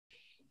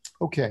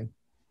Okay.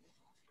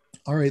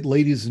 All right,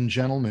 ladies and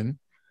gentlemen,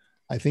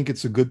 I think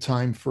it's a good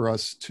time for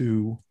us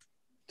to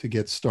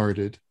get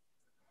started.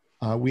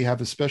 We have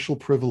a special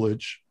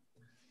privilege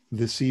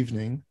this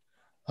evening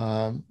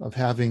of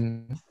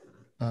having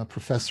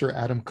Professor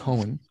Adam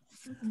Cohen,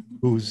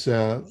 who's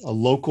a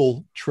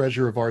local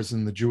treasure of ours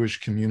in the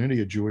Jewish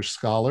community, a Jewish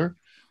scholar.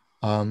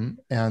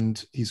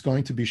 And he's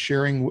going to be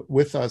sharing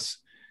with us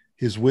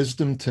his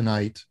wisdom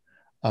tonight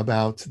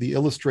about the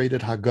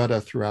illustrated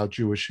Haggadah throughout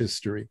Jewish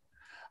history.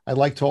 I'd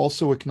like to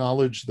also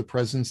acknowledge the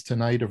presence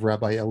tonight of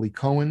Rabbi Eli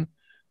Cohen,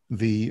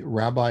 the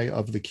rabbi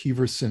of the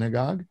Kiever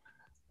Synagogue,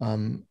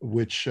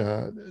 which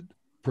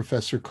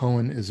Professor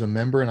Cohen is a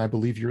member, and I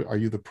believe are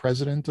you the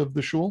president of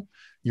the shul?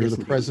 You're Yes,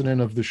 the president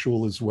of the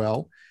shul as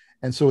well.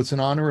 And so it's an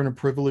honor and a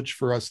privilege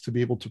for us to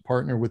be able to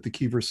partner with the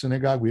Kiever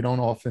Synagogue. We don't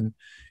often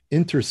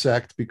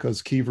intersect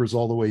because Kiever's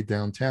all the way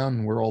downtown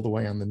and we're all the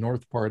way on the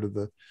north part of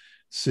the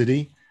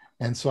city.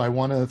 And so I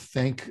want to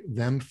thank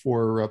them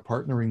for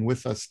partnering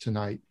with us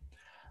tonight.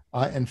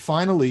 And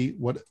finally,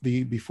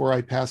 before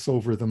I pass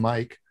over the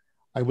mic,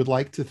 I would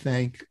like to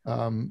thank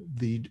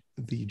the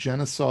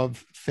Genesov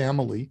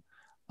family,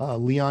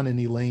 Leon and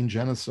Elaine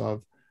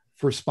Genesov,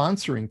 for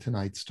sponsoring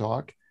tonight's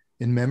talk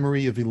in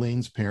memory of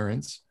Elaine's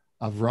parents,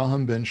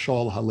 Avraham ben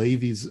Shaul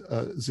Halevi's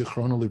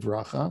Zichrona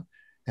Livracha,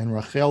 and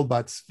Rachel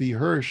bat Tzvi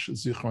Hirsch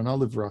Zichrona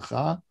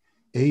Livracha,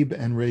 Abe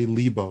and Ray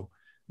Libo.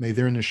 May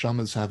their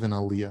neshamas have an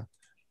aliyah.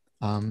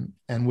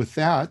 And with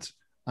that,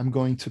 I'm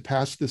going to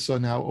pass this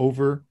now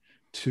over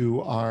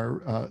to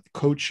our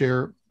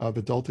co-chair of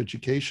adult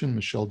education,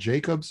 Michelle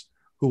Jacobs,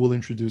 who will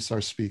introduce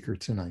our speaker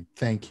tonight.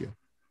 Thank you.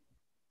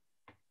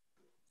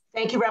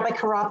 Thank you, Rabbi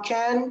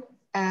Koropkin,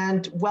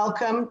 and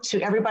welcome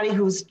to everybody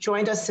who's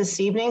joined us this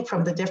evening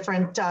from the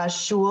different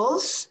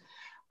shuls.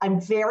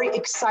 I'm very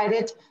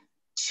excited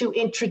to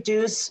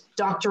introduce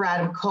Dr.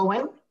 Adam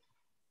Cohen.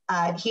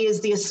 He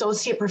is the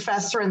Associate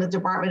Professor in the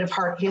Department of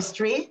Art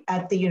History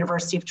at the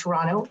University of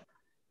Toronto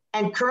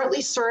and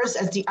currently serves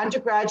as the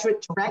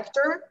Undergraduate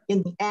Director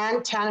in the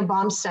Anne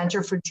Tannenbaum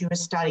Center for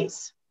Jewish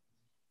Studies.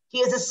 He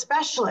is a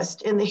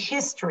specialist in the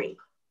history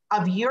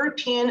of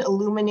European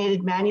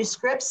illuminated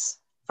manuscripts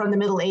from the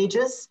Middle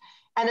Ages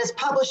and has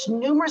published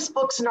numerous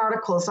books and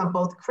articles on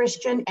both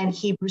Christian and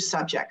Hebrew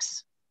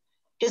subjects.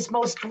 His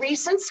most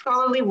recent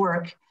scholarly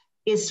work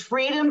is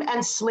Freedom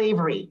and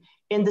Slavery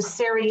in the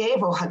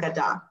Sarajevo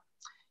Haggadah,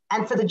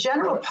 and for the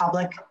general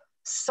public,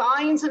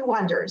 Signs and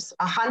Wonders,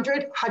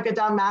 100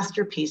 Haggadah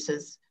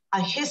Masterpieces,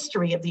 a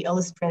history of the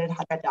illustrated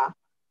Haggadah.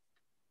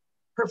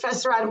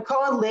 Professor Adam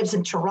Cohen lives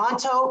in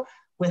Toronto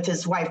with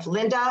his wife,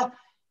 Linda,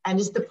 and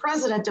is the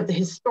president of the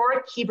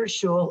historic Kiever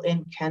Shul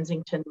in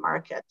Kensington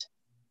Market.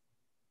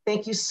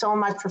 Thank you so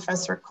much,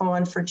 Professor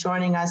Cohen, for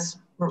joining us.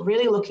 We're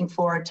really looking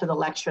forward to the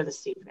lecture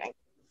this evening.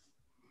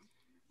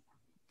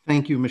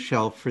 Thank you,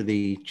 Michelle, for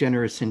the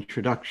generous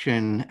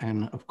introduction,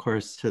 and of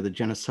course to the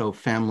Genesov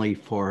family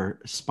for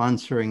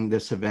sponsoring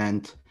this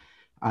event.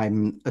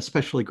 I'm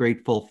especially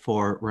grateful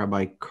for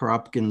Rabbi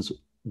Koropkin's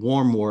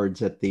warm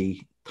words at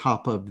the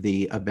top of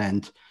the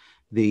event.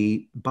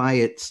 The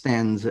Bayit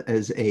stands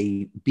as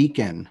a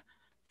beacon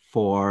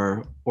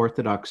for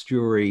Orthodox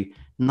Jewry,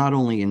 not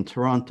only in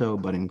Toronto,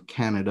 but in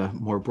Canada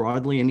more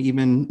broadly, and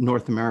even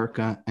North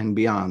America and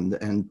beyond.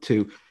 And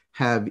to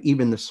have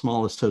even the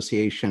small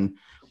association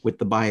with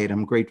the Bayit,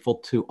 I'm grateful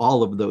to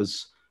all of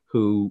those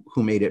who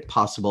made it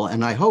possible.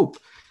 And I hope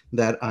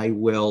that I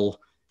will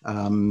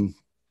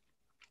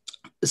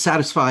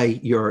satisfy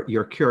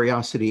your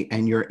curiosity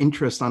and your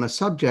interest on a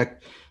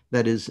subject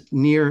that is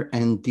near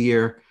and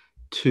dear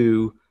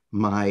to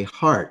my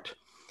heart.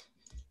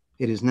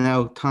 It is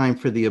now time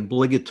for the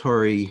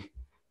obligatory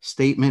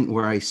statement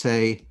where I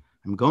say,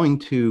 I'm going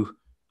to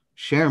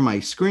share my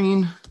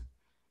screen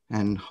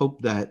and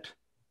hope that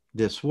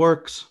this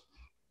works.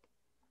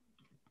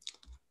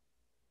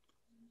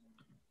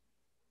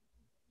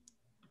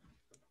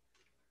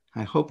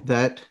 I hope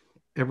that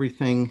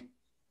everything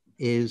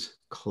is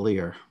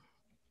clear.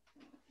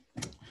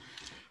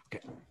 Okay.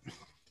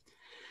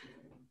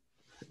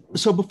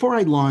 So before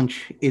I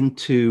launch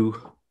into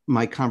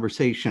my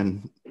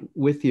conversation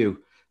with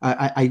you,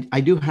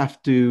 I do have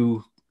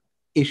to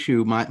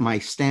issue my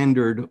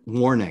standard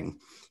warning.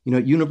 You know,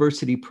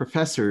 university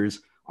professors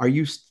are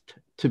used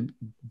to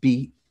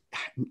be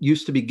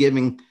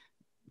giving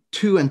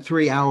 2 and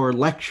 3 hour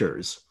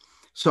lectures.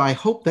 So I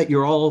hope that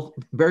you're all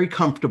very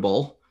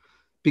comfortable,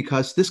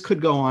 because this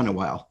could go on a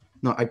while.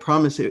 No, I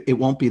promise it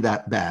won't be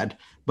that bad,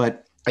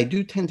 but I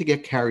do tend to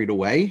get carried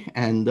away.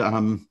 And,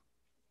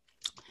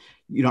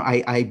 you know,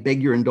 I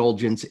beg your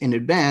indulgence in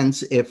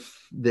advance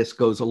if this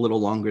goes a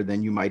little longer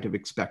than you might have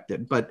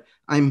expected. But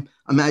I'm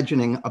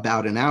imagining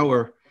about an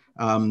hour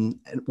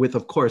with,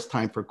 of course,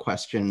 time for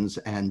questions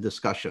and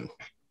discussion.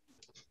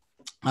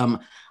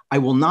 I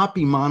will not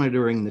be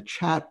monitoring the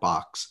chat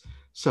box.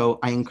 So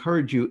I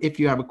encourage you, if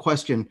you have a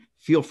question,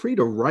 feel free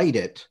to write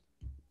it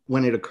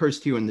when it occurs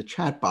to you in the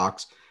chat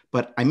box,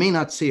 but I may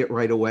not see it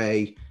right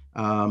away.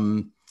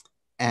 And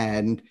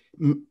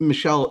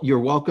Michelle, you're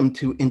welcome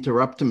to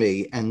interrupt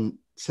me and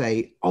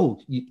say,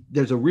 oh,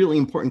 there's a really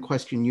important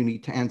question you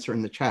need to answer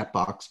in the chat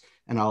box,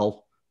 and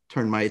I'll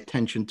turn my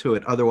attention to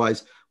it.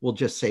 Otherwise, we'll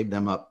just save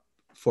them up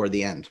for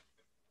the end.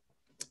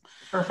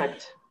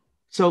 Perfect.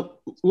 So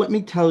let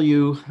me tell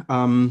you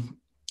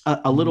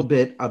a little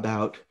bit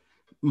about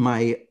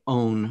my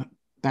own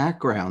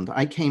background.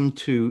 I came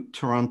to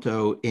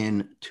Toronto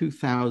in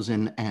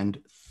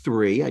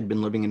 2003. I'd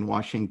been living in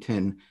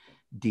Washington,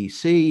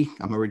 DC.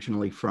 I'm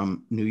originally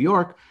from New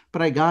York,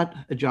 but I got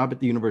a job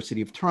at the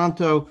University of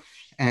Toronto,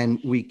 and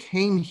we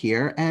came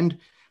here. And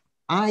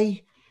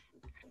I,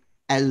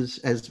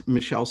 as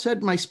Michelle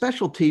said, my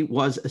specialty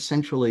was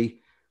essentially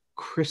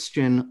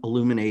Christian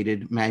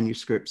illuminated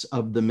manuscripts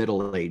of the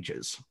Middle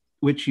Ages,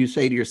 which you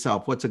say to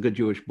yourself, what's a good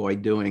Jewish boy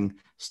doing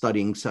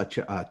studying such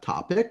a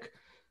topic?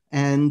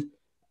 And,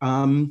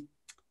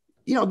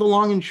 you know, the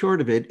long and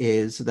short of it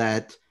is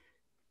that,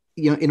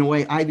 you know, in a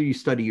way, either you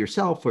study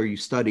yourself or you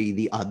study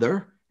the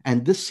other.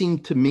 And this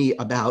seemed to me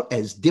about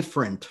as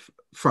different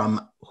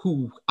from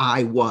who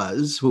I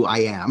was, who I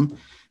am.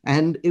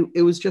 And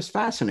it was just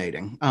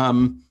fascinating.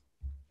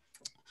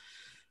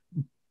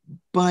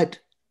 But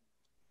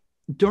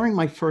during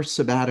my first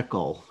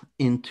sabbatical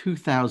in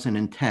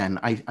 2010,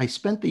 I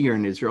spent the year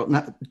in Israel,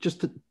 not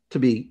just to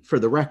be for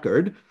the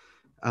record,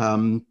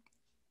 you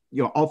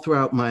know, all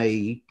throughout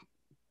my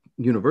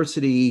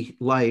university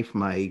life,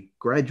 my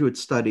graduate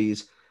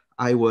studies,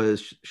 I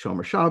was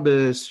Shomer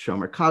Shabbos,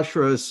 Shomer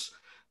Kashrus.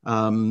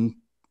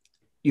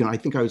 You know, I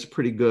think I was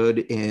pretty good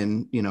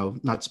in, you know,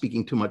 not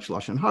speaking too much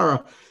Lashon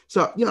Hara.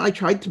 So, you know, I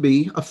tried to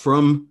be a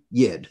frum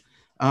Yid,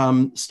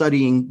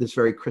 studying this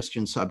very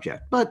Christian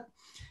subject. But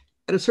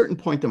at a certain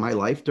point in my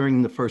life,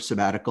 during the first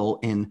sabbatical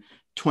in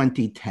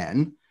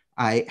 2010,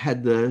 I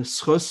had the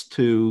zchus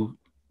to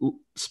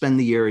spend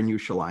the year in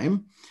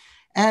Yerushalayim,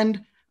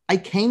 and I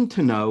came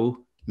to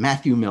know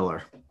Matthew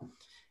Miller.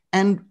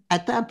 And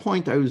at that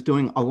point, I was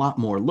doing a lot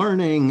more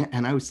learning,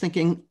 and I was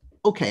thinking,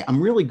 okay,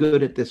 I'm really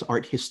good at this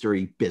art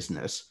history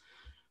business,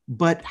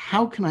 but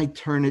how can I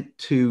turn it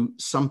to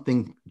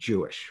something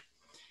Jewish?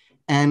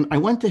 And I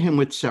went to him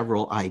with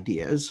several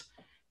ideas,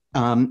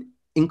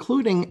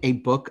 including a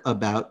book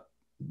about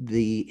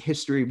the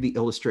history of the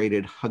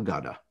illustrated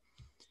Haggadah.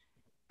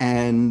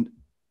 And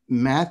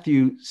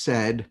Matthew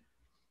said,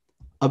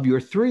 of your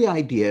three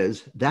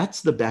ideas,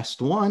 that's the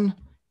best one,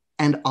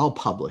 and I'll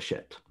publish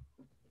it.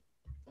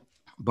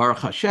 Baruch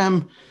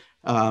Hashem,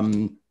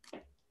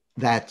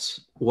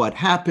 that's what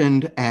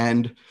happened.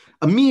 And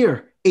a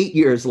mere 8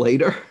 years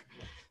later,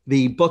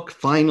 the book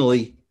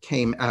finally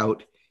came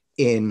out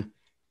in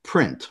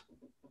print.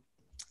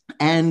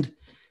 And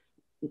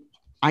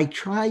I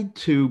tried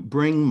to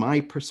bring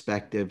my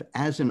perspective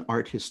as an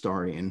art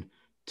historian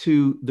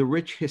to the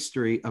rich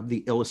history of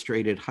the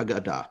illustrated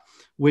Haggadah,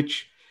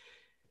 which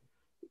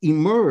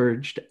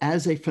emerged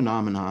as a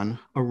phenomenon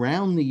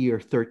around the year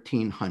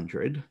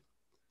 1300.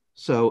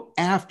 So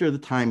after the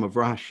time of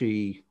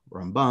Rashi,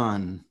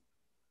 Rambam,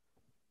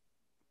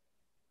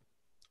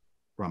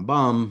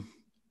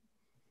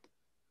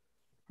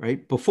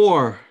 right?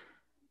 Before.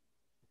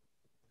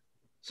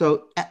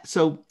 So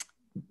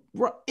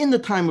in the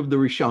time of the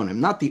Rishonim,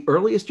 not the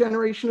earliest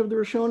generation of the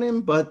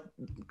Rishonim, but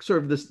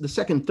sort of the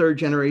second, third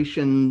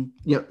generation,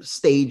 you know,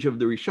 stage of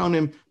the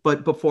Rishonim,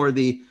 but before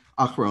the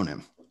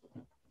Achronim,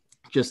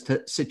 just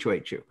to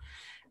situate you.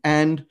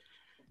 And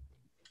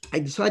I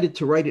decided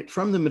to write it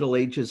from the Middle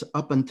Ages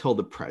up until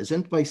the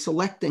present by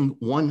selecting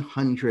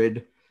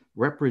 100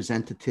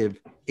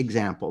 representative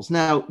examples.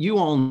 Now, you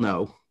all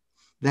know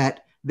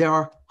that there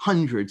are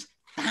hundreds,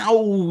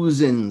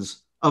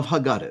 thousands of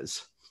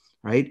Haggadahs,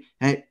 right?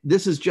 And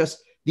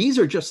these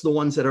are just the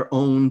ones that are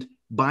owned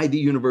by the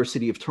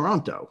University of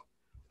Toronto,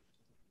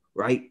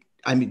 right?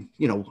 I mean,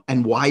 you know,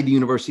 and why the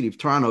University of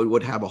Toronto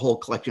would have a whole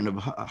collection of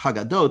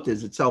Haggadot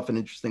is itself an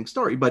interesting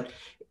story, but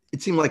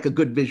it seemed like a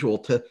good visual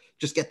to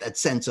just get that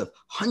sense of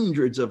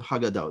hundreds of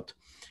Haggadot,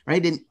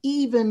 right? And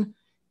even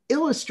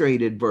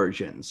illustrated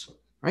versions,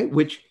 right?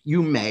 Which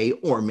you may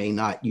or may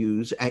not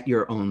use at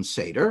your own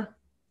Seder.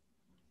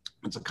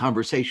 It's a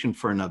conversation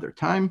for another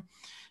time.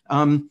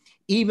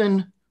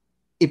 Even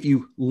if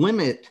you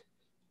limit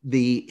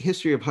the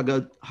history of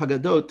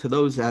Haggadot to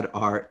those that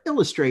are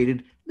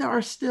illustrated, there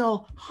are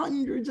still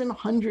hundreds and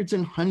hundreds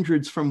and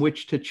hundreds from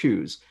which to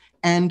choose.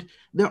 And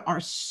there are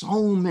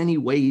so many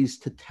ways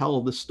to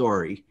tell the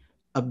story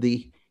of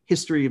the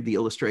history of the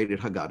illustrated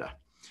Haggadah.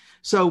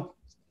 So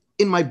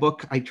in my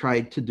book, I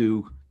tried to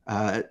do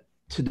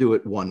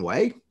it one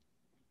way.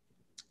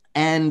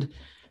 And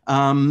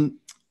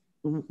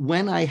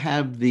when I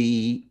have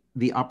the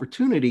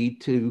opportunity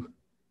to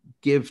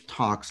give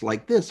talks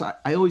like this,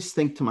 I always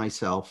think to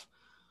myself,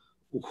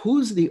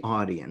 who's the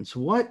audience?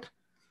 What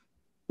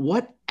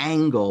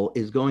angle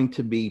is going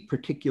to be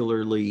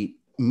particularly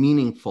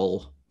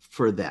meaningful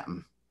for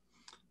them,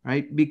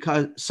 right?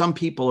 Because some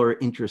people are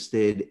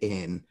interested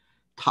in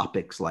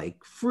topics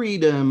like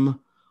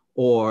freedom,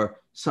 or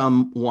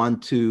some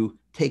want to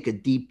take a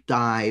deep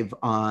dive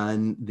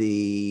on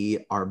the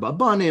Arba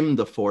Banim,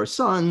 the four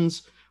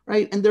sons,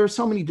 right? And there are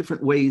so many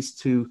different ways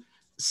to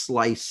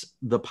slice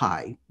the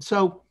pie.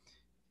 So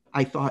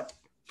I thought,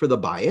 for the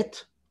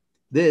Bayit,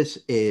 this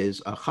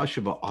is a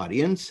chashuva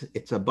audience.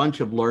 It's a bunch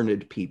of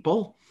learned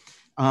people.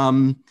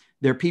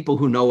 They're people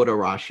who know what a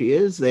Rashi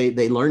is.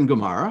 They learn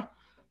Gemara.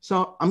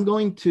 So I'm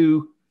going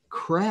to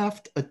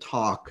craft a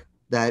talk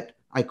that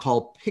I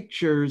call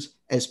Pictures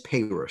as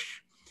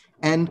Perush.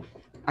 And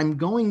I'm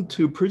going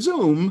to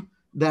presume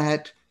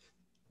that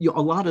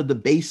a lot of the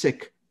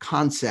basic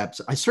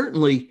concepts,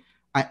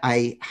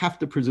 I have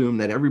to presume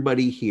that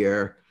everybody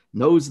here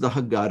knows the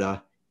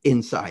Haggadah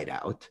inside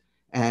out.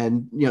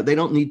 And, they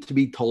don't need to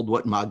be told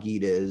what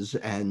Magid is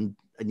and,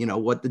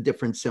 what the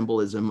different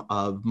symbolism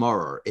of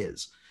Maror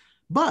is.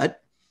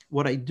 But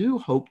what I do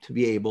hope to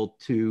be able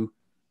to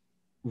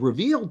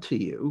reveal to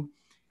you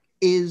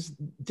is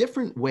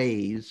different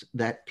ways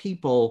that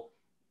people,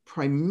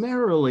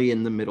 primarily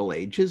in the Middle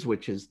Ages,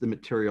 which is the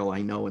material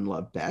I know and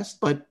love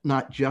best, but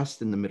not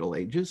just in the Middle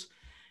Ages,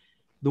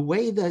 the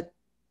way that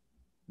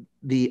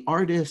the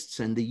artists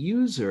and the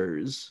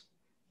users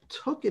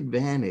took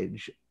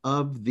advantage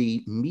of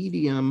the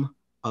medium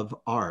of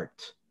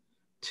art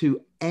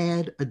to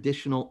add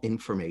additional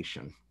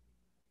information.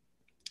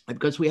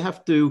 Because we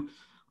have to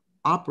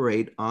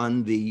operate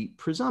on the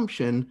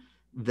presumption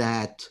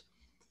that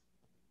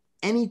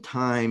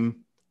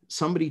anytime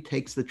somebody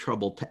takes the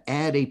trouble to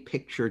add a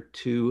picture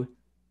to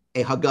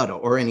a Haggadah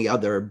or any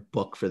other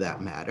book for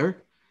that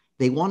matter,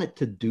 they want it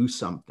to do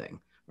something,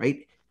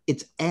 right?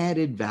 It's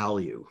added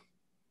value.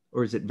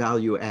 Or is it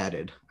value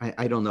added?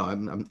 I don't know.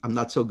 I'm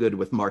not so good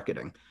with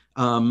marketing.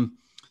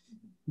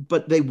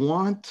 But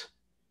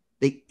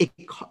it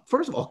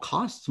first of all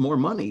costs more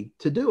money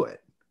to do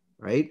it,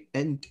 right?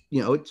 And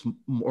it's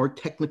more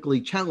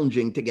technically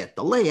challenging to get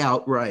the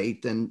layout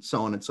right and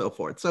so on and so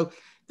forth. So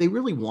they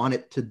really want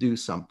it to do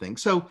something.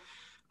 So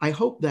I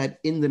hope that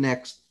in the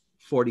next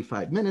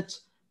 45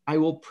 minutes, I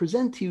will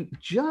present to you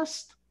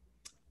just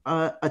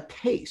a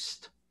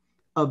taste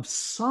of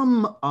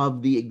some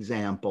of the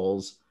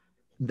examples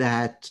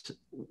that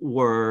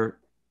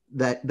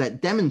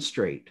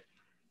demonstrate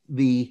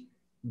the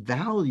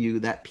value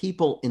that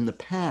people in the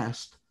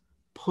past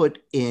put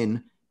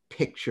in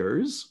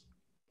pictures.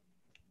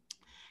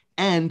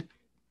 And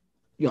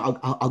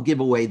I'll give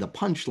away the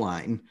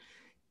punchline.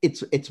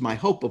 It's my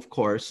hope, of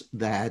course,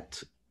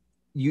 that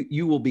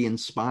you will be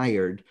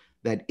inspired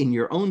that in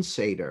your own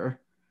Seder,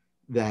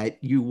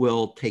 that you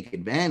will take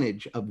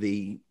advantage of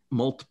the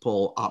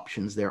multiple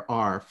options there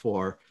are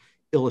for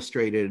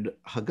illustrated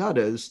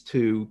Haggadahs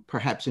to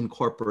perhaps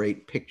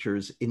incorporate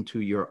pictures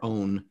into your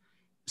own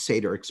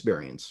Seder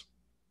experience.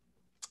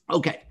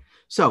 Okay,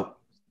 so, all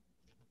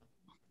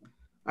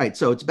right,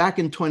 so we're back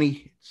in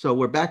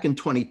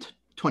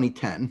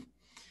 2010,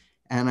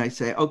 and I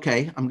say,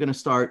 okay, I'm gonna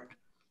start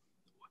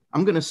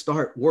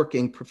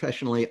working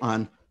professionally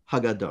on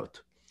Haggadot.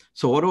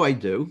 So what do I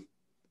do?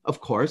 Of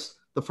course,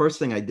 the first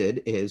thing I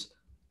did is,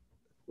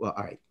 well,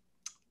 all right,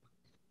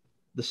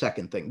 the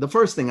second thing. The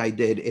first thing I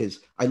did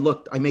is I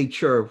made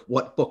sure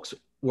what books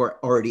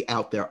were already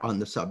out there on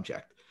the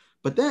subject.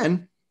 But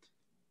then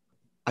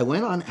I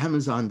went on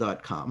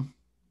Amazon.com,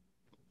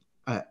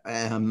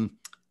 .ca.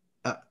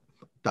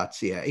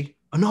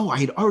 Oh, no, I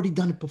had already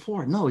done it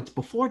before. No, it's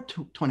before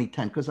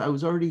 2010 because I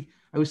was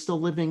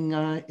still living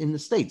in the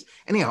States.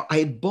 Anyhow, I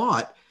had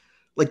bought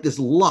like this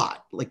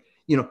lot,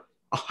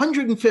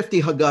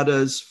 150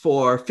 Haggadahs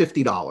for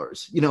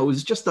 $50. It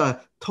was just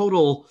a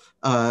total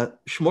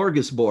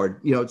smorgasbord.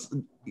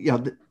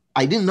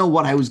 I didn't know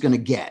what I was going to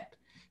get.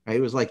 Right?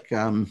 It was like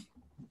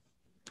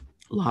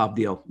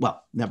Lahavdil.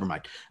 Well, never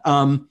mind.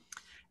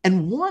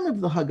 And one of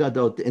the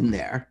Haggadot in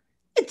there,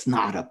 it's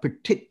not a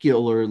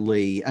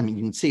particularly, you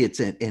can see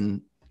it's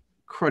in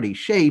cruddy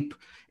shape.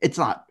 It's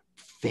not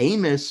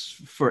famous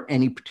for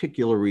any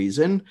particular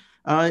reason.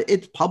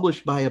 It's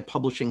published by a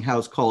publishing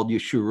house called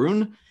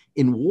Yeshurun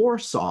in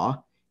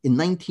Warsaw in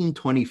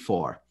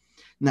 1924.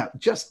 Now,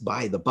 just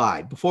by the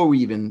by, before we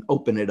even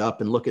open it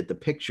up and look at the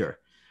picture,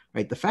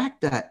 right? The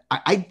fact that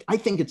I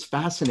think it's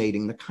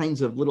fascinating, the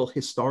kinds of little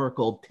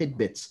historical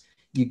tidbits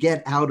you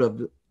get out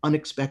of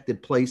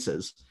unexpected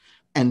places.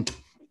 And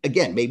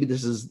again, maybe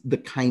this is the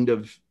kind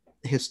of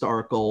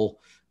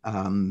historical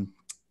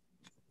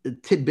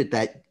tidbit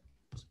that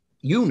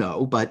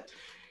but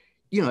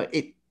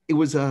it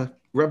was a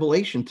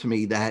revelation to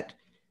me that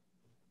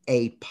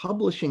a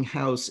publishing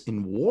house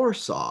in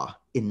Warsaw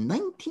in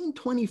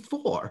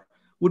 1924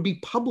 would be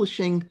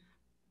publishing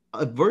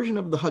a version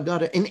of the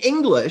Haggadah in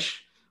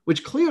English,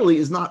 which clearly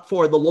is not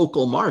for the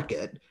local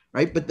market,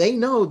 right? But they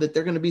know that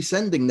they're going to be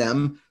sending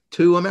them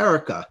to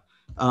America.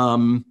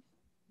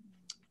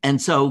 And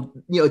so,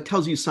 it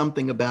tells you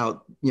something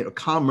about,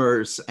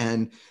 commerce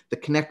and the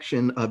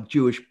connection of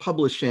Jewish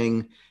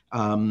publishing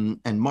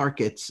and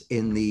markets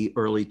in the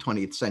early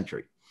 20th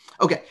century.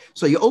 Okay,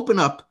 so you open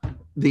up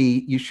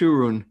the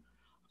Yeshurun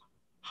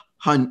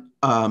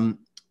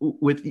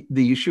with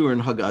the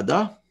Yeshurun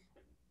Haggadah,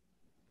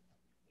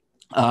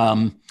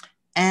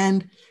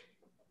 and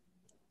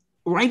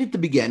right at the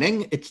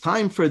beginning, it's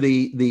time for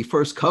the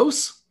first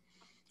kos.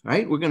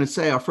 right? We're going to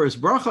say our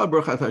first bracha,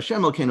 Brachat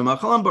Hashem Elokeinu melech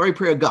haolam borei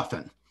pri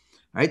hagafen.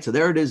 Right, so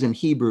there it is in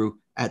Hebrew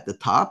at the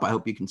top. I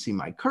hope you can see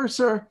my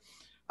cursor.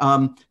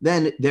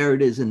 Then there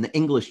it is in the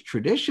English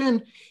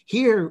tradition.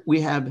 Here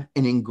we have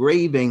an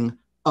engraving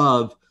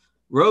of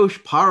Rosh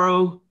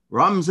Paro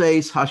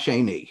Ramses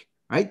Hasheni,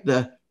 right?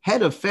 The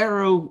head of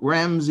Pharaoh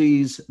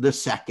Ramses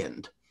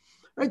II,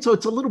 right? So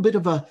it's a little bit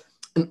of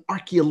an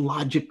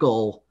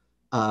archaeological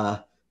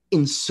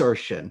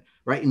insertion,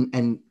 right?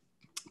 And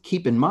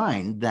keep in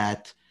mind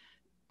that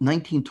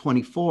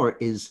 1924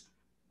 is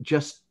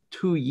just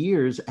 2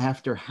 years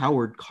after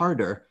Howard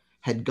Carter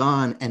had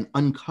gone and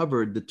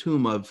uncovered the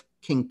tomb of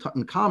King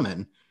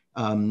Tutankhamun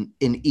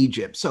in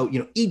Egypt. So,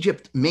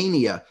 Egypt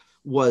mania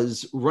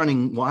was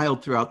running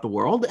wild throughout the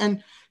world,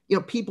 and,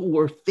 people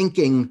were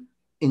thinking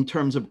in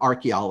terms of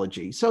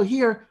archaeology. So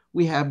here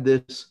we have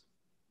this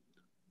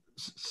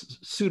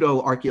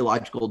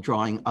pseudo-archaeological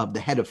drawing of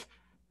the head of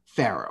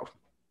Pharaoh.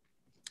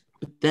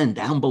 But then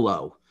down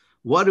below,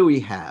 what do we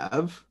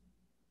have?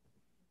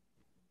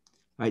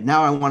 Right,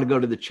 now I want to go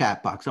to the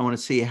chat box. I want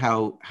to see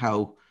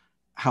how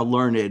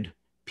learned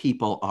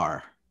people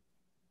are.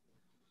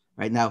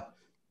 Right, now,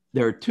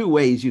 there are 2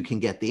 ways you can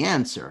get the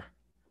answer,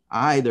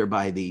 either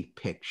by the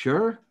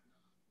picture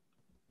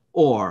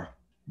or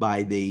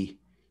by the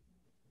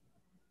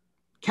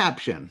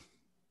caption.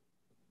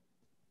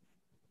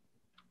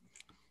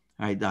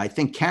 Right, I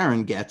think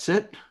Karen gets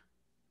it.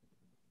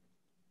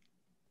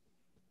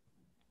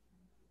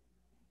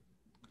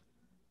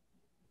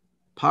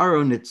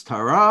 Paro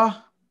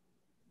nitztara.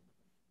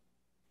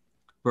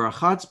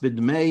 Barachatz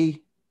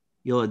b'dmei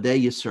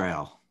Yoladei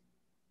Yisrael.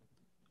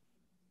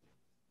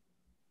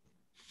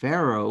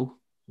 Pharaoh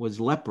was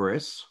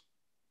leprous,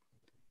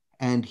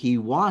 and he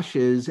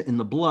washes in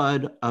the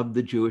blood of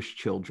the Jewish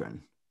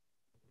children.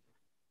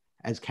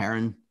 As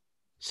Karen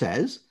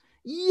says,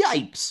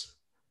 yipes.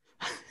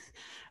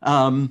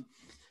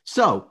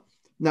 So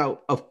now,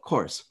 of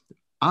course,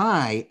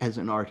 I, as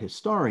an art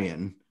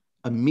historian,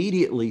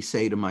 immediately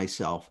say to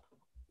myself,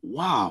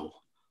 wow,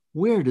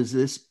 where does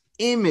this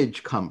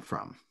image come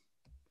from,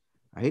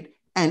 right?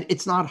 And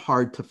it's not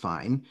hard to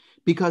find,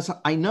 because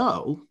I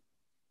know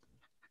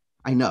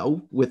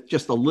with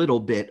just a little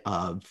bit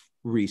of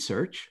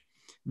research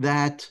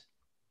that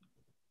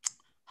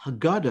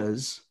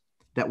Haggadahs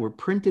that were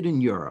printed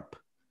in Europe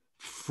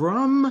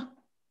from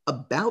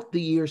about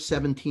the year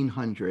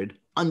 1700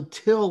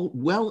 until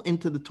well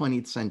into the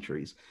 20th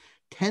centuries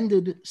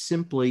tended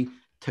simply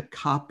to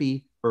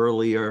copy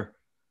earlier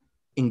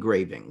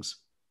engravings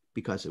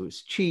because it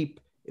was cheap.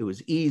 It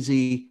was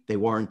easy. They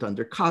weren't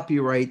under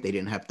copyright. They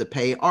didn't have to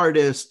pay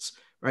artists,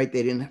 right?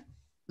 They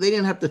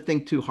didn't have to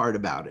think too hard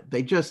about it.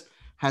 They just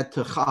had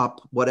to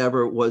hop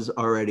whatever was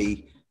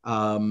already,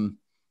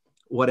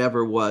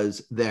 whatever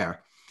was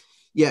there.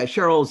 Yeah,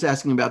 Cheryl is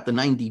asking about the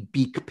 90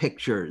 Beak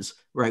pictures,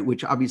 right?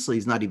 Which obviously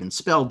is not even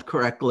spelled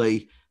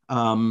correctly.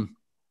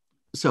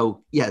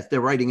 So yes,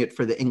 they're writing it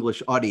for the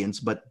English audience,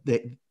 but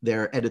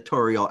their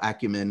editorial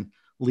acumen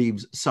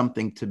leaves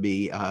something to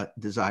be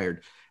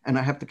desired. And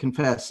I have to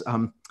confess,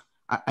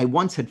 I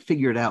once had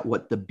figured out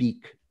what the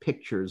Beak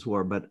pictures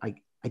were, but I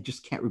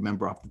just can't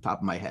remember off the top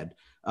of my head.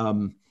 So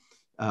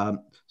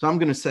I'm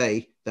going to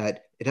say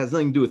that it has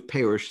nothing to do with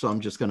Parish, so I'm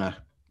just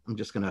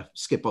gonna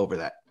skip over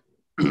that,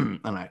 and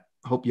I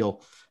hope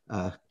you'll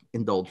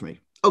indulge me.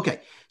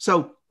 Okay,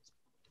 so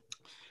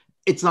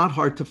it's not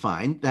hard to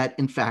find that,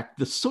 in fact,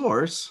 the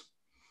source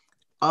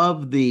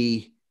of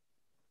the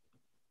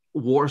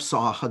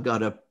Warsaw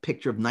Haggadah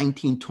picture of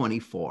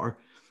 1924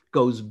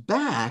 goes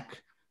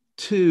back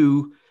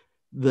to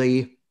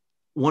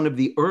one of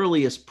the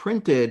earliest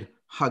printed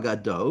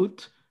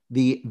Haggadot,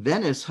 the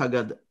Venice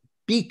Haggadah,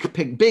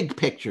 big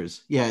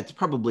pictures. Yeah, it's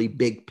probably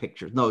big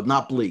pictures. No,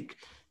 not bleak.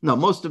 No,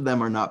 most of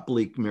them are not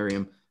bleak,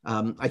 Miriam.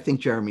 I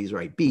think Jeremy's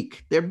right.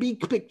 They're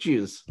big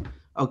pictures.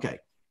 Okay.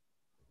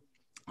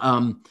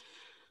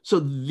 So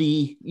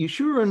the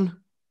Yeshurun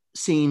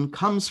scene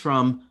comes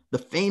from the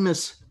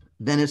famous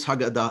Venice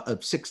Haggadah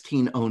of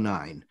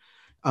 1609.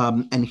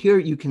 And here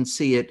you can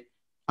see it.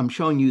 I'm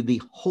showing you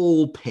the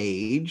whole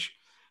page.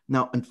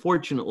 Now,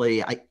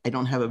 unfortunately, I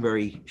don't have a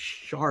very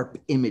sharp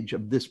image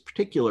of this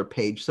particular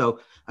page. So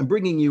I'm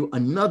bringing you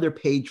another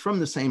page from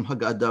the same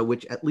Haggadah,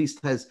 which at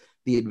least has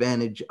the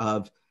advantage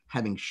of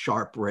having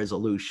sharp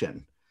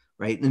resolution,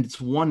 right? And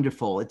it's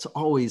wonderful. It's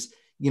always,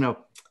 the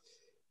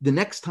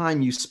next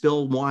time you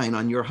spill wine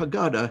on your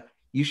Haggadah,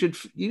 you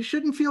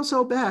shouldn't feel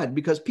so bad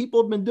because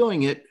people have been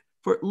doing it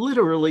for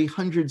literally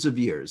hundreds of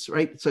years,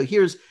 right? So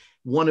here's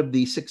one of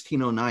the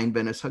 1609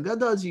 Venice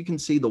Haggadahs. You can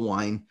see the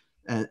wine,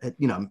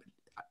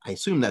 I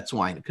assume that's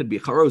wine. It could be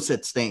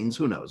charoset stains,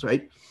 who knows,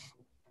 right?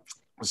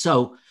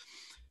 So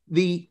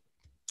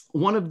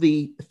one of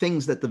the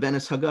things that the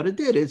Venice Haggadah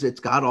did is it's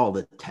got all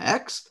the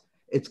text.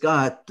 It's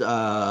got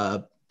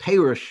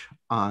Parish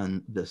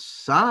on the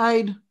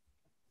side.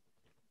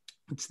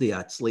 It's the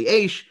Atzli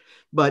Eish,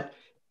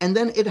 and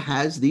then it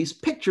has these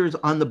pictures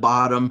on the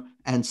bottom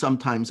and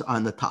sometimes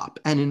on the top.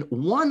 And in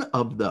one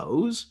of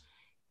those,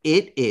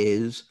 it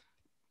is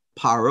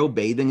Paro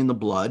bathing in the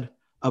blood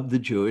of the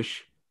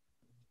Jewish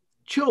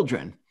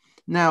children.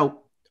 Now,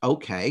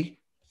 okay,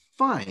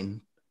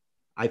 fine.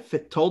 I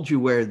told you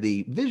where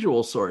the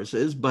visual source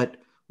is, but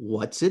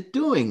what's it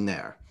doing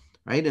there,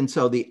 right? And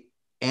so the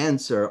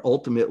answer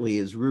ultimately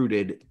is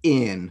rooted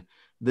in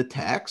the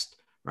text,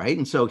 right?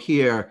 And so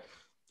here,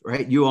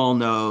 right, you all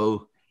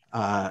know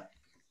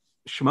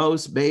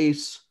Shmos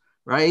base,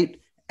 right?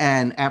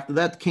 And after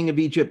that, the king of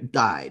Egypt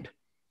died,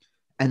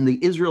 and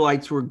the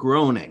Israelites were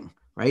groaning,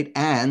 right?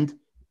 And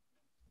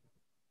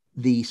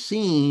the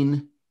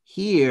scene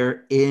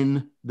here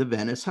in the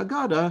Venice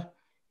Haggadah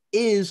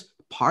is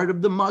part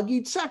of the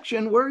Maggid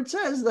section where it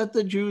says that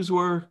the Jews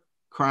were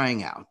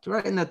crying out,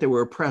 right? And that they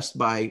were oppressed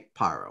by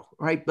Paro,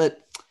 right?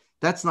 But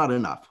that's not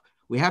enough.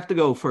 We have to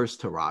go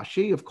first to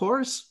Rashi, of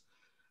course,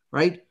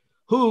 right?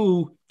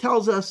 Who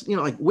tells us,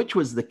 like, which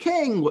was the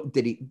king? What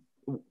did he,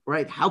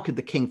 right? How could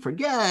the king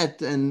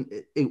forget?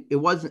 And it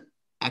wasn't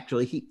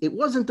actually, it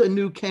wasn't a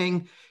new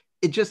king.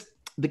 It just,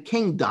 the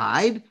king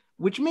died,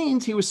 which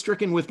means he was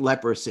stricken with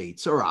leprosy,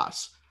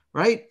 tsaras,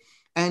 right?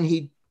 And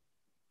he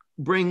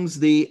brings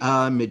the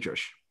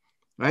midrash,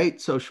 right?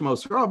 So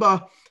Shmos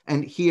Rabbah,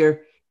 and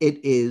here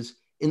it is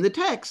in the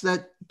text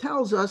that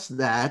tells us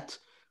that,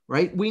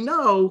 right? We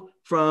know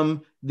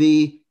from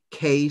the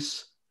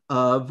case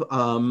of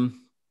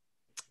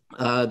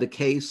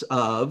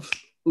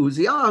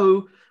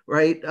Uziyahu,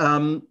 right?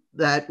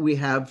 That we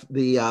have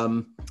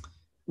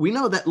we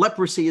know that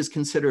leprosy is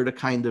considered a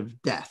kind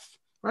of death,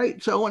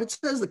 right? So when it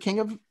says the king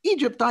of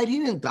Egypt died, he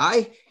didn't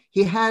die.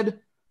 He had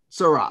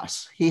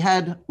tsaras, he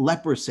had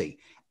leprosy.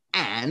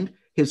 And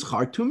his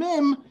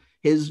Chartumim,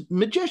 his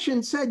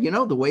magician, said,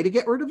 the way to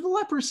get rid of the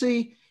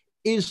leprosy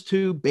is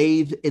to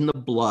bathe in the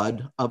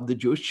blood of the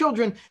Jewish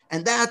children.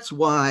 And that's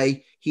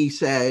why he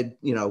said,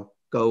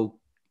 go,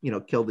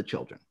 kill the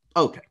children.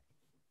 Okay,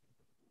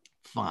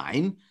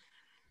 fine.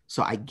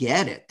 So I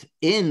get it.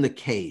 In the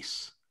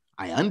case,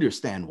 I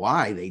understand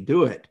why they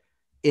do it.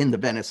 In the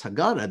Venice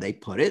Haggadah, they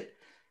put it.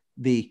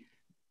 The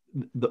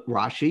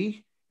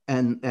Rashi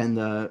and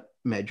the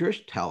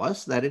Medrash tell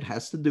us that it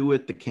has to do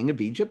with the king of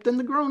Egypt and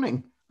the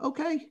groaning.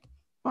 Okay,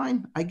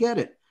 fine, I get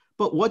it.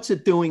 But what's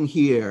it doing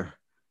here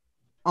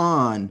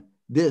on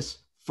this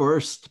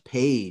first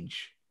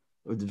page,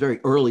 or the very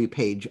early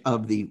page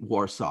of the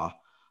Warsaw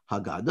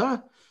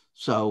Haggadah?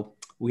 So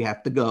we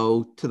have to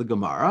go to the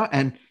Gemara,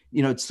 and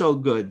it's so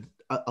good.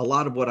 A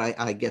lot of what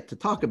I get to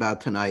talk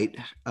about tonight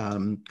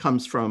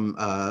comes from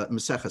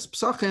Maseches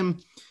Pesachim,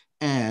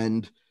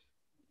 and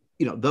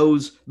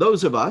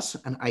those of us,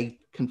 and I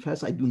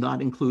confess I do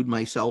not include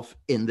myself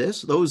in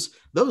this, those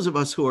of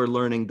us who are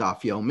learning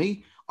Daf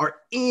Yomi are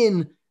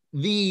in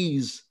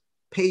these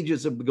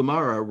pages of the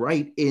Gemara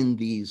right in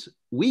these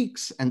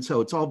weeks, and so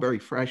it's all very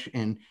fresh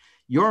in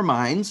your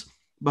minds,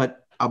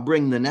 but I'll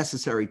bring the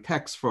necessary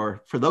text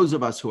for those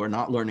of us who are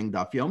not learning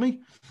Daf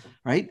Yomi,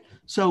 right?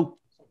 So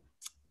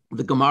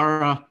the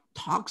Gemara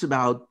talks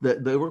about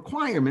the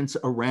requirements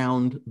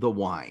around the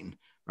wine,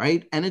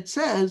 right? And it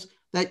says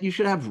that you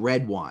should have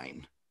red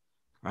wine,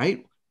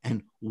 right?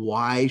 And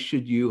why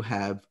should you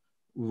have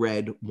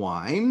red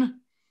wine?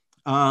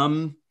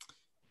 And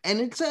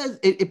it says,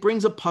 it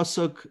brings a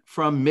pasuk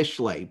from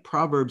Mishlei,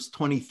 Proverbs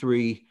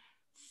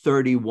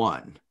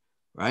 23:31,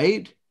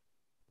 right?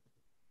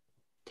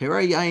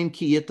 Tera yain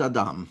ki yit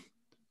adam,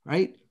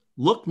 right?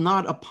 Look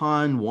not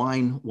upon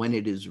wine when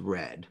it is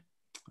red,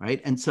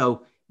 right? And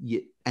so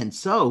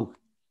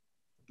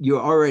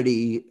you're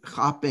already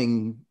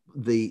hopping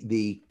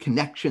the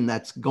connection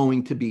that's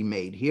going to be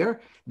made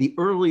here. The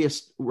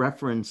earliest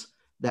reference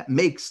that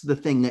makes the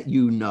thing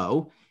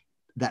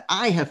that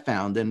I have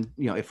found, and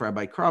if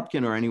Rabbi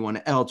Kropkin or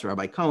anyone else,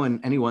 Rabbi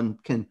Cohen, anyone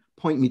can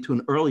point me to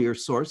an earlier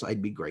source,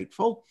 I'd be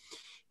grateful,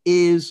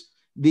 is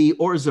the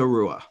Or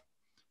Zarua,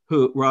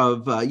 who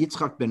Rav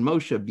Yitzchak ben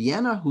Moshe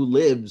Vienna, who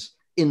lives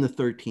in the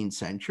 13th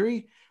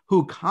century,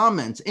 who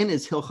comments in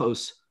his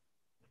Hilchos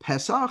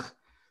Pesach.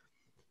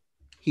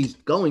 He's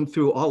going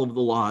through all of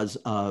the laws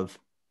of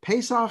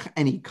Pesach,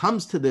 and he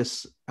comes to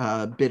this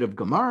bit of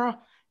Gemara,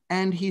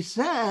 and he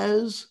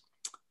says,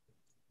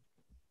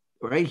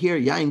 right here,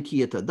 Yain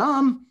ki et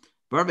adam,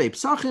 Barvei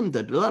Psachim,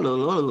 da la la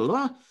la la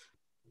la.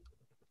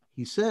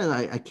 He says,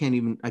 I can't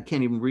even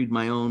read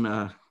my own.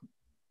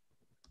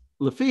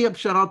 Lefi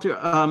Pshat alter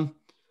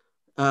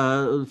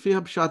Lefi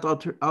Pshat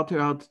alter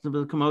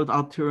Kamot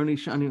alterni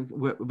shani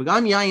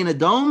v'gam Yain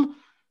Adom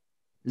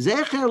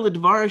zecher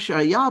ledvar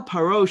shaya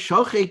paro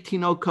shochek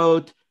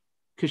tinokot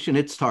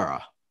kishenitz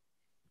Torah.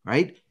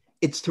 Right?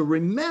 It's to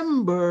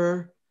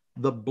remember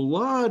the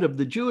blood of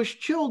the Jewish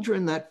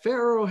children that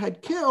Pharaoh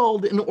had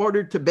killed in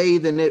order to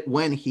bathe in it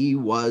when he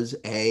was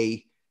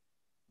a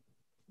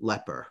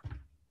leper,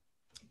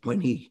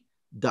 when he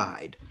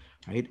died,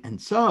 right? And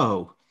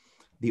so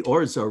the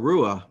Or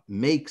Zarua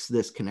makes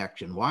this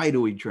connection. Why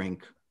do we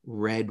drink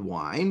red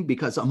wine?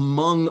 Because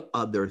among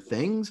other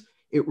things,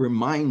 it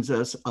reminds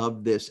us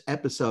of this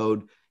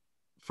episode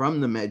from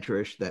the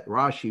Medrash that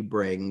Rashi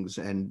brings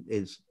and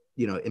is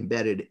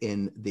embedded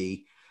in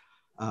the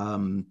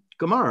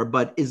Gemara,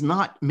 but is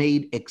not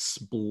made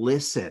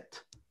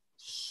explicit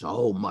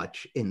so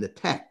much in the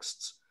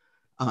texts.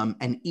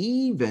 And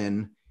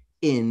even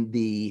in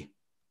the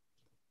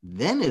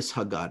Venice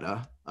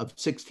Haggadah of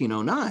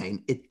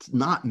 1609, it's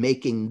not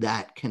making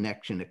that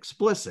connection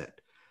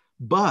explicit,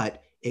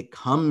 but it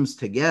comes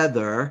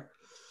together.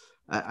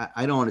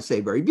 I don't want to say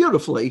very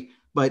beautifully,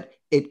 but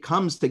it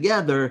comes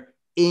together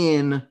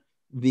in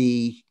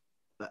the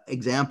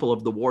example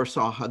of the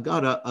Warsaw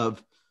Haggadah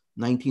of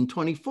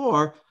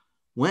 1924,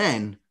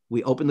 when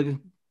we open the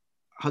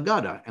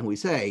Haggadah and we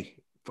say,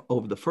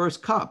 over the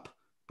first cup,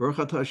 Baruch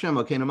atah Hashem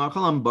Elokeinu melech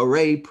haolam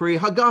borei pri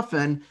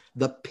hagafen,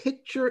 the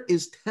picture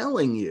is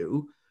telling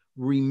you,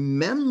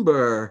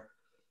 remember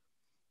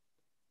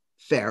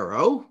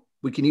Pharaoh.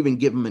 We can even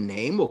give him a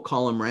name. We'll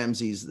call him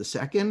Ramses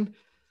II.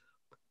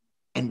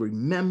 And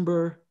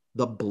remember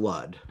the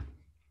blood.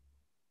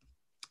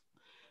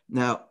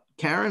 Now,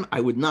 Karen,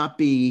 I would not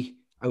be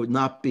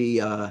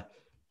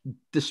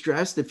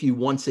distressed if you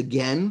once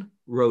again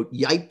wrote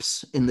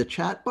 "yipes" in the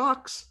chat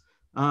box.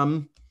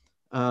 But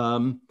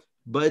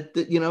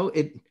you know,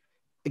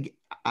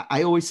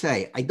 I always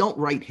say I don't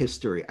write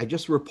history; I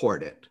just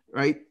report it.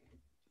 Right?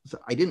 So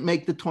I didn't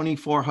make the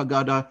 24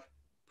 Haggadah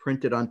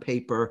printed on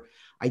paper.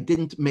 I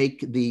didn't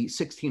make the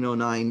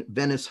 1609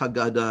 Venice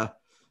Haggadah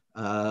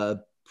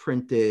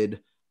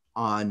printed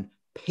on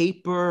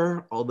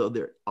paper, although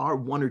there are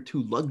one or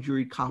two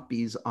luxury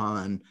copies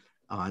on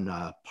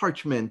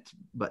parchment,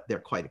 but they're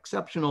quite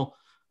exceptional.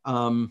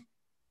 You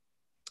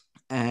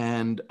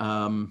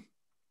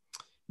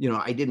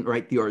know, I didn't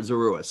write the Or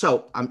Zarua.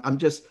 So I'm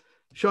just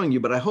showing you,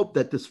 but I hope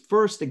that this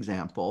first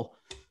example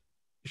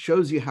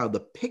shows you how the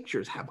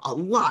pictures have a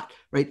lot,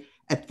 right?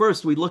 At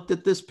first, we looked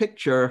at this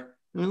picture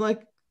and we're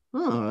like,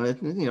 oh,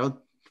 you know,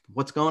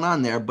 what's going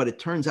on there? But it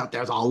turns out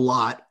there's a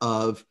lot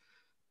of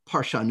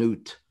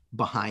parshanut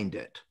behind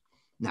it.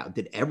 Now,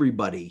 did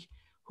everybody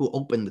who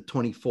opened the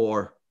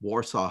 24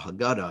 Warsaw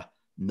Haggadah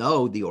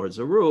know the Or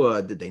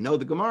Zarua? Did they know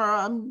the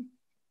Gemara? I'm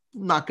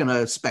not going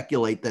to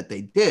speculate that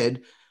they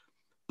did,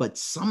 but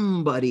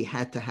somebody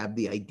had to have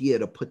the idea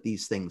to put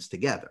these things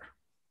together.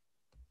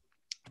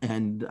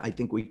 And I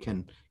think we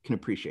can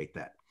appreciate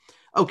that.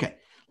 Okay,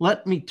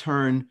 let me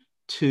turn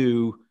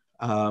to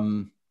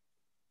another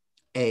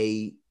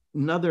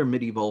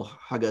medieval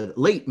Haggadah,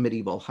 late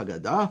medieval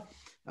Haggadah,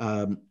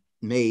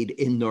 made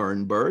in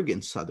Nuremberg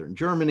in southern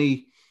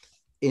Germany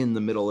in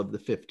the middle of the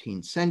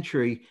 15th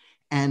century.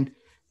 And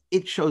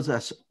it shows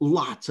us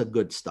lots of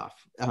good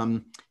stuff.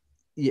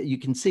 You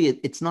can see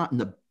it's not in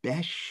the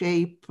best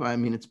shape. I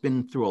mean, it's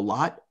been through a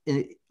lot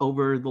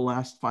over the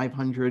last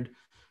 500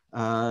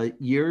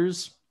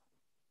 years.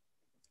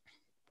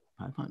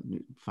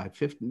 500,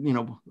 550, you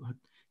know,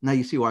 now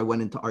you see why I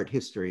went into art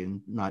history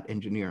and not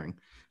engineering.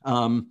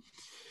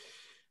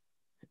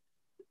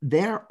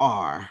 There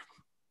are,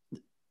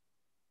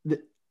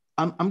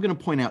 I'm going to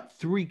point out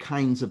three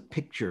kinds of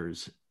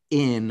pictures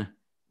in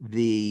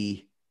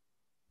the,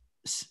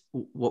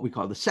 what we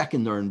call the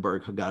second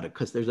Nuremberg Haggadah,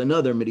 because there's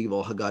another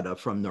medieval Haggadah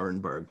from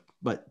Nuremberg,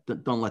 but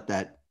don't let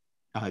that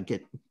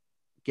get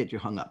you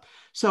hung up.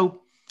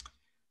 So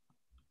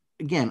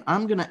again,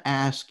 I'm going to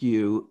ask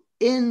you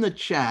in the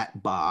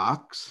chat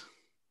box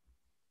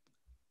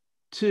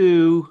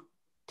to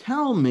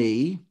tell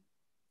me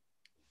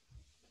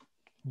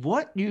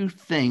what you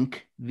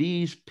think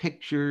these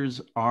pictures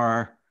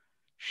are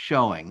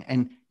showing.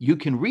 And you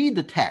can read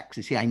the text.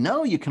 You see, I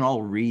know you can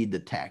all read the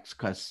text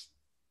because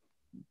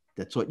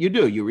that's what you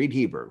do. You read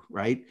Hebrew,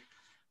 right?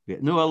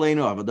 Right?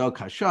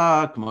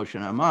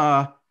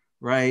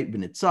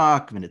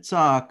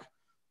 V'nitzak,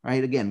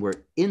 right? Again, we're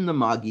in the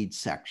Magid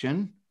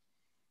section.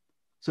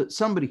 So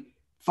somebody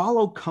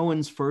follow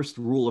Cohen's first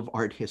rule of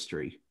art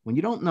history. When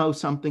you don't know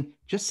something,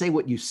 just say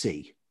what you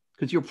see,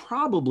 because you're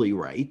probably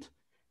right.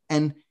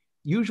 And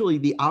usually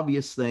the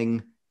obvious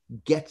thing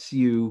gets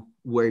you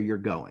where you're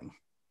going.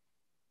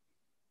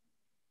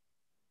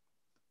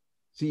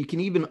 So you can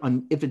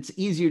even, if it's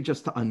easier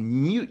just to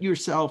unmute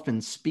yourself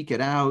and speak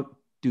it out,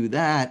 do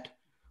that,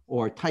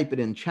 or type it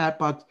in chat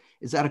box.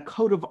 Is that a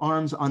coat of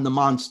arms on the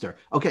monster?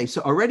 Okay,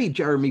 so already,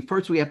 Jeremy,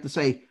 first we have to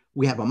say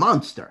we have a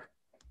monster.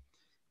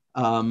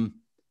 All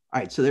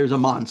right, so there's a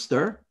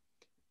monster.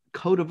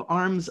 Coat of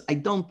arms, I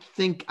don't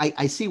think,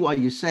 I see why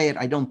you say it.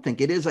 I don't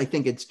think it is. I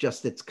think it's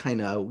just its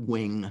kind of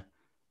wing.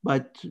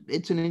 But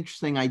it's an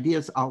interesting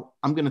idea. So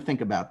I'm going to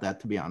think about that,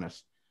 to be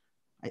honest.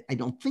 I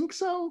don't think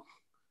so.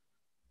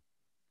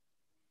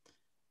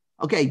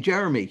 Okay,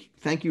 Jeremy,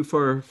 thank you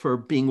for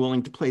being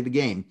willing to play the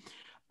game.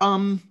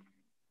 I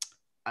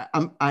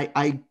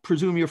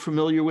presume you're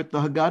familiar with the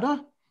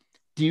Haggadah.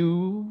 Do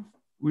you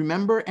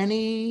remember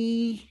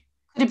any?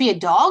 Could it be a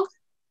dog?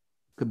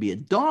 Could be a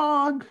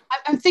dog.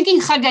 I'm thinking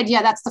Chagad.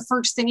 Yeah, that's the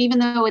first thing. Even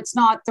though it's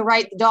not the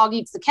right, the dog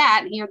eats the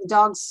cat. Here, the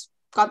dog's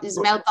got his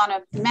mouth on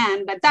a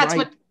man, but that's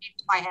what came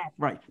to my head.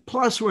 Right.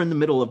 Plus, we're in the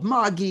middle of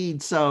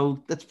Magid,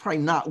 so that's probably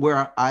not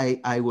where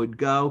I would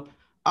go.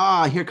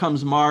 Here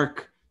comes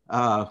Mark.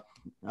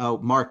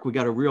 Mark, we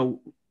got a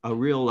real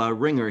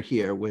ringer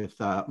here with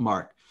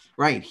Mark.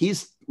 Right.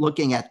 He's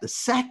looking at the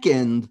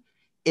second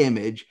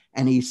image,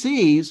 and he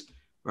sees,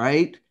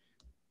 right,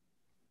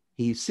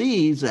 he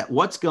sees that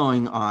what's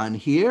going on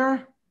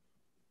here,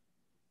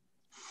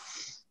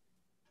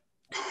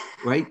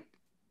 right?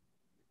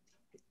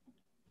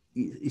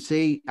 You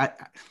see,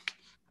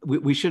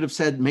 we should have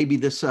said maybe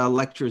this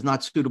lecture is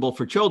not suitable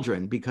for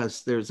children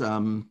because there's,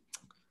 there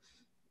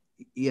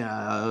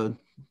are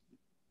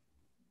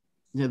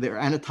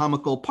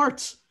anatomical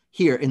parts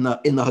here in the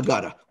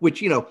Haggadah,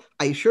 which,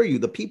 I assure you,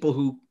 the people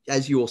who,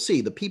 as you will see,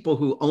 the people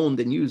who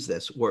owned and used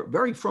this were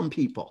very frum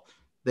people.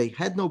 They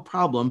had no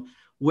problem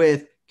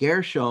with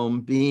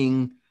Gershom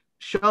being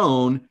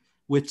shown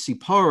with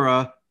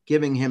Sipporah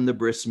giving him the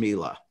bris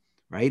milah,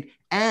 right?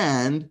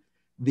 And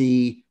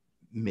the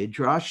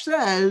Midrash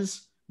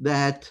says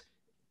that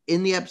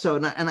in the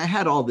episode, and I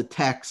had all the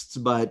texts,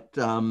 but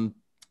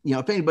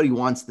if anybody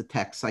wants the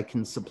texts, I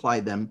can supply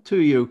them to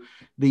you.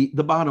 The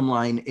bottom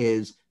line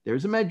is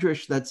there's a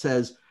Midrash that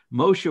says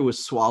Moshe was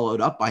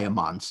swallowed up by a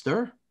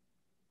monster,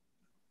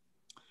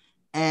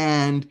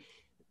 and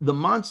the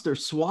monster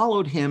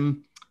swallowed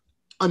him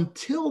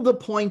until the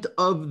point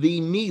of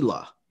the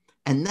milah.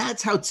 And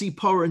that's how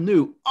Tzipporah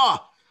knew,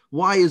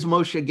 why is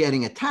Moshe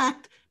getting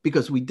attacked?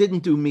 Because we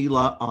didn't do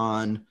milah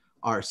on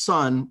our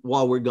son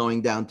while we're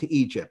going down to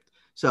Egypt.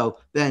 So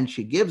then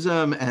she gives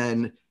him,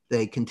 and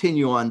they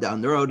continue on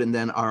down the road, and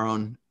then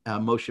Aaron,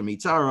 Moshe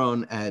meets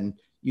Aaron, and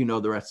you know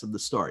the rest of the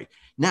story.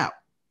 Now,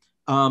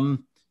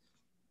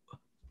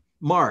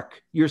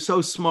 Mark, you're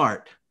so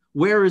smart.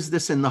 Where is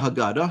this in the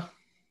Haggadah?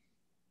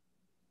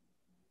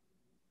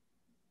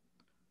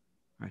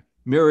 Right.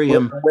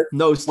 Miriam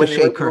knows to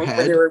shake her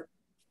head.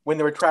 When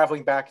they were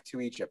traveling back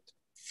to Egypt,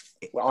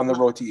 on the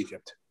road to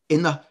Egypt.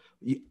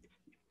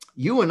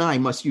 You and I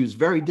must use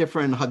very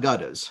different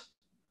Haggadahs.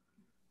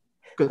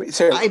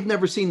 So, I've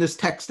never seen this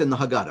text in the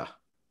Haggadah.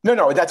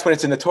 No, that's when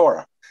it's in the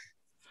Torah.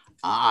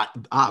 But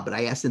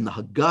I asked in the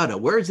Haggadah.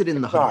 Where is it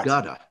in the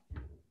Haggadah?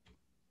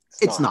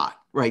 It's not,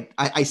 right?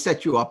 I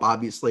set you up,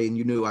 obviously, and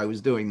you knew I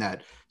was doing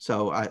that.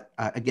 So,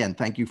 again,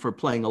 thank you for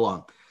playing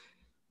along.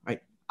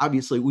 Right?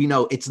 Obviously, we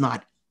know it's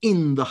not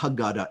in the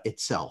Haggadah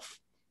itself,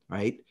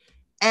 right?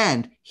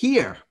 And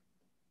here,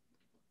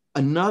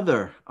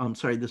 I'm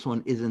sorry, this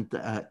one isn't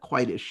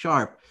quite as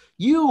sharp.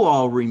 You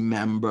all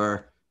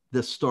remember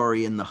the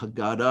story in the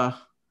Haggadah,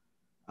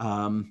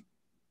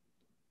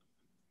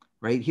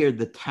 right here,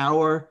 the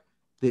tower,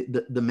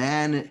 the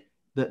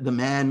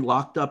man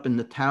locked up in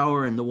the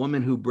tower, and the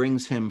woman who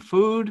brings him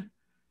food,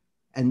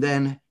 and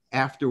then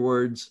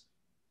afterwards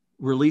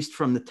released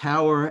from the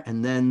tower,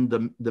 and then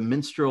the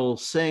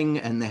minstrels sing,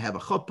 and they have a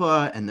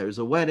chuppah, and there's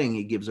a wedding.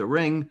 He gives a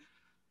ring,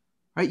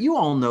 right? You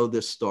all know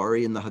this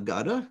story in the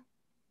Haggadah.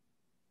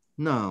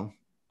 No,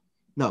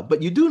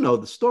 but you do know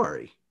the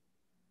story.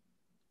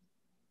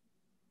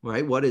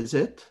 Right? What is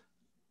it?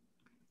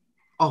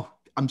 Oh,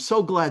 I'm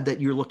so glad that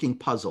you're looking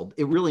puzzled.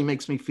 It really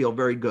makes me feel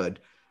very good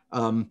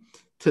to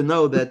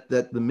know that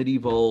the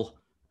medieval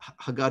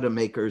Haggadah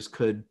makers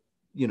could,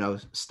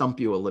 stump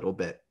you a little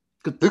bit.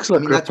 Looks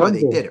like that's why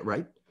they did it,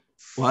 right?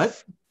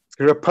 What?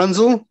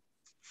 Rapunzel?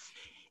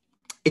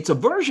 It's a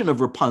version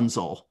of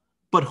Rapunzel,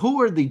 but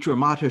who are the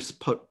dramatis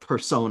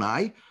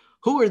personae?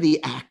 Who are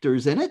the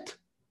actors in it?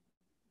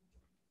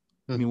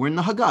 I mean, we're in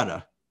the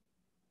Haggadah.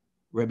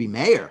 Rebbe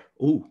Meir.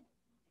 Ooh.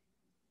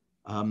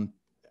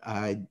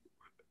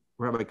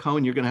 Rabbi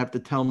Cohen, you're going to have to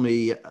tell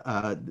me,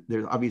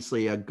 there's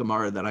obviously a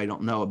Gemara that I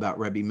don't know about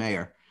Rebbe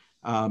Meir.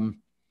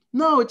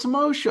 No, it's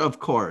Moshe, of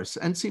course,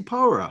 and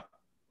Sipporah,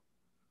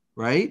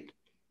 right?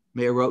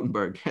 Meir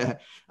Rotenberg.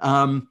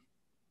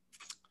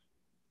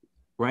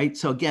 Right?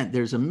 So again,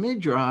 there's a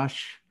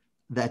midrash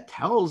that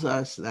tells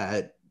us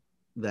that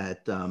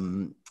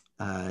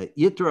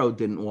Yitro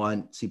didn't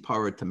want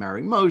Sipporah to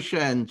marry Moshe,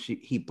 and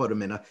he put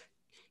him in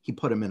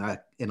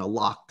a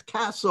locked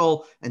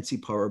castle, and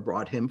Sipporah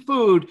brought him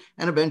food,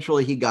 and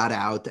eventually he got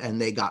out and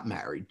they got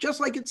married, just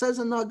like it says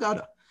in the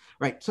Haggadah,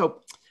 right?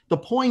 So the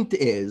point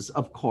is,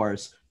 of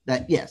course,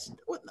 that yes,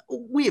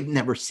 we have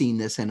never seen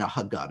this in a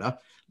Haggadah,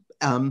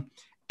 and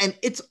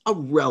it's a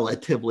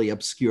relatively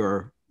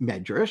obscure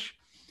medrash,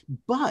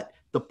 but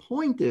the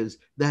point is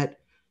that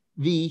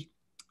the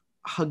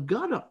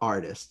Haggadah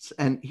artists,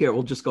 and here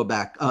we'll just go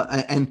back,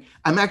 and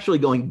I'm actually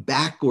going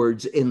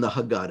backwards in the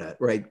Haggadah,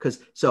 right? Because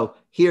so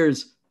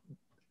here's,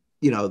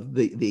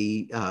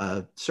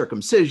 the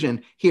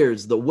circumcision,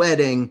 here's the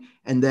wedding,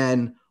 and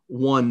then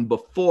one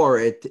before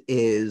it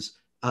is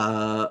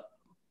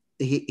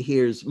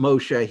here's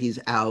Moshe, he's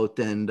out,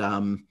 and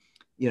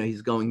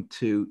he's going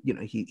to,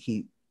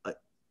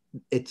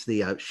 it's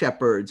the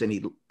shepherds, and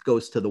he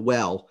goes to the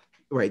well,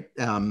 right?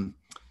 And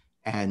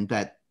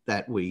that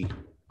we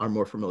are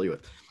more familiar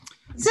with.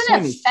 Is it a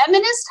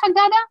feminist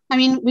Haggadah? I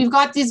mean, we've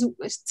got these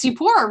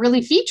Tzipporah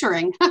really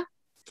featuring.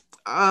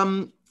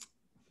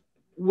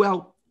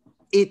 Well,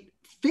 it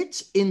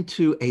fits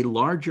into a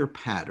larger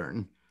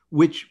pattern,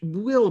 which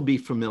will be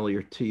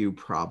familiar to you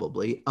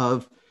probably,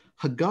 of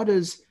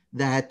Haggadahs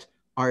that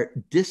are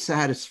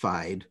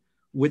dissatisfied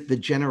with the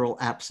general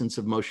absence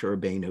of Moshe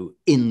Rabbeinu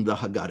in the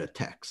Haggadah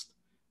text,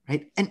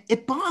 right? And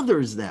it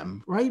bothers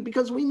them, right?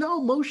 Because we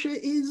know Moshe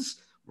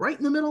is right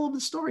in the middle of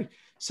the story.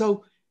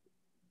 So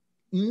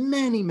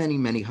many, many,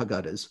 many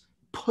Haggadahs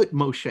put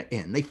Moshe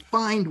in. They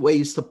find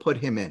ways to put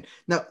him in.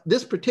 Now,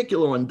 this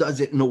particular one does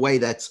it in a way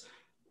that's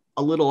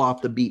a little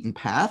off the beaten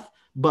path,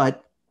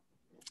 but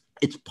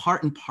it's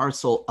part and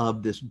parcel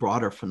of this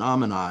broader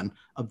phenomenon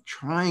of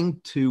trying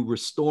to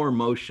restore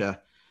Moshe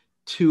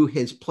to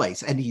his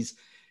place. And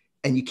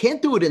you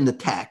can't do it in the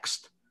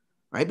text,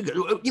 right? Because,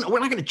 you know, we're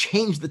not going to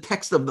change the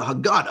text of the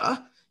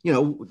Haggadah.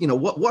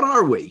 What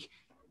are we?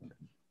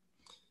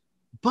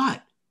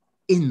 But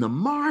in the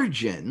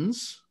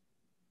margins,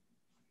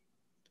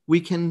 we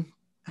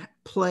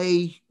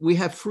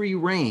have free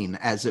reign,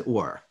 as it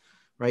were,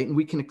 right? And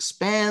we can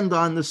expand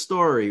on the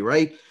story,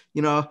 right?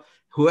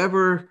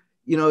 Whoever,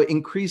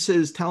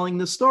 increases telling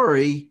the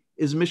story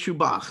is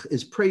mishubach,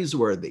 is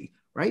praiseworthy,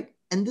 right?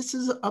 And this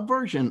is a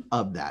version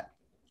of that.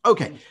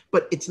 Okay,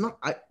 but it's not,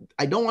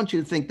 I don't want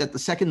you to think that the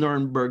second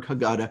Nuremberg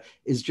Haggadah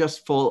is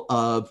just full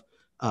of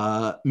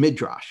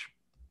midrash,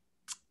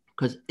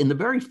 because in the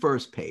very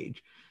first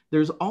page,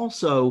 there's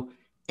also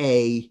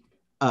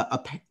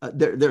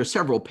there are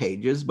several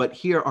pages, but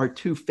here are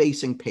two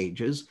facing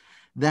pages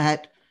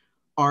that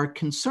are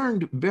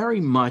concerned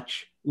very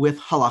much with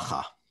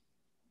halacha,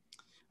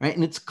 right?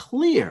 And it's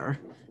clear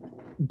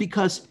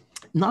because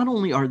not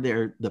only are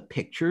there the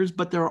pictures,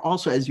 but there are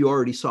also, as you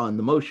already saw in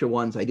the Moshe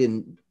ones, I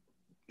didn't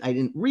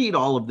read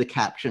all of the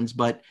captions,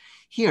 but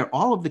here,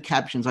 all of the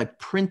captions, I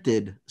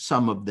printed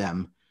some of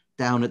them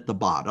down at the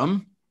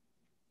bottom.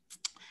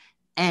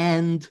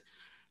 And,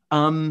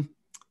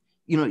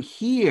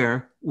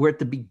 here we're at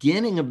the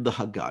beginning of the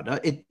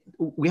Haggadah.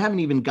 We haven't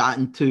even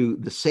gotten to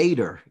the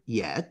Seder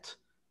yet,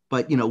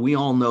 but, we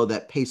all know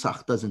that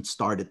Pesach doesn't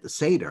start at the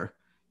Seder.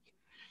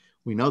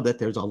 We know that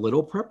there's a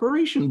little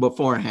preparation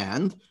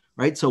beforehand,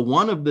 right? So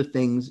one of the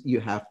things you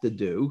have to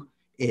do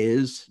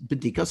is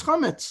B'dikas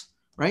Chametz,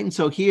 right? And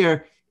so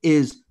here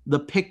is the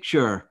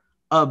picture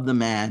of the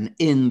man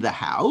in the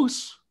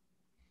house,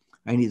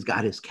 and he's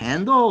got his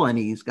candle and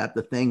he's got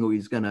the thing where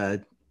he's going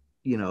to,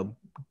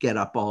 get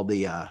up all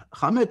the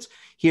chametz.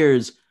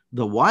 Here's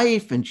the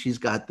wife, and she's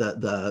got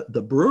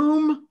the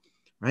broom,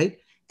 right?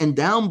 And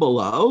down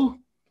below,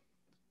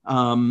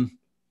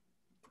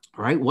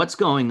 right, what's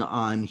going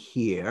on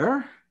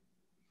here,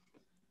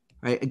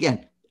 right?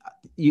 Again,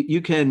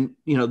 you can,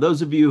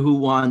 those of you who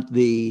want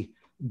the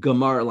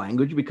Gemara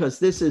language, because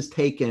this is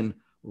taken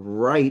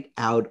right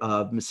out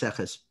of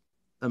Maseches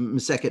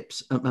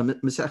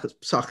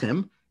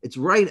Psachim. It's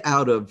right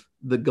out of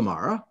the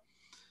Gemara.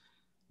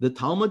 The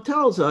Talmud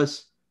tells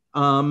us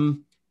by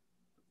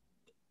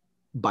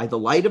the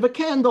light of a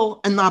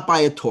candle and not by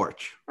a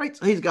torch, right?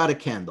 So he's got a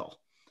candle,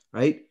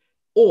 right?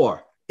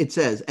 Or it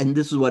says, and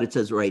this is what it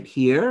says right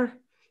here,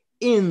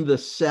 in the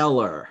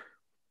cellar,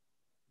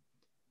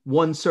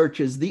 one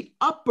searches the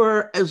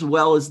upper as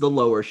well as the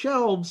lower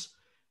shelves.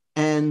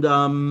 And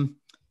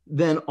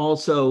then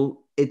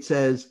also it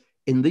says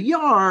in the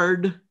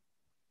yard,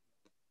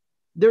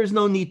 there's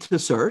no need to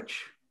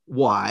search.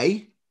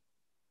 Why?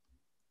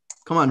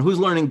 Come on, who's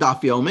learning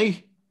Daf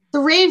Yomi? The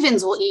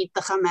ravens will eat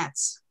the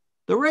chametz.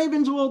 The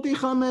ravens will eat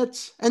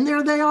chametz, and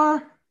there they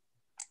are,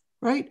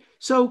 right?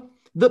 So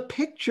the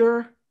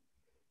picture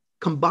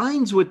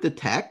combines with the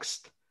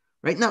text,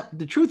 right? Now,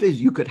 the truth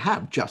is you could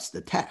have just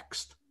the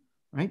text,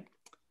 right?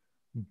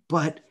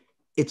 But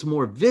it's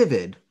more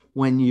vivid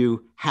when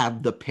you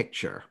have the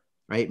picture,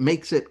 right? It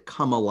makes it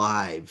come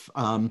alive.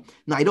 Now,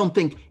 I don't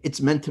think it's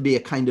meant to be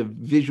a kind of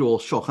visual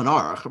Shulchan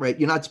Aruch, right?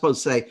 You're not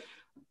supposed to say,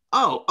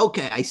 oh,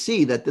 okay, I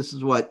see that this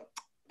is what,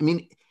 I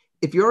mean,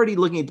 if you're already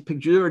looking at the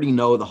picture, you already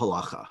know the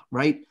halacha,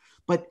 right?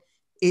 But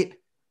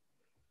it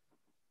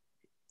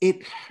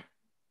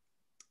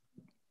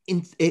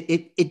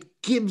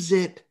gives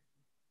it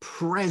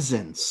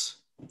presence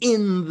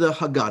in the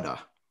Haggadah,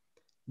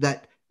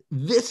 that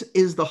this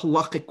is the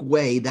halachic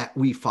way that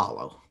we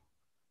follow,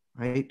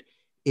 right?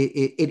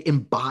 It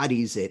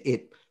embodies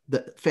it,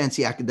 the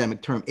fancy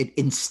academic term, it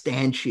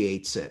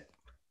instantiates it.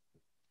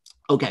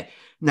 Okay,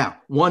 now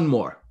one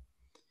more.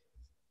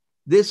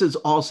 This is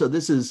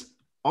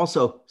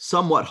also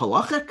somewhat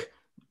halachic,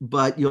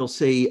 but you'll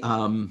see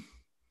that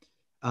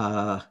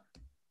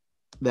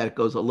it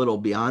goes a little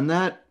beyond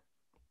that,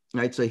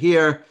 right? So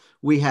here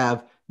we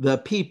have the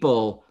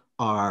people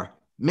are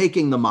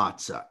making the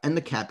matzah, and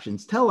the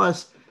captions tell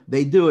us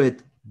they do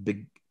it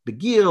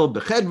begil,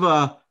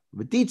 bechedva,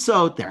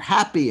 v'ditzot. They're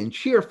happy and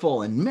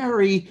cheerful and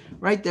merry,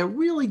 right? They're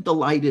really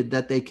delighted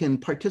that they can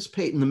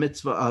participate in the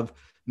mitzvah of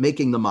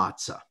making the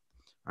matzah,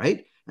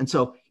 right? And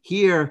so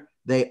here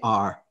they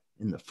are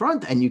in the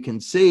front, and you can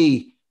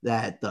see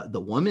that the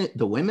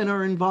women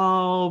are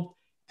involved,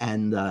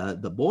 and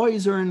the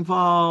boys are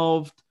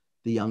involved,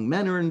 the young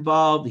men are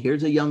involved.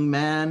 Here's a young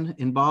man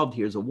involved.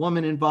 Here's a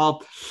woman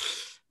involved.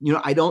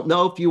 I don't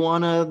know if you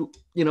want to,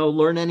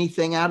 learn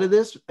anything out of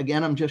this.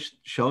 Again, I'm just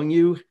showing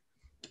you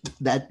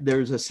that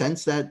there's a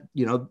sense that,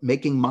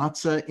 making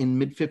matzah in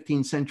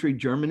mid-15th century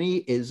Germany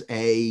is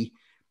a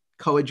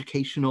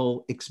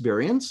coeducational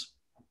experience.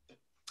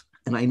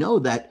 And I know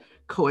that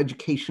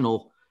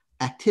coeducational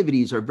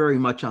activities are very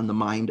much on the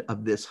mind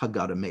of this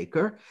Haggadah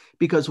maker,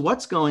 because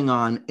what's going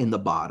on in the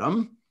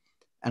bottom,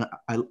 and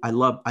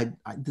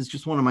this is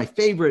just one of my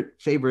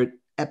favorite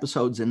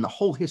episodes in the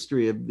whole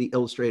history of the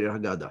illustrated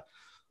Haggadah.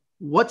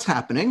 What's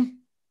happening?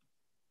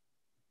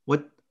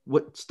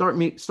 Start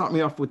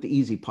me off with the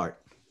easy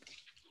part.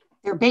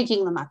 They're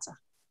baking the matzah.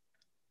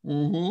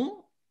 Mm-hmm.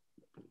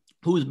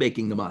 Who's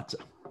baking the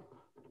matzah?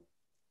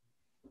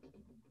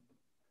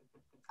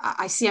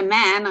 I see a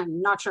man.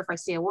 I'm not sure if I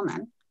see a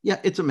woman. Yeah,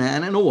 it's a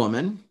man and a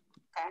woman.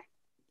 Okay.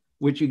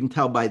 Which you can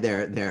tell by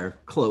their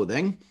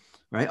clothing,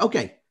 right?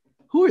 Okay,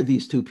 who are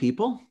these two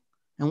people,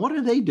 and what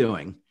are they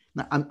doing?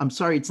 Now, I'm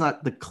sorry, it's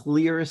not the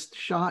clearest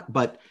shot,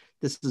 but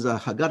this is a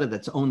Haggadah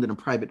that's owned in a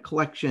private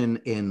collection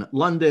in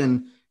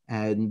London,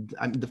 and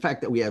the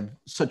fact that we have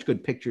such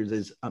good pictures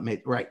is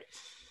amazing, right?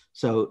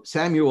 So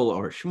Samuel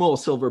or Shmuel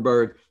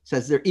Silverberg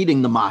says they're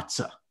eating the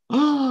matzah.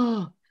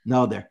 Oh,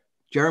 no,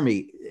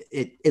 Jeremy,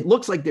 it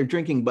looks like they're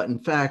drinking, but in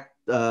fact,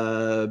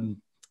 Reb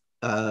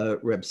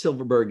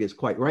Silverberg is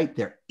quite right.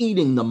 They're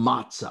eating the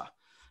matzah,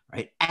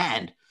 right?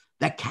 And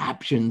the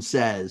caption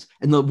says,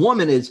 and the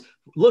woman is,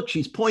 look,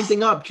 she's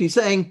pointing up. She's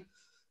saying,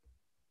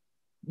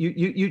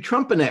 you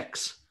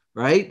trumpeniks,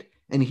 right?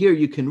 And here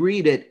you can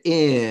read it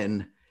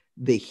in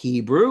the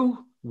Hebrew,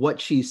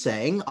 what she's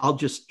saying. I'll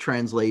just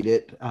translate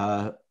it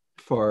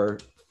for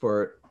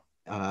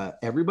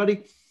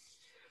everybody.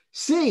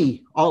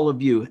 See, all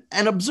of you,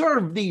 and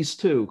observe these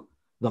two.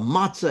 The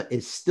matzah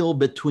is still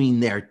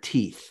between their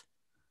teeth,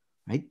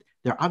 right?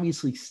 They're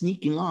obviously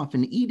sneaking off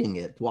and eating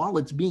it while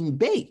it's being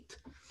baked.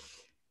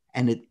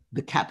 And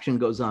the caption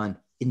goes on,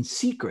 in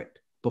secret,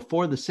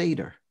 before the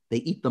Seder, they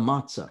eat the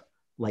matzah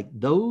like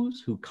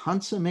those who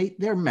consummate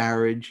their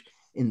marriage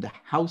in the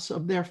house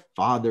of their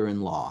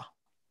father-in-law,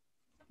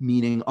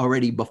 meaning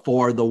already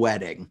before the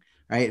wedding,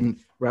 right? And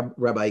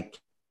Rabbi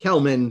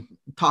Kelman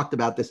talked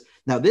about this.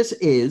 Now,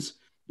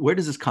 where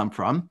does this come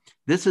from?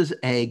 This is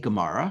a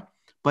Gemara,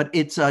 but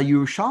it's a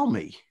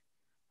Yerushalmi,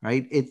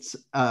 right? It's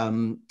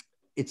in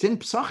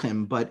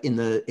Pesachim, but in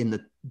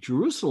the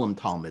Jerusalem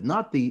Talmud,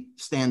 not the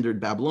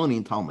standard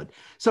Babylonian Talmud.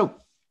 So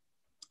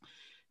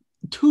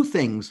two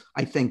things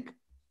I think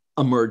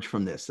emerge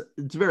from this.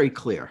 It's very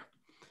clear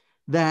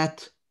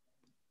that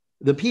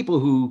the people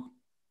who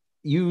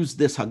used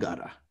this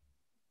Haggadah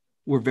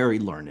were very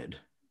learned.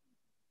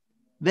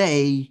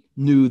 They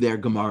knew their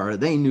Gemara,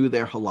 they knew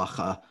their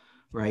halacha,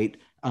 right?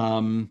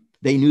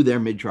 They knew their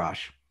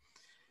midrash.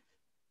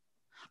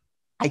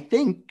 I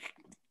think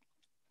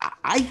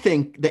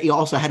they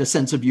also had a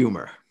sense of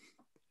humor,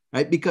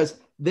 right? Because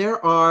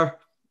there are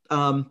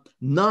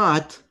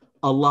not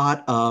a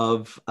lot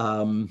of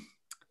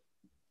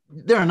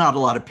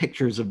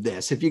pictures of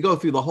this. If you go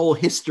through the whole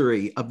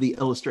history of the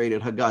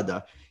illustrated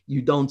Haggadah,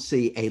 you don't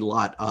see a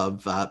lot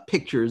of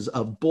pictures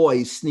of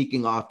boys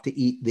sneaking off to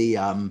eat the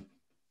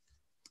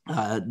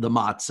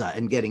matzah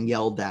and getting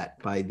yelled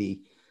at by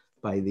the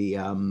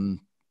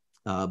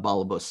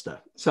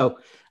balabusta. So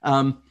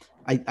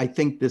I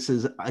think this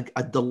is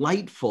a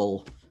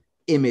delightful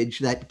image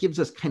that gives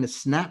us kind of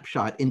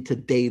snapshot into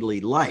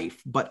daily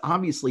life. But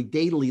obviously,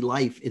 daily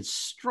life is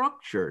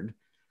structured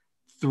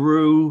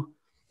through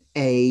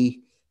a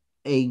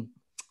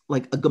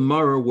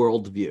Gemara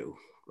worldview,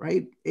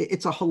 right?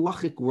 It's a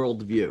halachic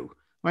worldview,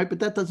 right? But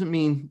that doesn't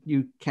mean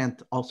you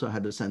can't also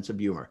have a sense of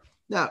humor.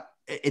 Now,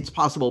 it's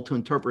possible to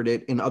interpret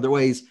it in other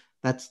ways.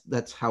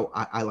 That's how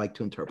I like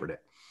to interpret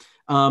it.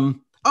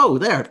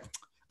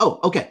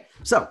 Okay.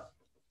 So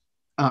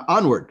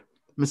onward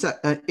in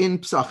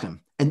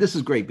Pesachim. And this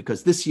is great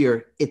because this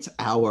year it's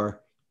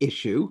our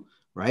issue,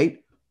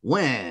 right?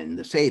 When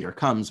the Seder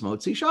comes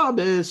Motzi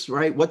Shabbos,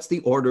 right? What's the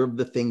order of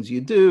the things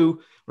you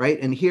do, right?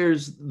 And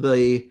here's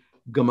the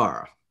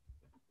Gemara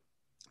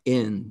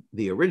in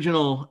the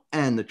original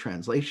and the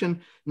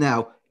translation.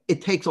 Now,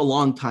 it takes a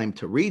long time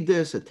to read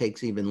this. It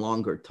takes even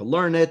longer to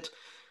learn it.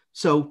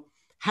 So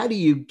how do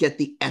you get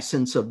the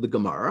essence of the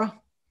Gemara?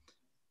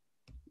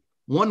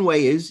 One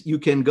way is you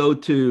can go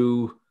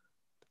to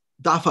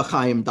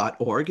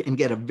dafachayim.org and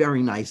get a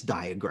very nice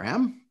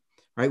diagram,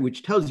 right,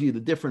 which tells you the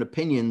different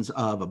opinions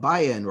of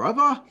Abaye and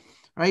Rava,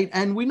 right?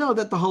 And we know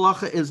that the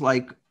halacha is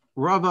like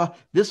Rava.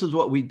 This is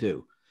what we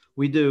do.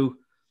 We do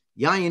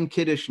Yayin,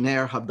 Kiddush,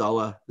 Ner,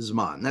 Havdalah,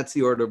 Zman. That's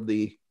the order of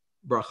the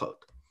brachot,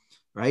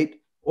 right?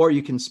 Or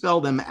you can spell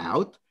them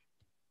out,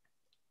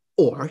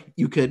 or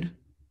you could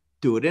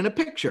do it in a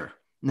picture.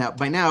 Now,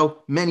 by now,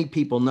 many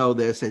people know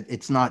this.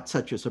 It's not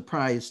such a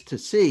surprise to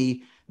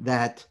see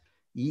that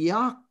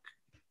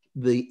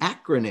the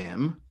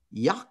acronym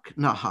Yak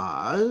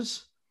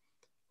Nahaz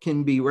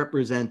can be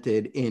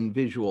represented in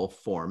visual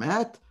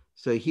format.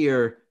 So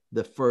here,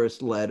 the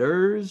first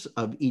letters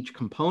of each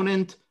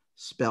component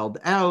spelled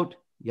out,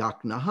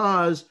 Yak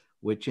Nahaz,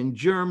 which in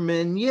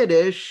German,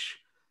 Yiddish,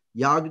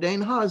 Yag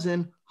den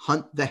Hasen,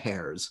 hunt the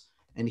hares.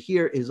 And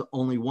here is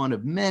only one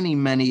of many,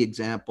 many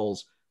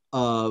examples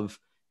of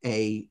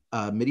a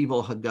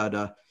medieval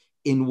Haggadah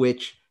in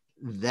which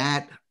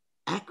that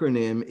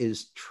acronym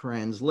is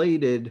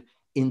translated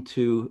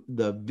into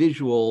the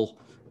visual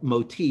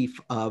motif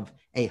of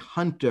a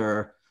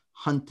hunter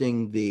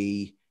hunting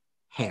the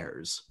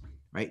hares,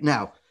 right?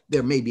 Now,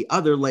 there may be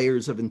other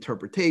layers of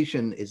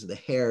interpretation. Is the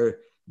hare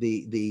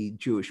the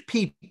Jewish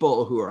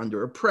people who are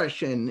under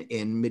oppression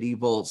in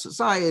medieval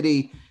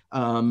society?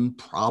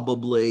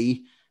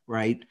 Probably,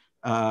 right?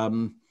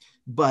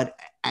 But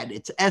at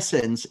its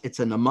essence, it's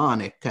a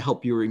mnemonic to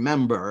help you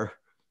remember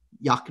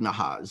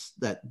Yaknahaz,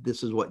 that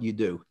this is what you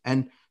do.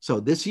 And so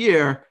this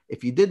year,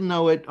 if you didn't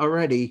know it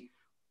already,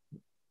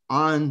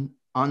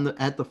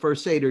 at the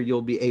first Seder,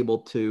 you'll be able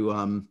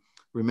to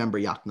remember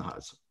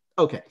Yaknahaz.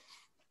 Okay.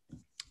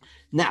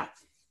 Now,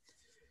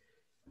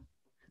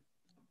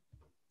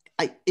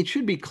 it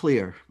should be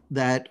clear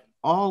that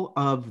all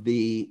of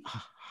the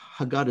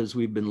Haggadahs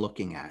we've been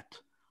looking at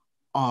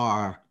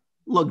are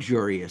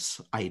luxurious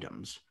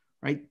items,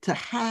 right? To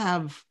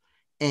have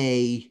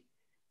a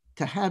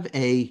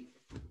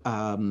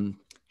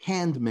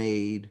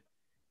handmade,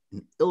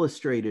 an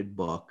illustrated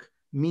book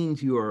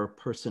means you are a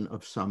person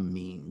of some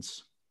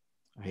means,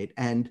 right?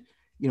 And,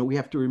 we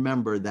have to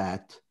remember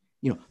that,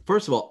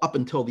 first of all, up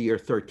until the year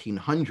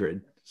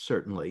 1300,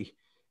 certainly,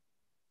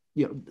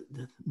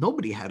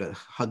 nobody had a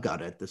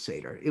Haggadah at the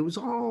Seder. It was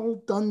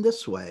all done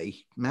this way,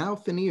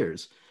 mouth and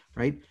ears,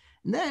 right?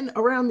 And then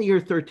around the year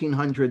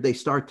 1300, they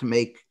start to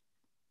make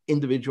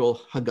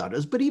individual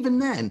Haggadahs. But even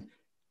then,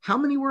 how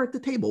many were at the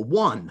table?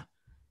 One.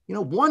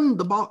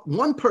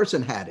 One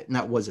person had it.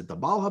 Now, was it the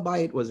Baal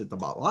Habayit? Was it the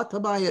Baalat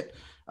Habayit?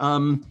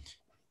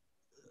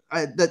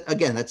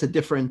 That's a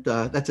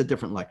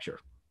different lecture.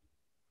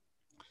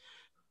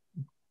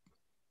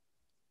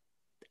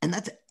 And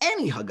that's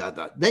any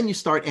Haggadah. Then you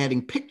start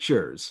adding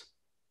pictures.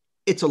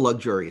 It's a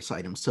luxurious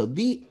item. So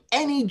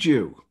any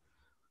Jew,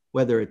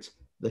 whether it's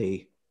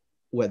the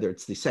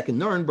second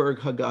Nuremberg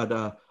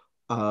Haggadah,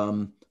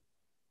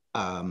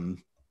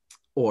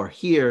 or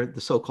here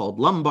the so-called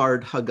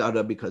Lombard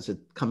Haggadah, because it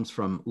comes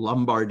from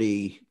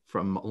Lombardy,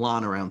 from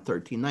Milan around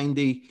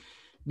 1390.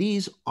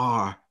 These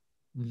are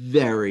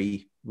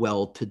very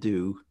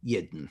well-to-do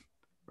Yidden,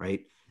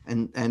 right?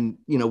 And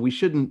we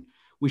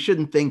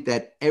shouldn't think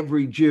that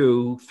every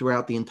Jew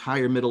throughout the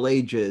entire Middle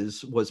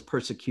Ages was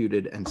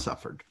persecuted and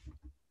suffered.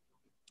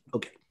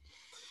 Okay.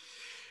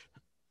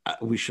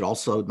 We should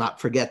also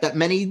not forget that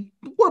many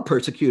were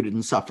persecuted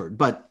and suffered,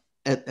 but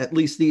at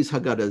least these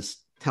Haggadahs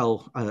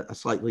tell a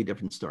slightly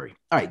different story.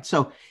 All right,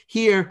 so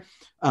here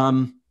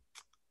I'm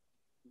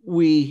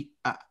going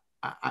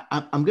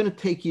to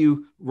take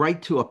you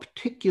right to a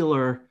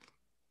particular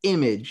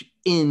image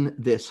in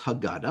this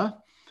Haggadah,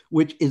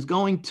 which is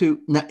going to,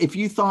 now if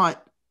you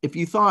thought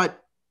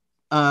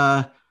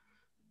Gershom's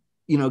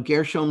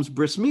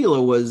bris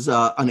milah was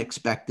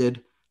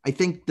unexpected, I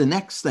think the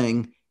next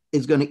thing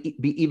is going to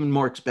be even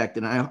more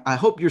expected. I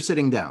hope you're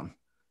sitting down.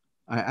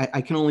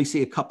 I can only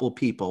see a couple of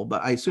people,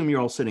 but I assume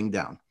you're all sitting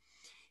down.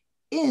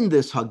 In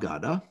this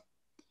Haggadah,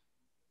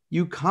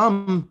 you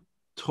come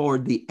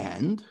toward the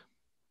end,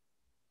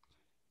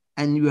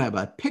 and you have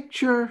a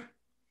picture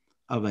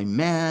of a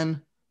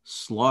man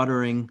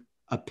slaughtering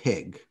a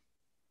pig.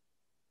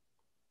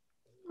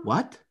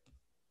 What?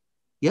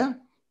 Yeah,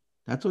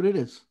 that's what it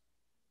is.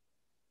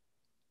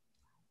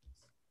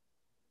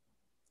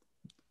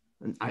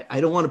 I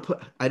don't want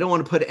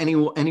to put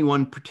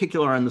anyone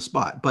particular on the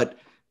spot, but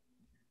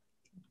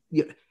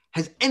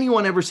has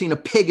anyone ever seen a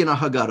pig in a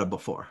Haggadah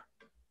before?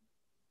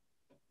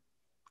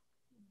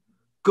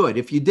 Good.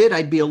 If you did,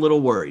 I'd be a little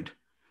worried.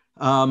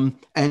 And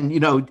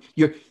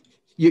your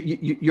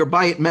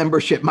Bayit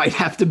membership might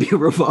have to be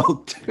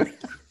revoked.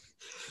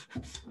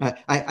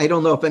 I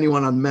don't know if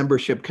anyone on the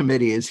membership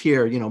committee is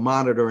here,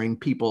 monitoring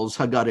people's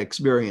Haggadah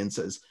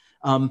experiences.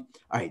 All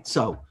right.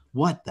 So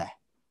what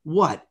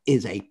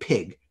is a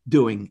pig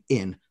doing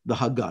in the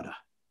Haggadah?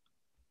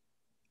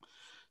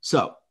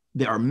 So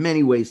there are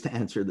many ways to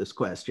answer this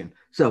question.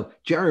 So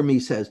Jeremy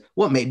says,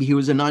 well, maybe he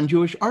was a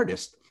non-Jewish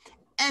artist.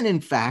 And in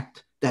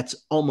fact, that's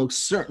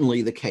almost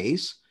certainly the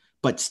case.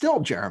 But still,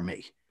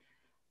 Jeremy,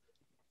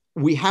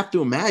 we have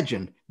to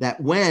imagine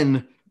that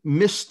when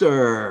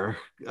Mr.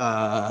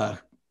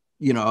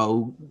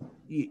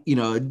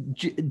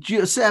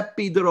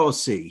 Giuseppe de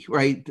Rossi,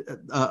 right,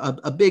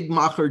 a big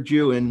Macher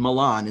Jew in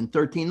Milan in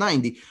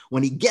 1390,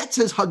 when he gets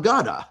his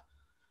Haggadah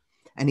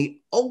and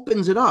he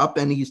opens it up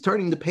and he's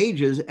turning the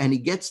pages and he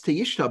gets to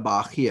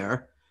Yishtabach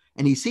here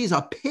and he sees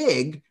a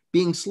pig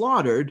being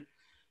slaughtered,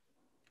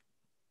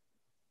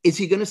 is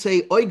he going to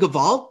say, Oy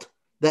Gewalt,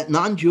 that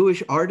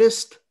non-Jewish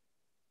artist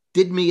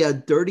did me a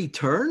dirty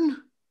turn?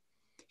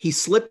 He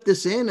slipped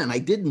this in and I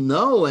didn't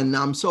know and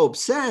I'm so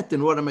upset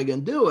and what am I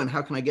going to do and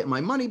how can I get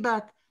my money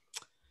back?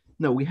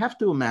 No, we have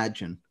to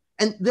imagine.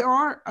 And there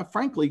are,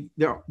 frankly,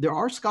 there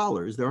are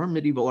scholars, there are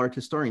medieval art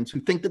historians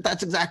who think that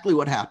that's exactly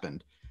what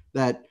happened.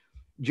 That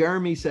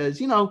Jeremy says,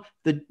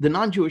 the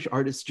non-Jewish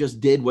artists just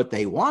did what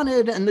they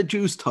wanted and the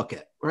Jews took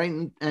it, right?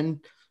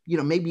 And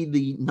maybe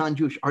the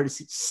non-Jewish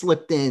artists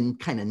slipped in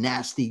kind of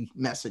nasty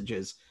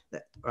messages,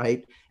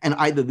 right? And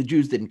either the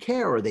Jews didn't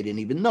care or they didn't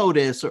even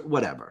notice or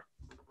whatever.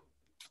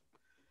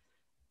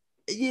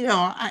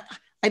 I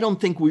don't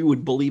think we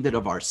would believe it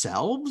of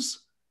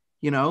ourselves,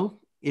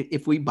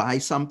 if we buy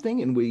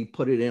something and we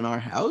put it in our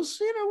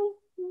house,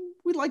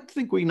 we like to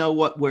think we know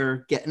what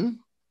we're getting.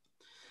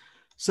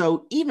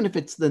 So even if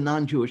it's the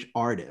non-Jewish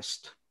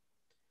artist,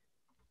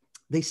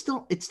 it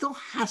still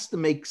has to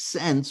make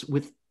sense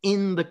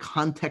within the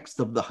context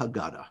of the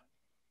Haggadah,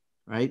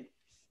 right?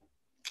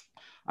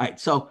 All right,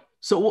 so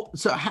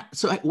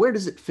where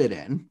does it fit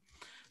in?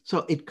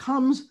 So it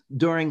comes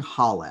during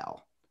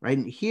Hallel, right?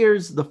 And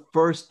here's the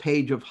first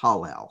page of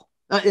Hallel.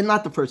 And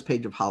not the first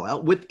page of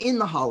Hallel, within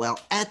the Hallel,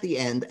 at the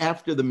end,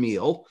 after the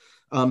meal,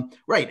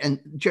 right? And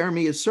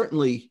Jeremy is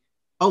certainly,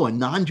 a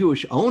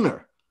non-Jewish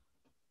owner.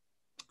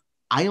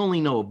 I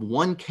only know of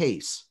one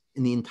case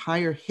in the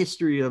entire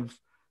history of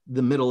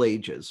the Middle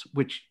Ages,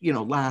 which,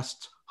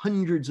 lasts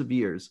hundreds of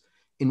years,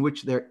 in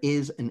which there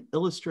is an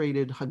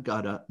illustrated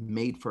Haggadah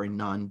made for a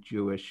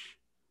non-Jewish,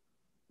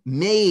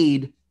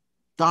 made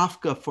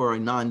dafka for a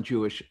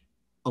non-Jewish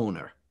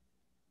owner.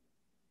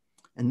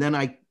 And then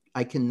I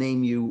can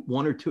name you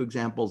one or two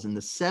examples in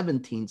the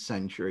 17th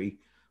century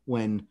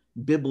when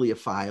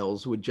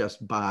bibliophiles would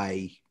just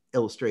buy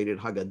illustrated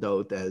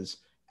Haggadot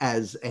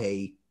as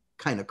a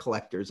kind of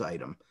collector's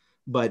item.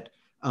 But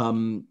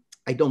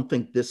I don't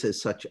think this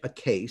is such a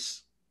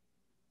case,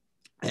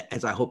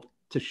 as I hope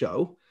to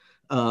show.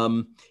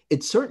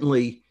 It's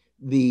certainly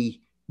the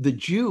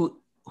Jew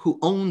who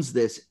owns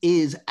this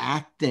is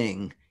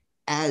acting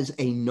as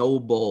a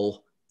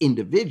noble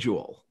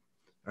individual,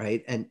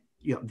 right? And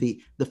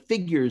the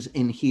figures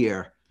in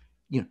here,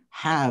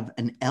 have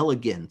an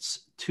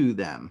elegance to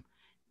them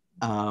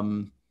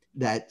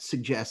that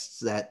suggests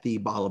that the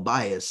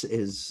Balabayas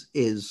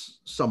is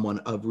someone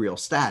of real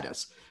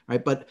status,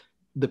 right? But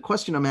the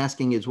question I'm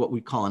asking is what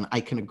we call an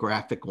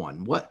iconographic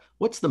one.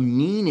 What's the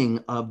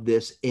meaning of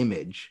this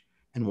image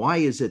and why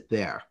is it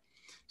there?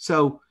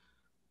 So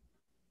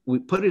we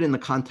put it in the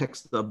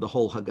context of the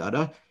whole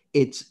Haggadah.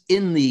 It's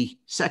in the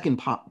second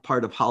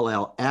part of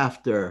Hallel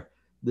after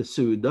the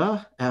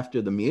Suda,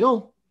 after the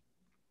meal,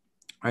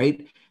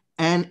 right?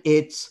 And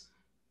it's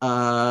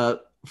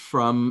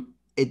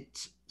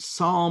it's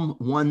Psalm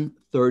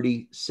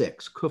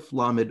 136, Kuf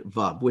Lamed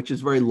Vav, which is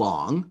very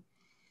long,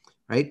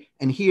 right?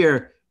 And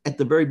here at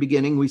the very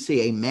beginning, we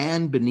see a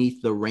man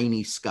beneath the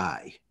rainy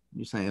sky.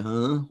 You say,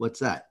 what's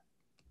that?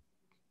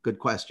 Good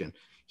question.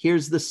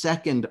 Here's the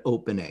second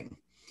opening.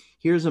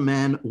 Here's a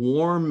man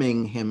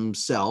warming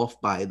himself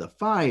by the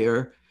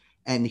fire,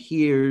 and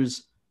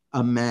here's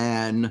a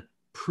man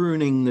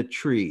pruning the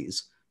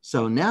trees.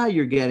 So now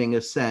you're getting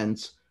a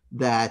sense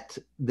that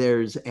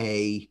there's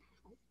a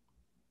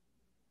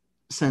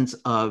sense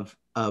of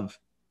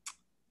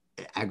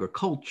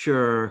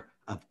agriculture,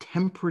 of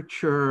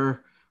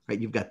temperature, right?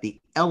 You've got the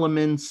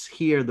elements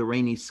here, the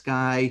rainy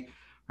sky,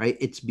 right?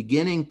 It's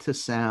beginning to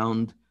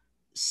sound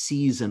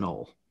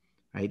seasonal,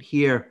 right?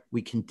 Here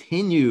we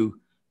continue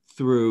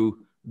through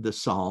the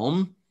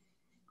psalm,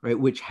 right,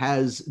 which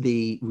has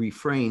the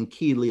refrain,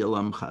 Ki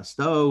li'olam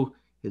chasdo,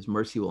 his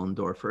mercy will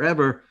endure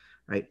forever,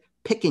 right?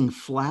 Picking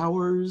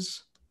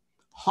flowers,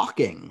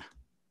 hawking,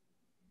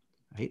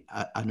 right?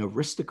 An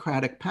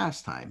aristocratic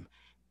pastime.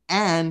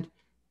 And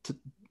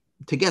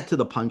to get to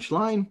the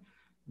punchline,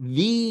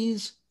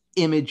 these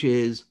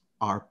images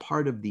are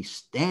part of the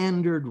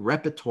standard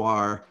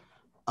repertoire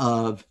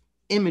of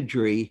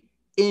imagery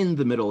in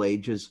the Middle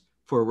Ages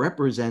for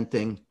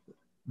representing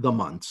the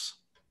months.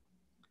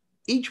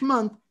 Each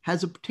month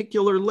has a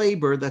particular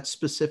labor that's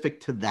specific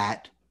to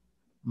that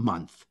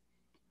month,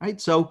 right?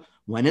 So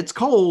when it's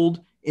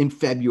cold in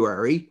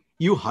February,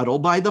 you huddle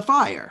by the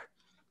fire.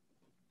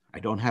 I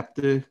don't have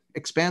to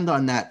expand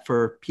on that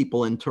for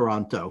people in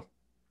Toronto.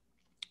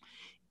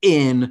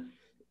 In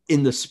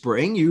the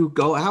spring, you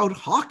go out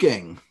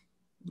hawking,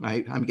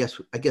 right? I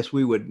guess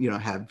we would,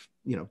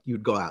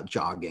 you'd go out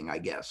jogging, I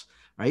guess,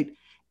 right?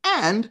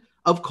 And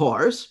of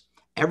course,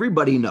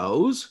 everybody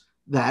knows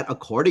that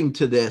according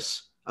to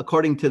this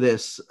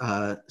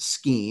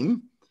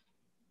scheme,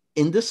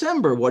 in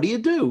December, what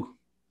do?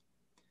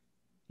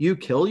 You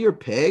kill your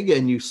pig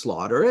and you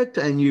slaughter it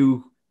and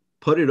you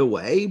put it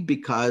away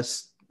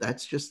because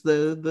that's just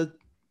the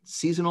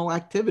seasonal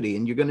activity.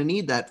 And you're going to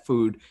need that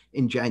food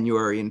in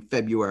January and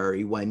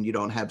February when you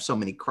don't have so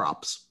many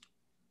crops.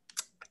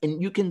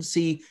 And you can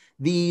see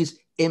these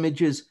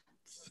images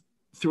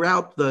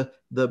throughout the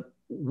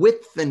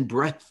width and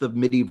breadth of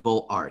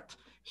medieval art.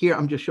 Here,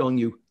 I'm just showing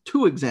you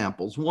two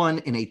examples, one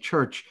in a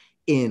church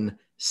in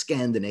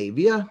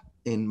Scandinavia,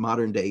 in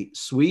modern day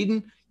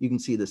Sweden. You can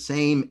see the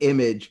same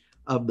image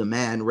of the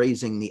man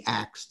raising the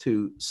axe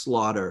to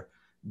slaughter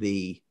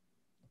the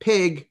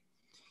pig.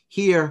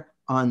 Here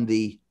on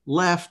the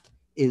left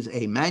is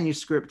a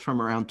manuscript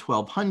from around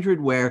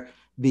 1200 where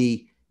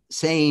the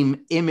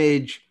same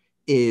image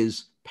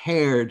is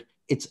paired.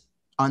 It's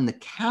on the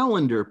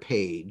calendar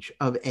page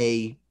of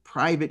a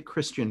private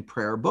Christian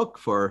prayer book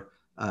for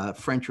a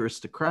French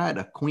aristocrat,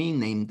 a queen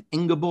named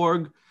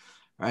Ingeborg,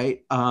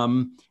 right?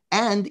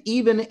 And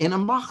even in a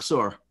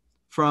machzor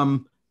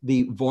from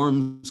the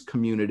Worms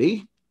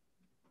community,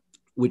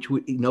 which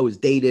we know is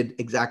dated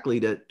exactly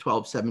to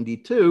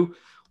 1272,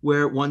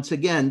 where once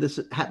again, this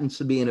happens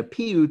to be in a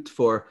piyut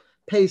for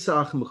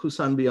Pesach,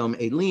 Mechusan B'Yom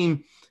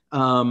Elim.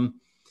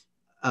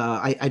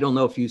 I don't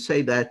know if you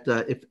say that.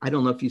 I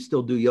don't know if you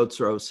still do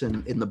Yotzros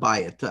in the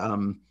Bayit.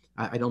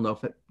 I don't know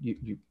if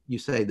you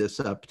say this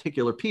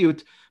particular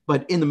piyut,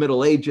 but in the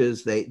Middle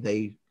Ages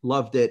they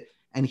loved it.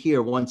 And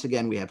here once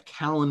again we have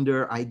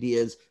calendar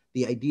ideas.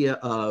 The idea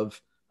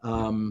of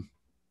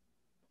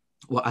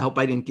well, I hope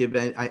I didn't give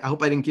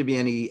you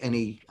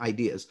any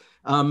ideas.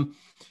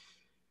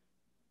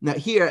 Now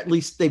here at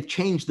least they've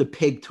changed the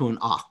pig to an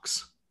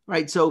ox,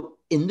 right? So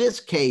in this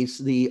case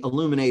the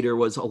illuminator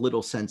was a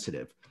little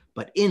sensitive.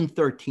 But in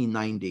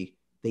 1390,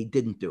 they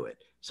didn't do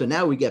it. So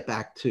now we get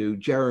back to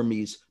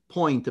Jeremy's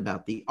point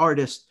about the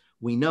artist.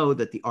 We know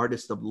that the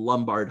artist of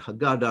Lombard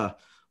Haggadah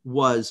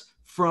was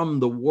from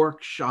the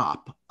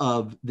workshop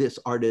of this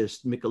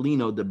artist,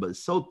 Michelino de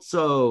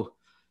Besozzo,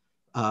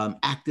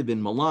 active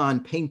in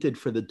Milan, painted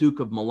for the Duke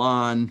of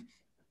Milan.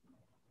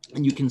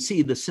 And you can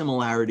see the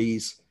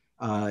similarities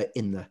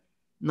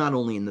not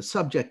only in the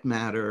subject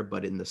matter,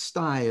 but in the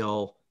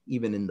style,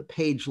 even in the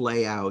page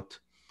layout,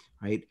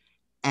 right?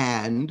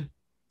 And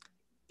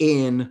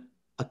in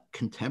a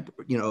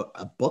contemporary,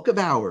 a book of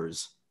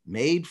hours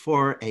made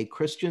for a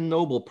Christian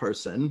noble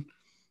person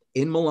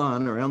in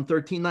Milan around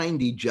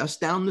 1390,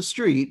 just down the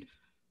street,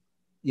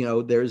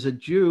 there's a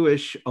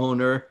Jewish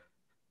owner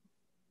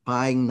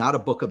buying not a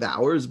book of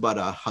hours, but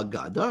a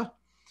Haggadah.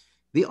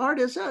 The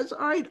artist says, all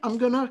right, I'm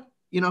gonna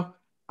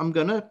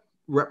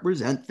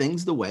represent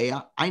things the way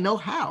I know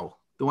how,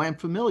 the way I'm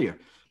familiar,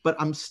 but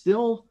I'm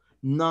still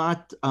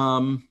not,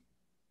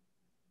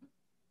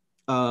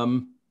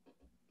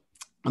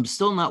 I'm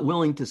still not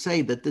willing to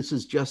say that this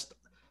is just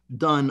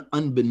done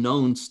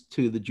unbeknownst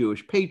to the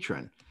Jewish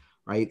patron,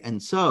 right?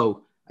 And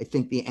so I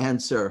think the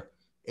answer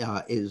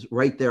is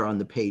right there on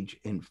the page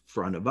in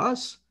front of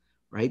us,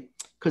 right?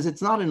 Because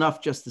it's not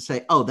enough just to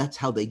say, oh, that's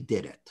how they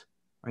did it,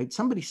 right?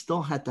 Somebody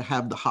still had to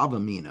have the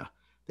Havamina.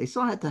 They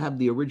still had to have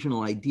the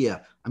original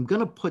idea. I'm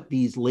going to put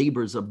these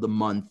labors of the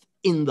month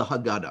in the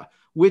Haggadah,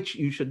 which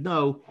you should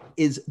know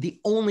is the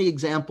only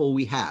example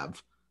we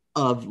have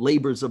of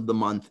labors of the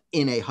month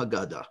in a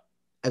Haggadah,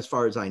 as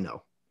far as I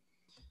know.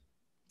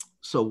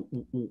 So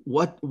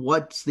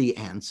what's the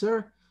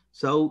answer?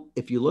 So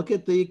if you look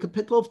at the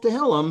Kapitel of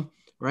Tehillim,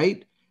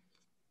 right?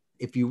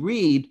 If you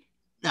read,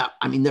 now,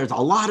 I mean, there's a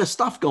lot of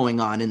stuff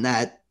going on in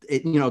that,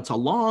 it's a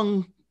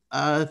long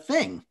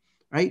thing,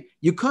 right?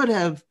 You could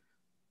have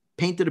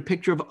painted a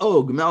picture of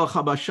Og, Melech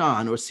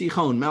HaBashan, or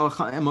Sichon, Melech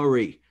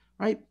HaEmori,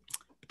 right?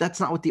 But that's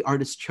not what the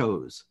artist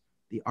chose.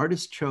 The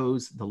artist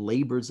chose the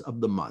labors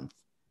of the month.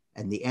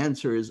 And the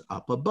answer is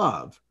up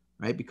above,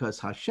 right? Because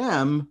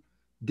Hashem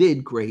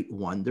did great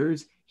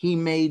wonders. He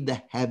made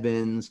the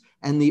heavens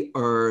and the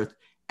earth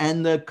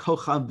and the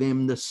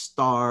Kochavim, the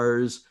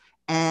stars,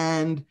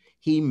 and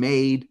he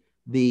made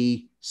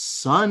the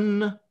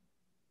sun,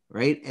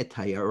 right? Et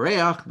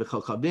hayareach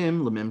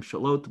b'Kochavim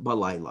l'memshalot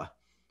balayla,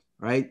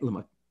 right?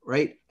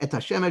 Right? Et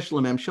hashemesh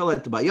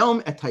l'memshalet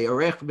bayom, et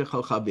hayarech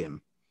b'Kochavim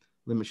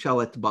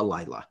l'memshalet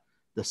balayla.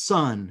 The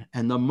sun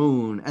and the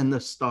moon and the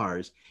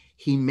stars.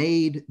 He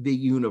made the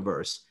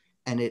universe,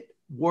 and it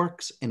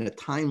works in a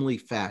timely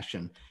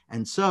fashion.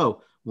 And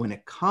so when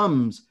it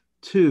comes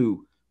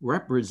to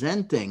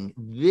representing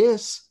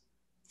this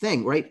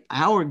thing, right?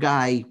 Our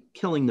guy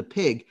killing the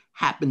pig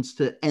happens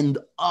to end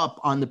up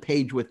on the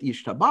page with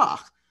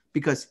Yishtabach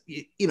because,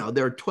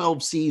 there are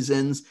 12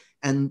 seasons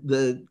and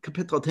the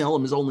Kapitel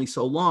Tehillim is only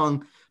so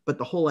long. But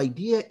the whole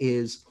idea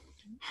is,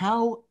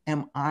 how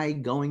am I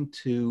going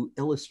to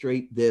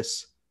illustrate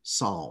this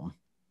psalm,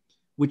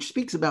 which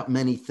speaks about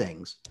many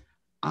things?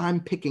 I'm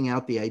picking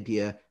out the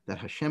idea that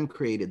Hashem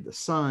created the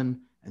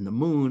sun and the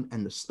moon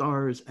and the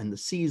stars and the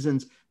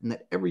seasons, and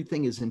that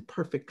everything is in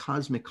perfect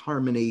cosmic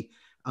harmony.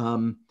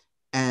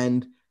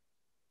 And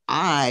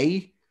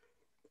I,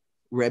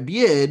 Reb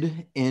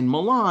Yid in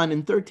Milan in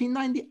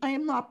 1390, I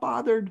am not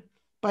bothered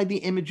by the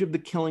image of the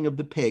killing of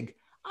the pig.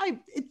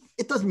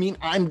 It doesn't mean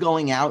I'm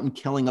going out and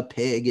killing a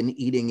pig and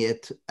eating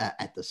it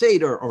at the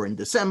Seder or in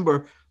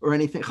December or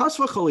anything. Chas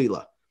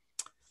v'chalila.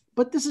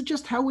 But this is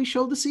just how we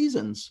show the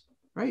seasons,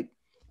 right?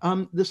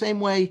 The same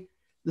way,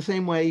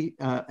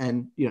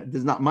 and this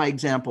is not my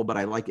example, but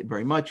I like it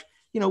very much.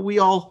 We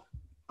all,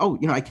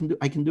 I can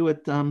do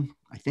it.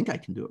 I think I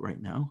can do it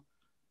right now.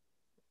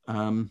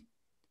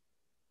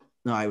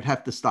 No, I would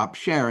have to stop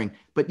sharing.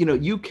 But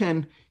you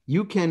can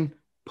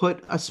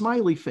put a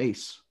smiley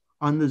face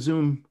on the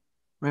Zoom,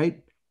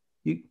 right?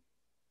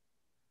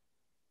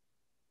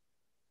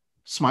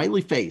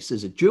 Smiley face.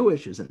 Is it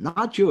Jewish? Is it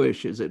not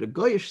Jewish? Is it a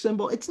Goyish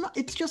symbol? It's not.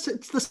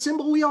 It's the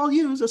symbol we all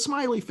use, a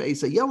smiley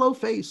face, a yellow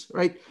face,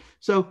 right?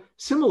 So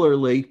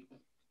similarly,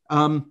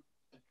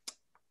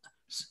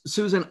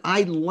 Susan,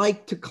 I'd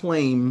like to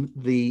claim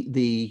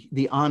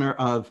the honor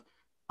of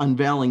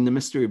unveiling the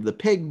mystery of the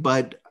pig,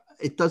 but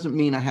it doesn't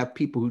mean I have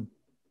people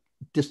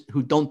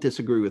who don't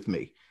disagree with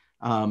me.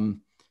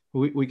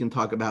 We can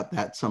talk about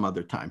that some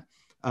other time.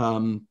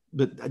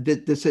 But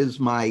this is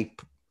my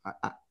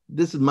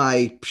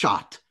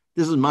pshat.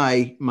 This is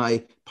my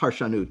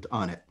parshanut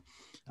on it.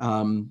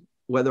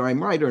 whether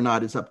I'm right or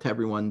not is up to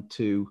everyone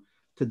to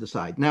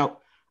decide. Now,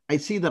 I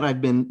see that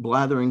I've been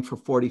blathering for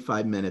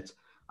 45 minutes.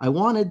 I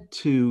wanted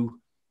to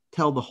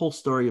tell the whole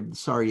story of the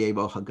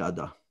Sarajevo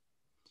Haggadah,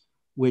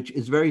 which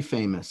is very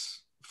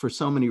famous for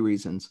so many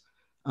reasons.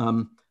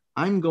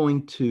 I'm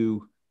going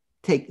to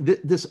take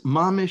this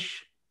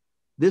mamish,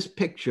 this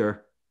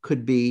picture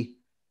could be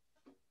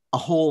a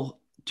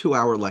whole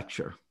 2-hour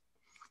lecture.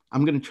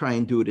 I'm going to try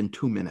and do it in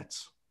 2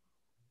 minutes.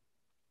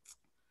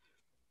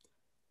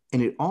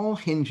 And it all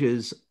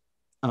hinges,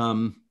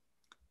 and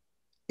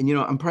you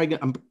know, I'm probably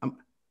going to,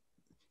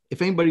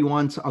 if anybody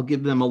wants, I'll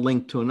give them a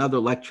link to another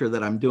lecture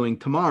that I'm doing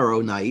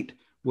tomorrow night,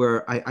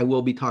 where I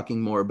will be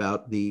talking more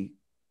about the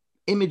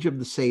image of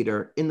the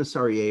Seder in the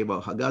Sarajevo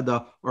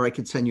Haggadah, or I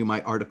could send you my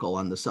article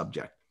on the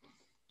subject.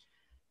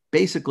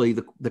 Basically,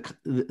 the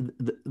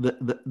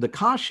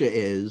kasha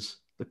is,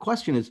 the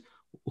question is,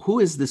 who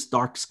is this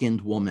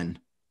dark-skinned woman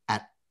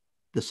at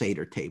the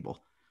Seder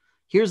table?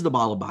 Here's the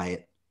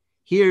Balabayit.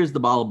 Here's the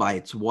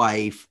Balabayit's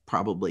wife,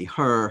 probably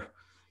her.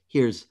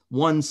 Here's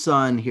one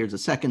son. Here's a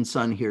second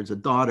son. Here's a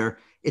daughter.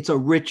 It's a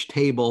rich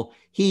table.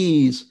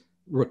 He's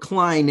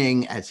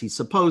reclining as he's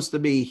supposed to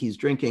be. He's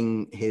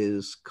drinking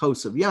his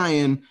kos of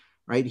yayin,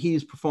 right?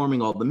 He's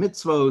performing all the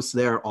mitzvos.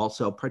 They're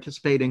also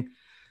participating.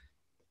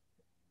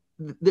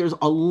 There's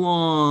a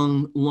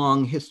long,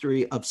 long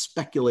history of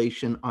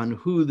speculation on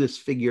who this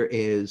figure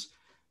is.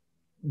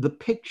 The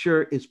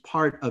picture is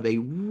part of a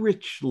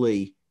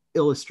richly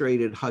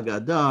illustrated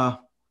Haggadah,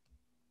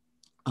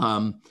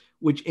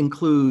 which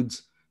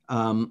includes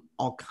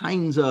all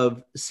kinds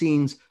of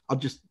scenes.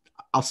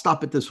 I'll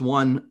stop at this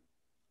one,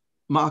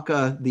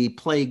 Makkah, the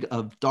plague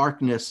of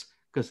darkness,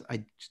 because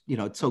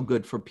it's so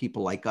good for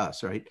people like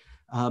us, right?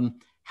 How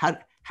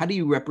do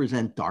you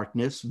represent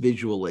darkness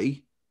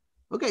visually?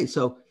 Okay,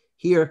 so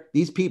here,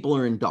 these people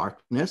are in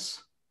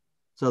darkness.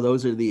 So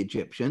those are the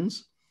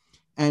Egyptians.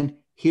 And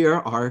here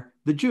are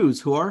the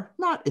Jews who are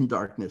not in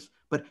darkness.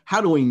 But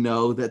how do we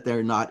know that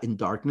they're not in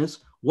darkness?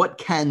 What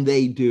can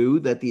they do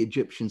that the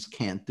Egyptians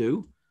can't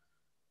do,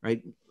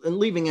 right? And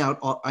leaving out,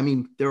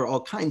 there are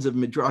all kinds of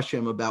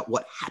midrashim about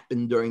what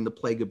happened during the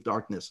plague of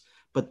darkness.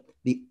 But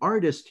the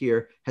artist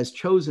here has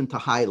chosen to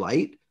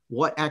highlight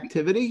what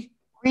activity?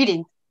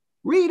 Reading.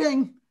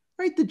 Reading,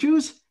 right? The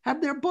Jews have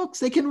their books.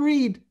 They can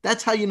read.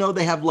 That's how you know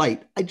they have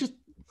light.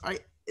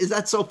 Is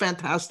that so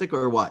fantastic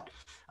or what?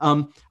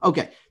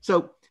 Okay,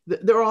 so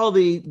they're all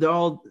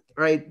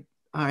right.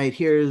 All right,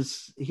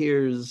 here's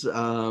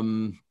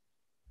Matan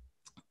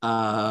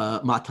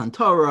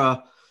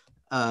Torah,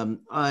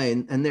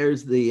 and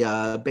there's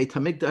the Beit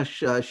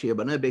HaMikdash,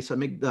 Shiabane Beit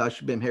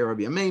HaMikdash B'mhera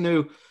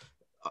B'yameinu.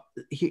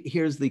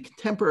 Here's the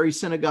contemporary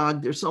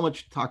synagogue. There's so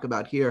much to talk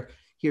about here.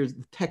 Here's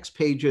the text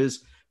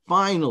pages.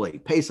 Finally,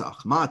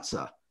 Pesach,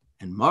 Matzah,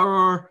 and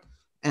Maror,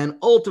 and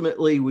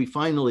ultimately we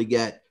finally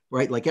get,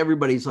 right, like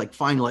everybody's like,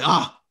 finally,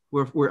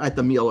 we're at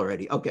the meal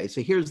already. Okay,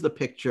 so here's the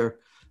picture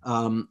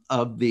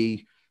of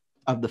the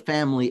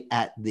family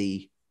at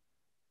the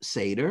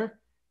Seder,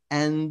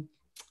 and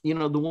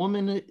the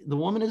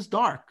woman is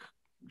dark.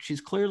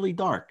 She's clearly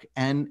dark,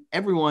 and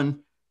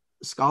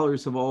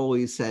scholars have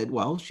always said,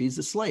 well, she's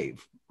a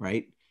slave,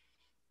 right?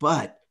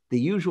 But the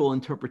usual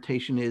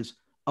interpretation is,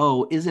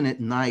 oh, isn't it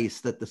nice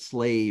that the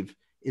slave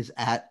is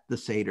at the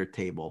Seder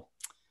table?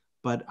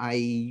 But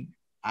I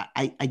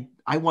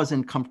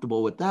wasn't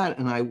comfortable with that,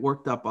 and I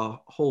worked up a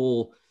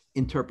whole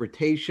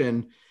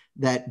interpretation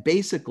that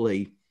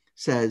basically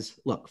says,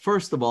 look,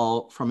 first of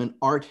all, from an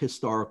art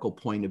historical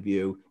point of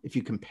view, if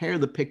you compare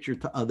the picture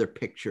to other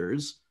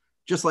pictures,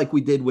 just like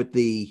we did with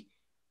the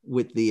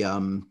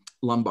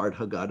Lombard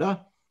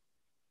Haggadah,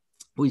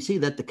 we see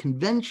that the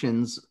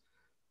conventions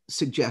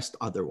suggest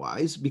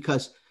otherwise,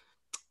 because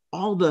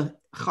all the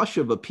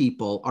chashuva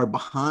people are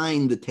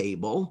behind the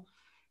table,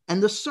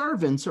 and the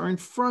servants are in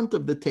front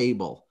of the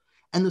table,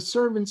 and the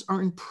servants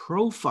are in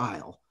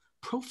profile.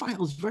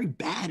 Profile is very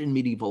bad in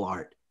medieval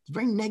art. It's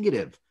very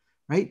negative,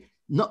 right?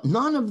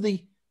 None of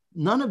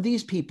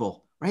these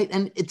people, right?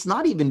 And it's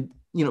not even,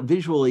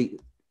 visually,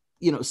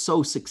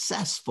 so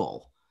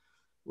successful,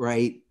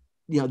 right?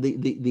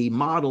 The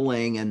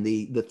modeling and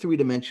the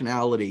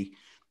three-dimensionality.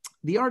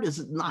 The artist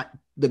is not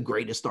the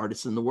greatest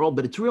artist in the world,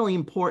 but it's really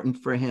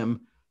important for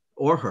him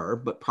or her,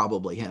 but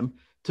probably him,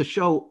 to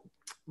show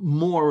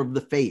more of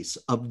the face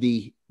of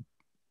the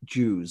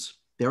Jews.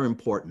 They're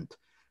important,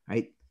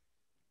 right?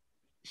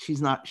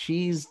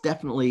 She's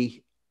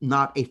definitely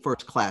not a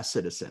first-class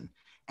citizen.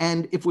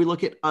 And if we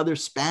look at other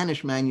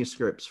Spanish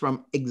manuscripts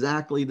from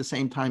exactly the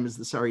same time as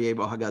the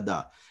Sarajevo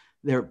Haggadah,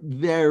 they're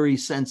very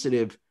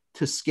sensitive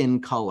to skin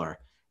color,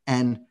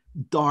 and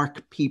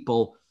dark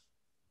people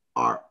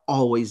are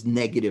always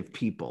negative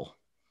people,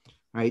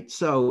 right?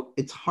 So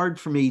it's hard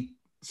for me.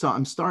 So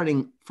I'm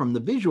starting from the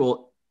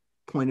visual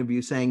point of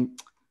view saying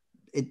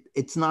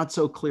it's not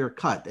so clear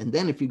cut. And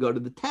then if you go to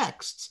the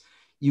texts,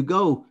 you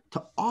go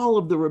to all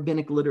of the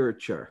rabbinic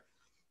literature,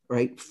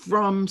 right?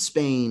 From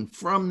Spain,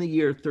 from the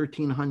year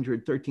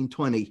 1300,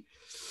 1320.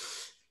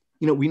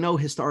 We know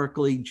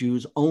historically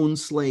Jews owned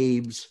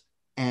slaves.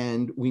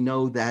 And we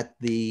know that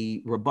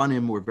the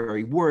Rabbanim were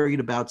very worried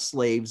about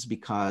slaves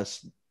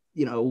because,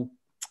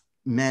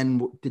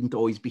 men didn't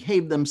always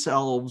behave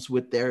themselves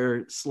with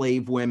their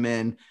slave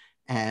women.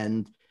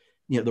 And,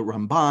 the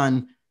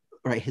Ramban,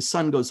 right, his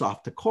son goes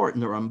off to court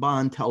and the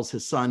Ramban tells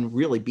his son,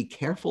 really be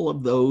careful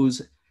of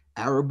those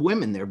Arab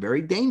women. They're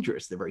very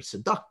dangerous. They're very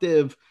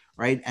seductive,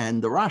 right?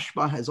 And the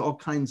Rashba has all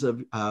kinds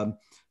of,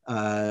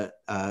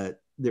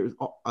 there's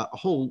a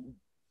whole,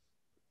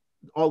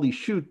 all these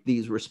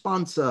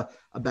responsa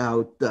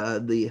about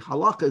the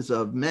halakas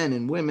of men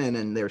and women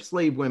and their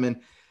slave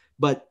women.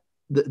 But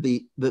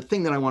the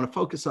thing that I want to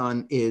focus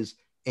on is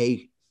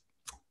a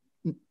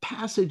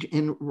passage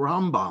in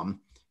Rambam,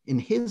 in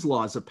his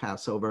laws of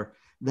Passover,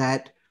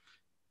 that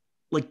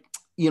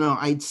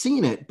I'd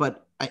seen it,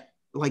 but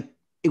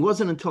it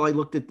wasn't until I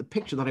looked at the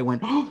picture that I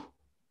went,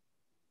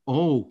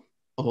 oh.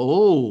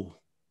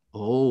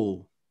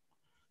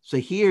 So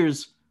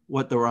here's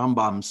what the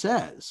Rambam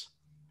says,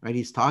 right?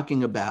 He's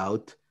talking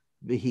about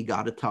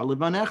v'higadata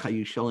levanecha,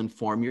 you shall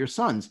inform your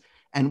sons.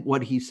 And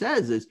what he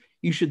says is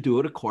you should do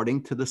it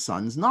according to the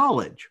son's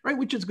knowledge, right?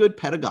 Which is good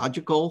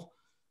pedagogical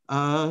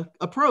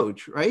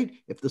approach, right?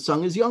 If the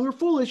son is young or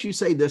foolish, you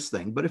say this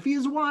thing. But if he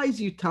is wise,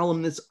 you tell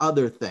him this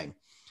other thing,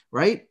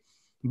 right?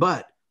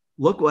 But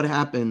look what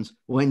happens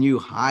when you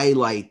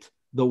highlight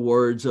the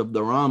words of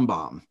the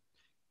Rambam.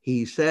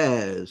 He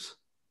says,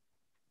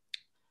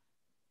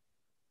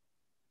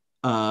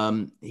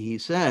 I've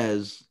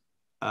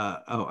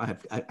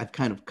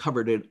kind of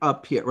covered it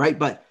up here, right?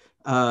 But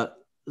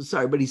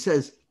but he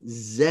says,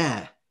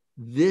 Zeh,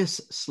 this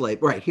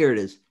slave, right, here it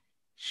is.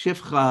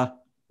 Shifcha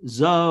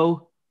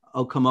zo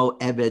okamo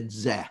eved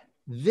zeh.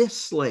 This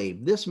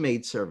slave, this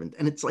maidservant.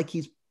 And it's like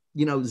he's,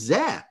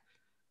 zeh,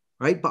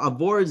 right?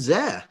 Ba'avor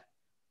zeh.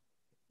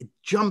 It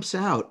jumps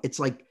out. It's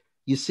like,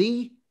 you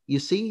see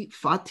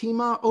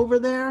Fatima over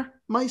there,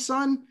 my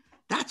son?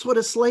 That's what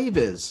a slave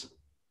is.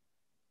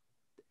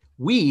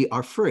 We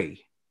are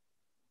free.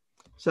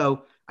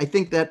 So I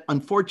think that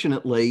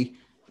unfortunately,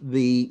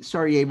 the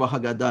Sarajevo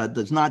Haggadah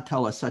does not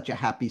tell us such a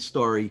happy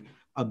story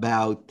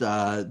about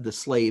the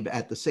slave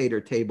at the Seder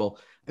table.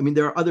 I mean,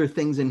 there are other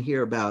things in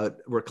here about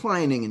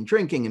reclining and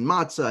drinking and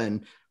matzah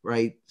and,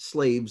 right,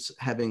 slaves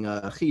having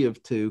a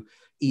chiyuv to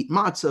eat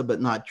matzah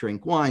but not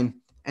drink wine.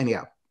 And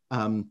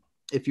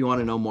if you want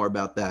to know more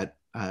about that,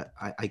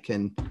 I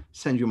can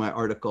send you my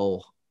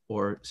article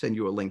or send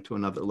you a link to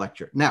another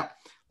lecture. Now,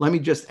 let me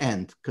just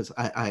end because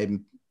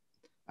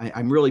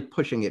I'm really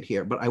pushing it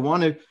here, but I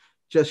want to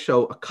just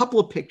show a couple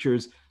of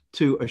pictures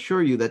to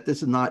assure you that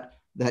this is not,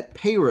 that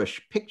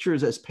Perush,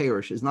 pictures as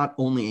Perush, is not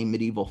only a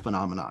medieval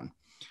phenomenon.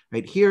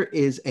 Right, here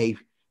is a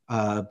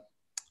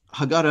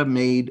Haggadah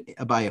made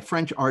by a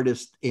French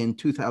artist in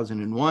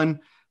 2001,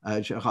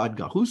 Gerard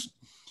Garous,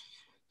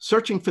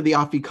 searching for the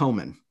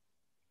Afikomen.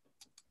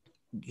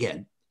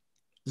 Again,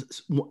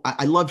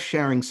 I love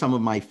sharing some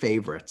of my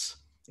favorites.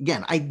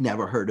 Again, I'd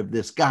never heard of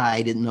this guy.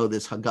 I didn't know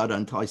this Haggadah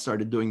until I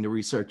started doing the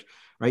research,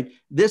 right?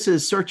 This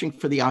is searching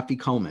for the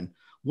Afikomen.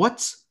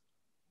 What's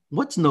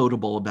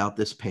notable about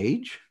this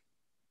page?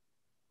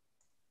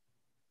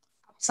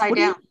 Upside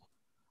down.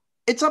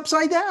 It's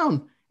upside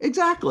down.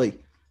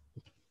 Exactly.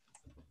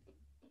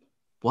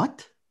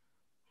 What?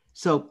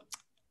 So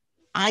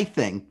I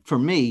think for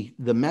me,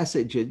 the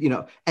message is,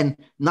 and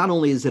not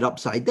only is it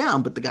upside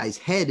down, but the guy's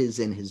head is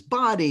in his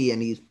body and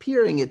he's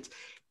peering.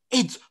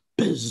 It's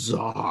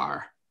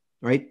bizarre,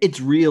 right? It's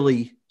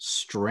really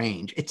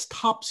strange. It's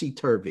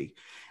topsy-turvy.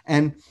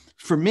 And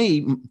for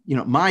me,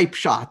 my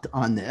shot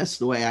on this,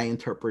 the way I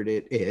interpret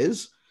it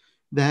is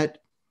that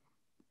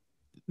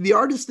the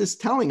artist is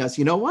telling us,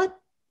 you know what?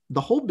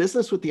 The whole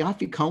business with the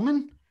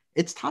Afikomen,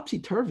 it's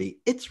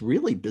topsy-turvy. It's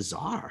really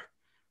bizarre,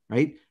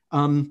 right?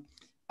 I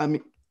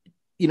mean,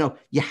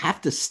 you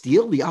have to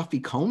steal the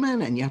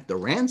Afikomen and you have to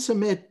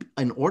ransom it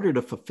in order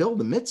to fulfill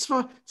the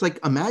mitzvah. It's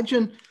like,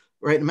 imagine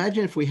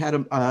if we had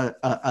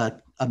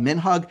a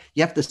minhag,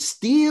 you have to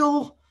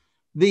steal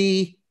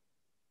the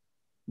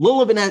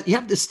lulav and you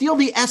have to steal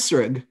the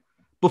esrog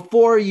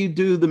before you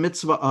do the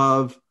mitzvah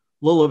of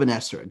lulav and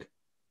esrog,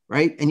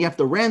 right? And you have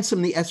to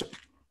ransom the esrog.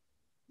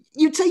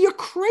 You'd say you're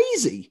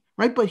crazy,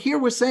 right? But here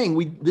we're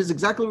saying this is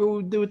exactly what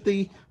we do with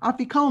the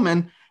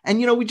Afikomen,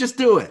 and we just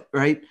do it,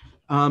 right?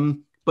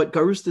 But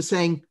Garous is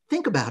saying,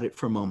 think about it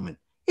for a moment.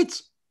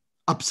 It's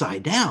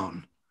upside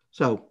down.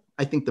 So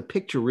I think the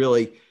picture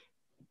really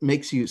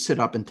makes you sit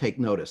up and take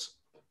notice.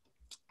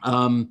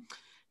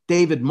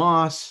 David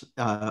Moss,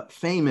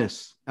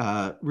 famous,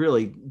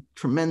 really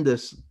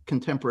tremendous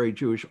contemporary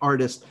Jewish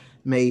artist,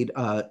 made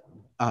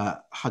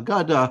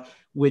Haggadah,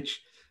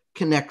 which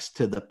connects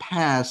to the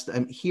past.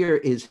 And here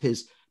is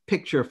his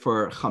picture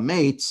for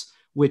chametz,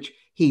 which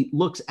he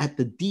looks at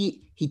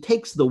he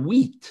takes the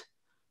wheat,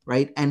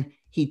 right? And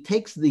he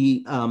takes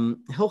the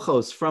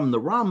hilchos from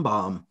the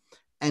Rambam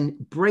and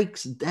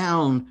breaks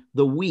down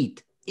the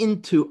wheat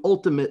into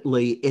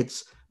ultimately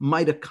its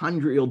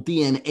mitochondrial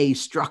DNA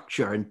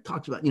structure and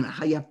talks about,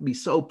 how you have to be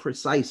so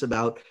precise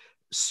about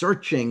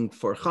searching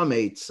for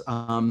chametz.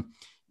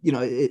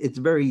 it's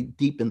very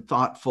deep and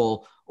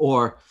thoughtful,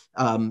 or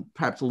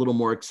perhaps a little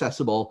more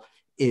accessible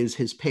is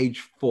his page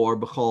 4,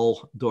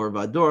 B'chol Dor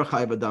Vador,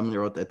 Chayv Adam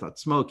Lirot Et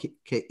Atzmo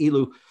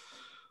Ke'ilu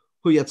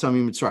Hu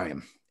Yatzam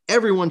Mitzrayim.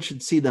 Everyone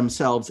should see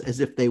themselves as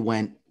if they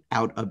went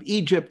out of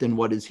Egypt. And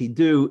what does he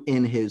do?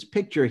 In his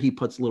picture, he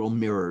puts little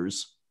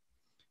mirrors,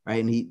 right?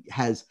 And he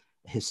has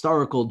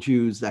historical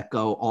Jews that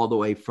go all the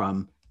way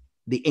from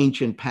the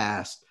ancient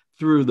past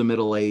through the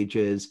Middle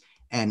Ages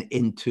and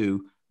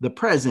into the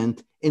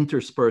present,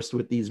 interspersed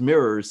with these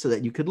mirrors so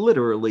that you could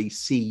literally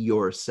see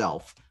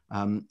yourself.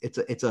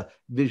 It's a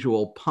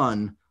visual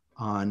pun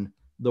on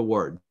the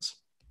words.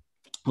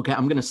 Okay,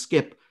 I'm going to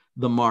skip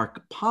the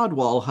Mark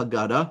Podwall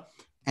Haggadah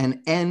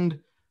and end,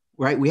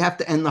 right? We have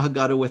to end the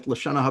Haggadah with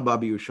Lashana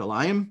Haba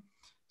B'Yushalayim.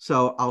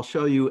 So I'll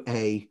show you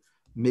a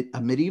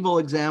medieval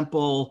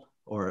example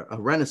or a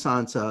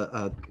Renaissance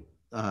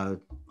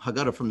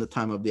Haggadah from the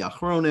time of the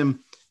Achronim,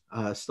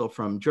 still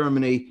from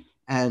Germany,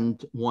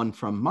 and one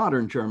from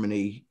modern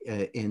Germany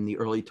in the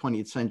early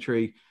 20th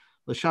century.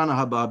 Lashana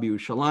Haba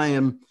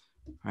B'Yushalayim,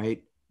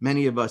 right?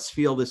 Many of us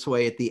feel this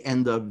way at the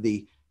end of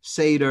the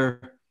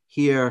Seder.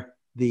 Here,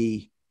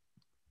 the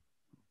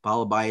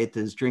Balabayit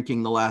is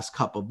drinking the last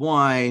cup of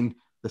wine.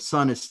 The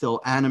son is still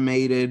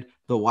animated.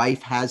 The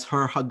wife has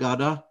her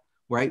Haggadah,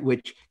 right?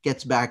 Which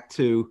gets back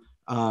to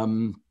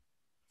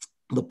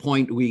the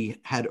point we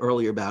had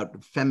earlier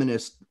about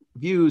feminist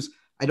views.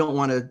 I don't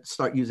want to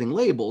start using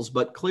labels,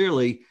 but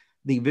clearly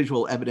the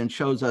visual evidence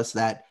shows us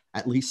that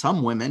at least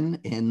some women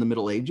in the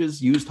Middle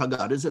Ages used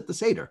Haggadahs at the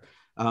Seder.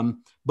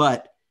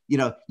 But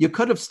you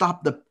could have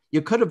stopped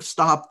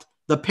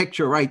the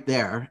picture right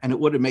there, and it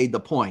would have made the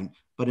point.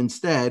 But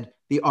instead,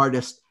 the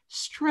artist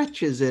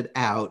stretches it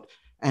out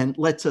and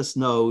lets us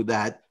know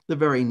that the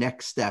very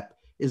next step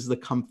is the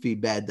comfy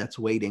bed that's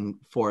waiting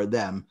for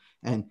them.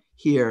 And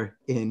here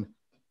in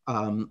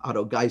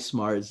Otto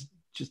Geismar's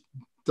just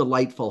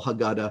delightful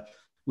Haggadah,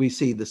 we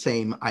see the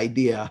same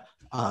idea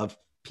of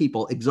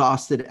people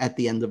exhausted at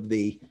the end of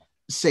the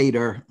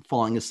Seder,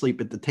 falling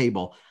asleep at the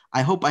table.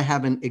 I hope I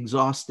haven't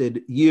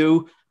exhausted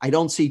you. I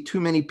don't see too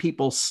many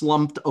people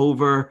slumped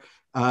over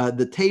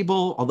the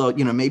table, although,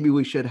 maybe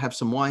we should have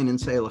some wine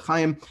and say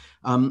l'chaim.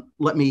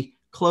 Let me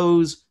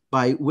close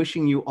by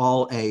wishing you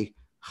all a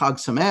Chag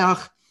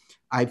Sameach.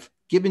 I've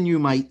given you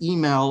my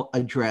email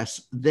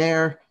address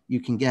there. You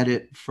can get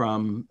it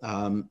from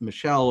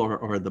Michelle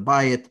or the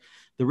Bayit.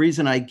 The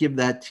reason I give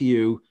that to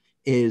you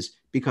is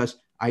because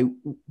I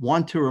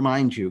want to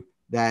remind you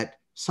that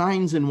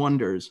Signs and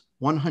Wonders,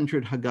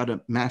 100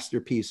 Haggadah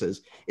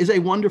Masterpieces, is a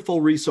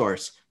wonderful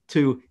resource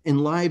to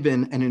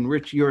enliven and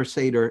enrich your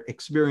Seder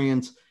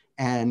experience.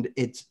 And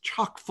it's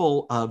chock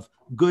full of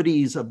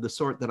goodies of the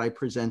sort that I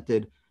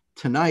presented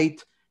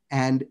tonight.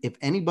 And if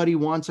anybody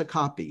wants a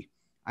copy,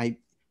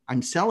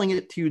 I'm selling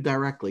it to you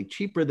directly,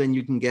 cheaper than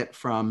you can get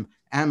from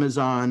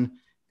Amazon.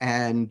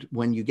 And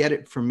when you get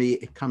it from me,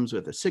 it comes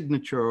with a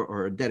signature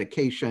or a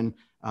dedication.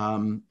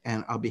 And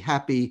I'll be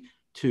happy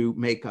to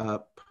make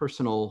a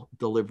personal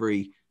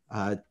delivery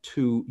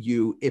to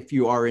you if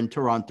you are in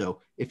Toronto.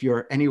 If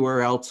you're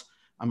anywhere else,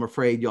 I'm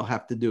afraid you'll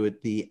have to do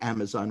it the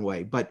Amazon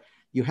way. But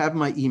you have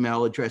my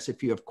email address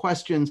if you have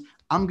questions.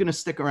 I'm going to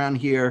stick around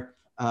here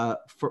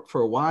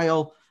for a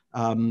while.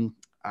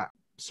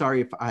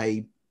 Sorry if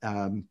I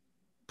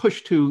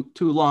push too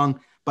long,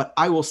 but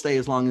I will stay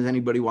as long as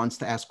anybody wants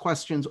to ask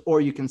questions,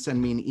 or you can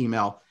send me an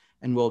email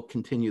and we'll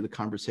continue the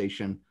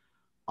conversation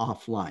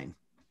offline.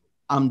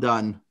 I'm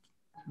done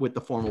with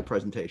the formal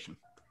presentation.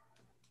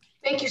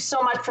 Thank you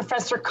so much,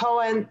 Professor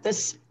Cohen.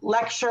 This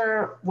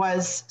lecture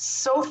was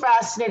so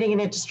fascinating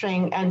and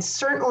interesting, and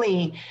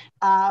certainly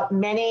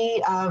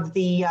many of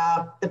the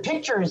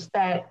pictures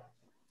that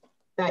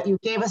you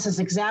gave us as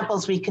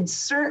examples, we can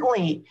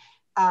certainly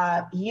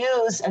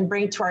use and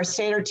bring to our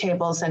Seder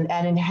tables and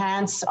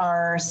enhance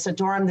our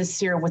Sidurim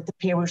this year with the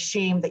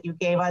Perushim that you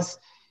gave us.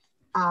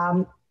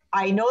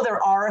 I know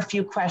there are a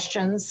few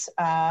questions.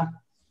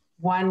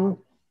 One,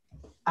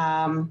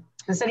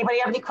 does anybody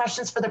have any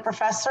questions for the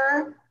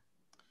professor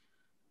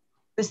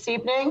this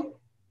evening?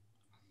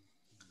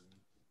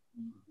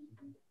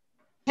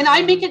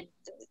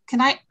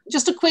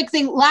 Just a quick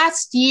thing.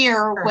 Last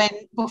year, Sure.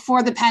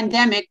 Before the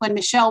pandemic, when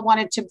Michelle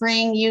wanted to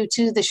bring you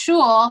to the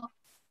shul,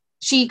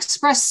 she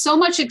expressed so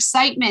much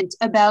excitement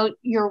about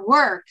your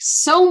work,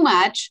 so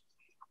much.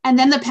 And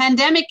then the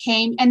pandemic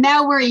came, and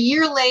now we're a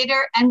year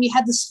later, and we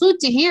had the zchut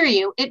to hear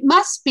you. It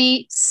must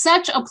be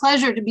such a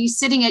pleasure to be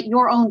sitting at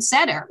your own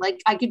Seder. Like,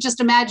 I could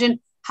just imagine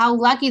how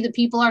lucky the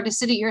people are to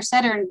sit at your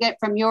Seder and get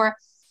from your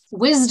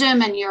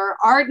wisdom and your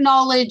art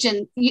knowledge.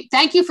 And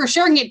thank you for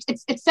sharing it.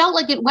 It felt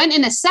like it went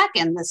in a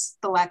second,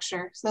 the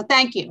lecture. So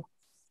thank you.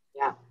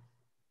 Yeah.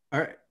 All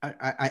right.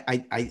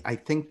 I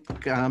think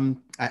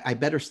I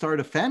better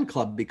start a fan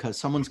club because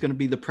someone's going to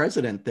be the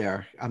president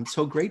there. I'm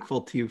so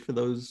grateful to you for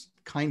those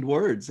kind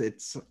words.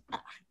 It's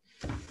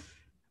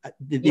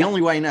the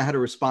only way I know how to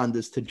respond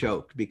is to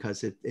joke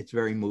because it's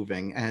very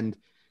moving. And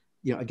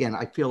again,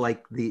 I feel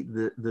like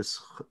the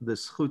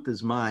zchut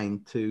is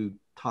mine to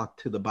talk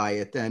to the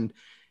Bayit. And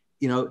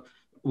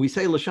we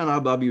say Lashon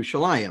Haba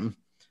B'Yushalayim,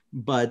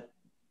 but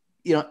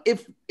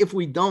if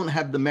we don't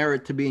have the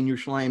merit to be in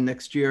Yerushalayim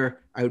next year,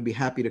 I would be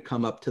happy to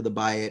come up to the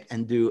Bayit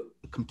and do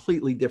a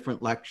completely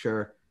different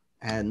lecture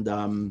and,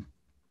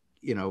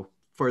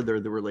 further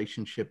the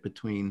relationship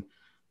between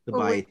the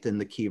Bayit and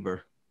the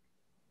Kiver.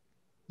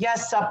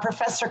 Yes,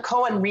 Professor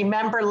Cohen,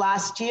 remember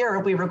last year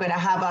we were going to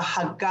have a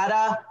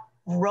Haggadah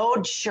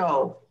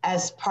roadshow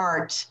as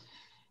part.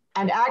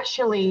 And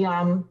actually,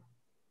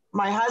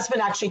 my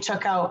husband actually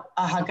took out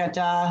a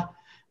Haggadah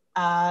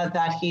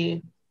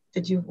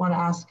did you want to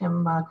ask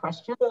him a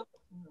question?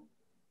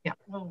 Yeah,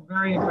 well,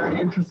 very, very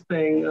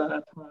interesting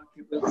talk.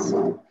 It was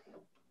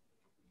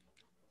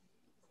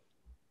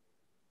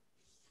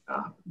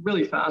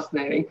really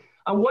fascinating.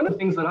 One of the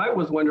things that I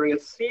was wondering,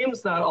 it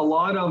seems that a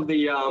lot of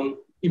the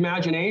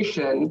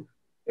imagination,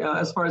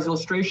 as far as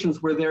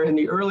illustrations, were there in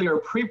the earlier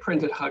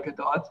pre-printed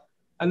Haggadot,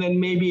 and then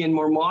maybe in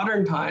more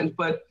modern times.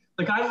 But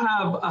like I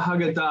have a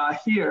Haggadah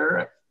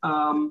here.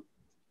 I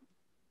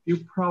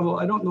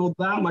don't know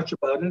that much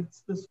about it.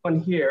 It's this one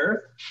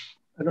here.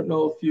 I don't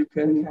know if you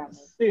can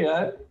see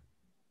it.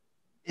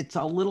 It's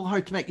a little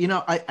hard to make.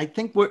 I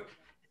think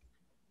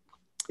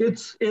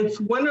it's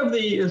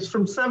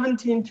from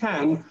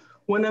 1710.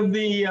 One of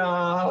the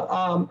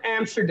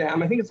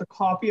Amsterdam. I think it's a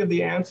copy of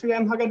the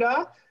Amsterdam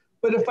Haggadah.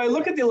 But if I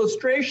look at the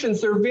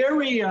illustrations, they're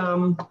very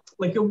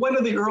like one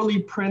of the early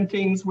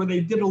printings where they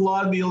did a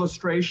lot of the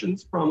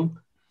illustrations from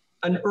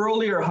an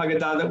earlier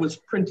Haggadah that was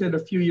printed a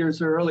few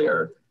years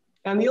earlier.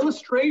 And the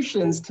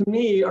illustrations, to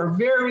me, are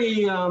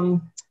very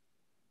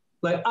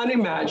like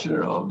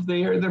unimaginative.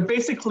 They're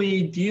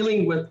basically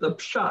dealing with the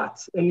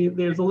pshat, and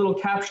there's a little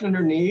caption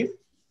underneath,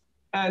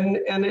 and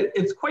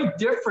it's quite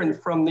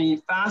different from the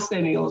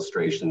fascinating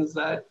illustrations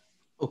that.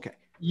 Okay.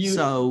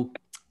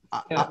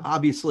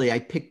 Obviously, I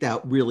picked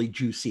out really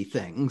juicy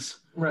things.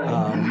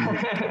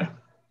 Right.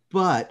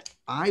 But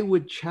I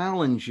would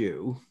challenge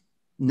you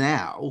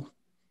now,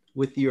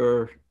 with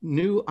your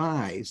new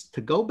eyes,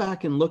 to go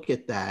back and look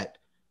at that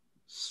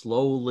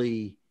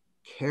slowly,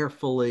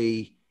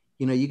 carefully.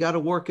 You got to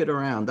work it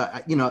around.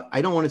 I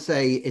don't want to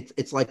say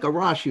it's like a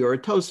Rashi or a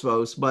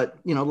Tosfos,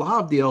 but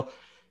lahavdil,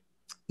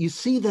 you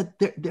see that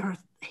there are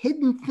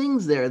hidden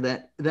things there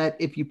that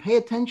if you pay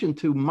attention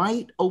to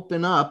might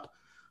open up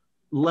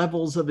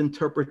levels of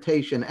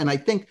interpretation. And I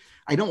think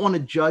I don't want to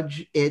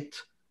judge it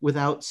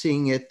without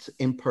seeing it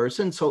in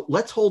person. So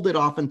let's hold it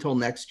off until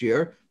next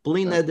year.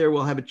 Bli Neder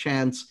will have a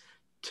chance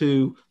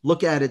to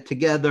look at it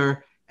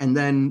together, and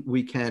then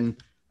we can.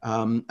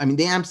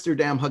 The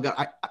Amsterdam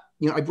Haggadah,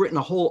 I've written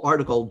a whole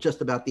article just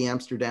about the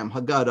Amsterdam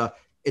Haggadah.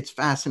 It's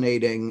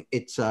fascinating.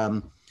 It's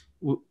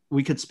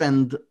we could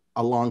spend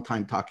a long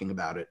time talking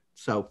about it.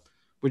 So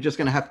we're just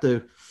going to have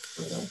to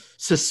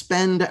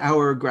suspend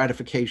our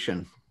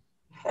gratification.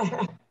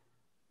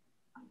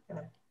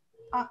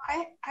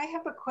 I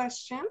have a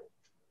question,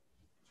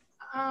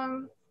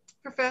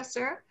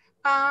 Professor.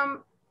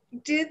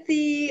 Did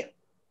the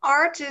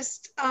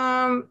artist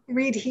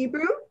read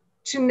Hebrew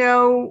to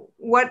know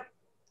what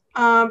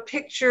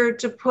picture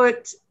to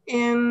put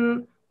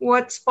in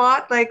what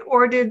spot,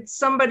 or did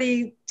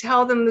somebody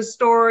tell them the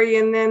story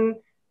and then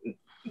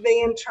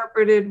they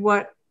interpreted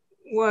what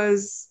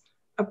was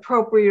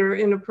appropriate or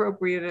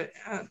inappropriate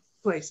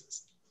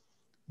places?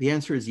 The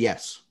answer is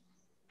yes.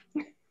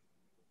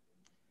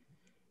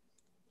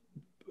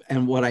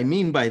 And what I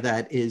mean by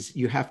that is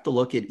you have to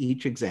look at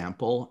each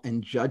example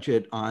and judge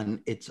it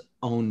on its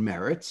own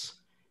merits.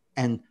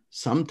 And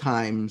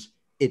sometimes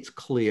it's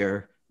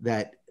clear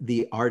that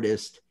the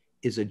artist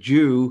is a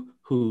Jew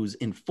who's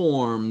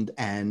informed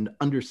and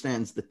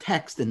understands the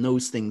text and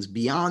knows things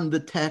beyond the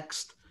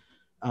text,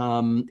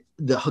 the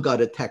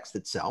Haggadah text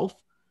itself.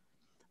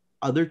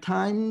 Other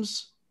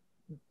times,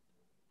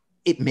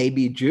 it may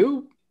be a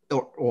Jew,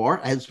 or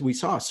as we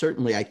saw,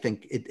 certainly I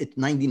think it's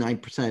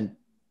 99%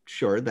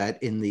 sure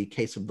that in the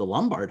case of the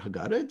Lombard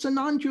Haggadah, it's a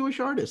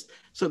non-Jewish artist.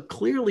 So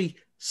clearly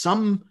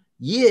some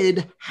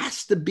Yid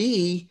has to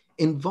be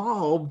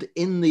involved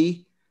in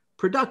the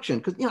production,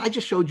 because I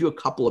just showed you a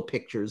couple of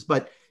pictures,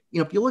 but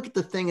if you look at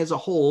the thing as a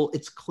whole,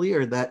 it's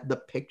clear that the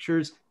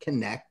pictures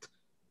connect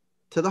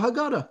to the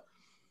Haggadah,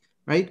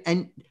 right?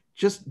 And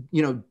just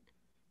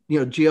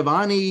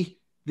Giovanni,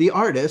 the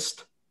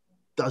artist,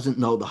 doesn't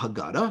know the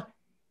Haggadah,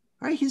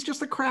 right? He's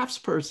just a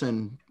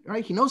craftsperson,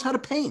 right? He knows how to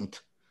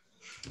paint.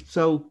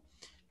 So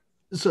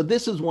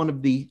this is one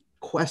of the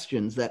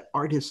questions that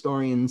art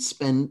historians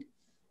spend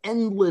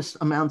endless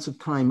amounts of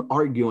time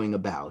arguing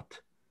about.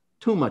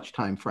 Too much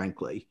time,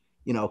 frankly.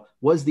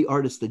 Was the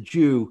artist a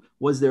Jew?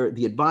 Was there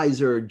the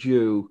advisor a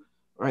Jew?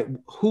 Right?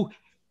 Who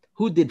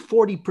did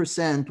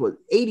 40%, what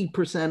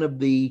 80% of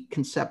the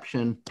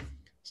conception?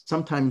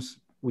 Sometimes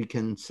we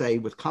can say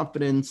with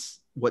confidence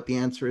what the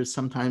answer is.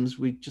 Sometimes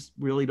we just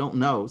really don't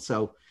know.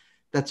 So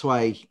that's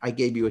why I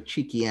gave you a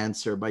cheeky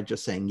answer by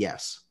just saying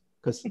yes,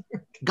 because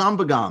gam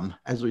v'gam,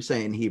 as we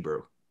say in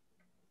Hebrew.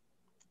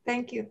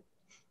 Thank you.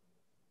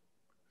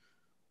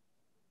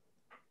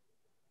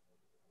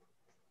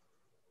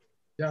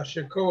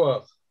 Yasher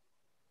Koach.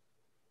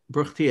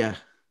 Bruch Tiach.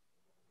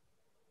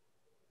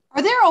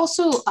 Are there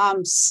also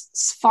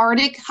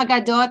Sephardic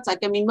Haggadot? Like,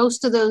 I mean,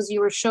 most of those you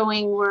were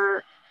showing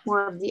were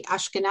of the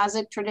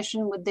Ashkenazic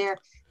tradition.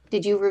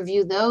 Did you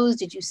review those?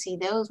 Did you see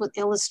those with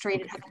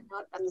illustrated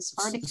Haggadot on the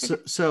Sephardic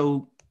tradition?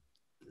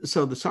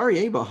 So the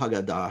Sarajevo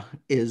Haggadah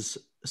is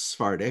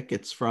Sephardic.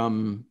 It's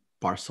from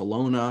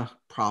Barcelona,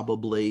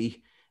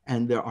 probably,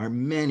 and there are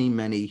many,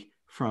 many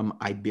from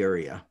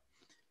Iberia.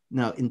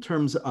 Now, in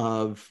terms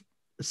of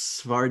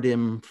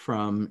Sephardim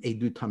from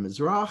Edut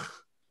HaMizrach,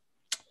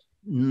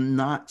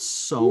 not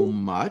so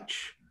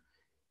much,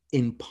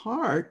 in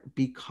part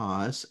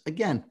because,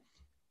 again,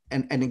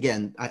 and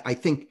again, I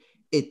think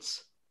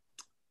it's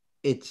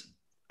what's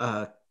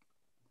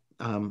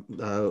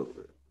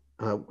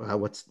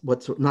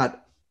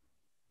not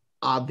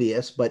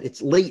obvious, but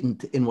it's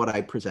latent in what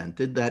I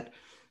presented, that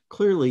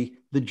clearly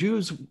the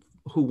Jews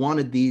who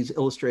wanted these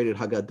illustrated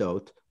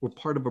Haggadot were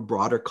part of a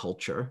broader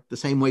culture, the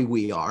same way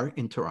we are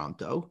in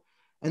Toronto,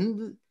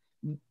 and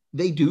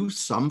they do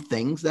some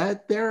things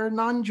that their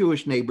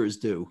non-Jewish neighbors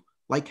do,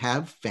 like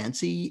have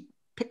fancy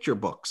picture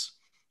books,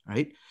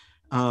 right?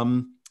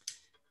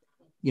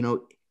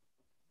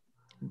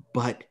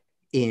 But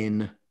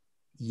in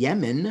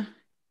Yemen,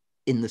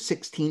 in the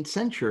 16th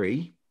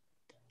century,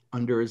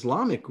 under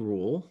Islamic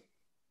rule,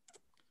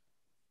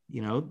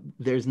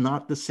 there's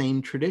not the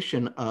same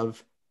tradition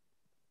of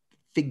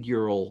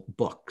figural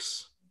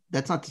books.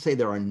 That's not to say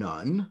there are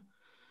none,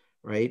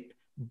 right?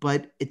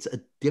 But it's a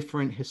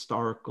different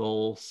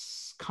historical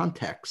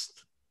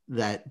context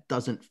that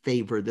doesn't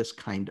favor this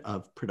kind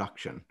of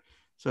production.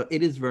 So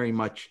it is very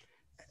much,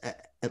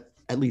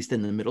 at least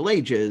in the Middle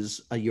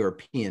Ages, a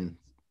European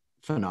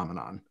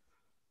phenomenon.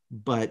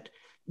 But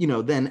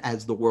then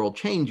as the world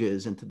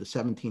changes into the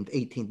 17th,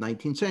 18th,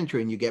 19th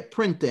century, and you get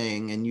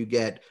printing and you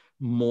get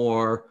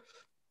more,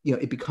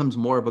 it becomes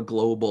more of a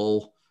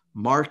global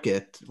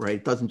market, right?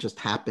 It doesn't just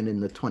happen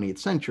in the 20th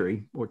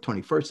century or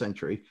 21st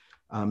century.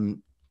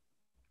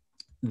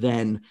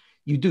 Then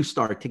you do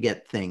start to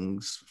get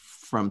things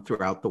from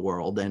throughout the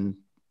world, and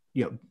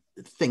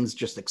things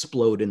just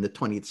explode in the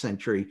 20th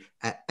century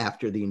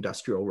after the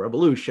Industrial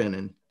Revolution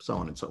and so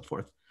on and so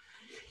forth.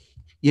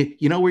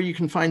 You know where you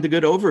can find a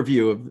good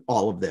overview of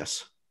all of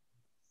this?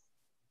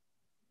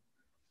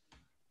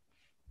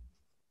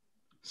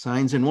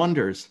 Signs and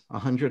Wonders,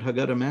 100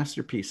 Haggadah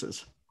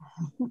masterpieces.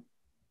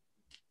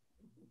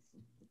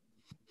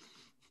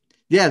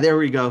 Yeah, there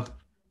we go.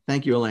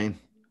 Thank you, Elaine.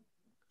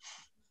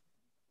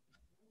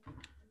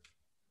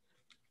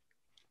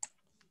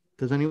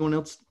 Does anyone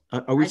else,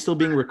 are we still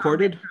being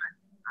recorded?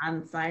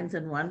 On Signs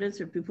and Wonders,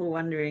 for people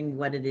wondering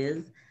what it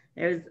is,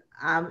 there's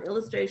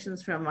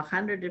illustrations from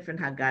 100 different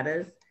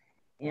Haggadahs.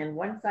 And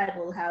one side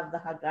will have the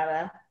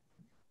Haggadah,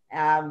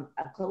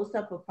 a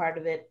close-up of part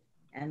of it,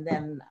 and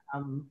then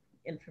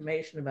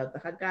information about the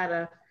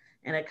Haggadah.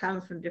 And it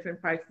comes from different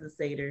parts of the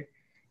Seder.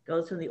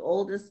 Goes from the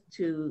oldest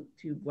to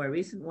more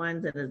recent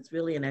ones, and it's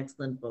really an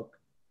excellent book.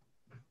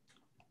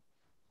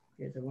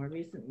 Here's a more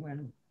recent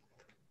one.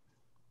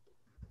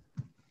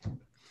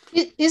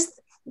 Is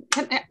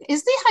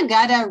the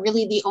Haggadah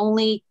really the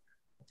only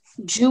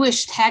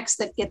Jewish text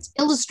that gets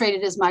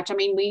illustrated as much? I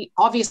mean, we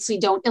obviously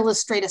don't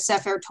illustrate a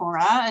Sefer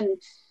Torah, and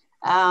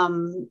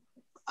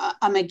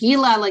a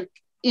Megillah, like,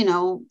 in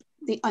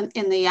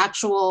the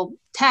actual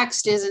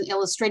text isn't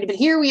illustrated. But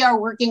here we are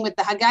working with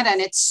the Haggadah,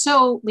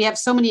 and we have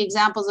so many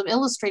examples of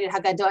illustrated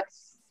Haggadah.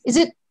 Is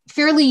it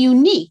fairly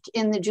unique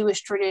in the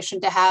Jewish tradition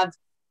to have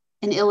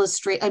an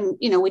illustrate?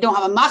 We don't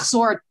have a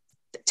machzor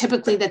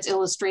typically that's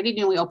illustrated.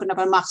 We open up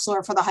a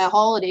machzor for the high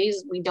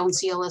holidays. We don't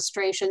see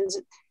illustrations.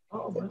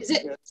 Is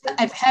it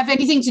have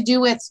anything to do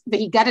with the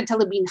Haggadah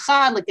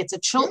Telebincha, like it's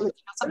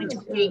something to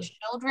engage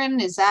children?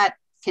 Is that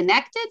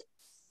connected?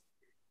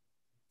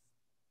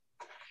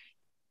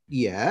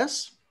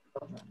 Yes.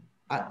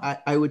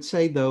 I would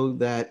say, though,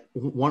 that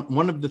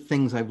one of the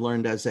things I've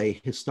learned as a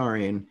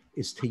historian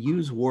is to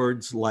use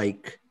words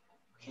like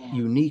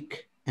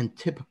unique and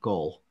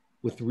typical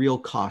with real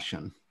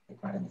caution,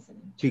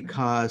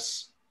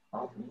 because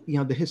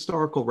the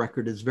historical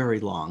record is very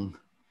long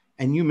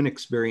and human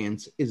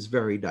experience is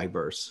very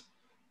diverse,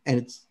 and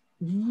it's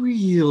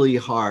really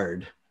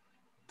hard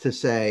to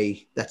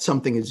say that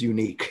something is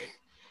unique.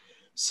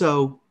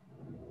 So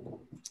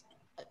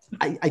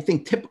I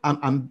think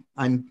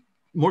I'm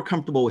more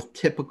comfortable with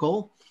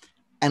typical,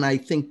 and I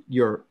think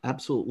you're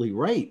absolutely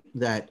right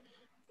that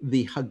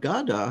the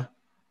Haggadah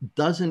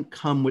doesn't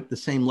come with the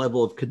same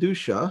level of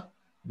kedusha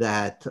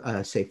that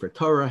Sefer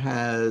Torah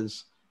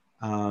has.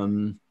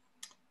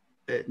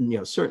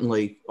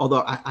 Certainly,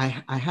 although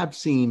I have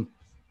seen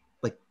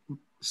like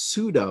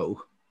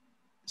pseudo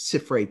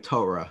Sifrei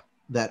Torah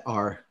that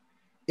are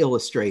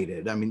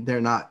illustrated. I mean, they're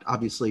not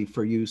obviously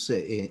for use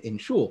in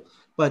shul,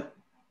 but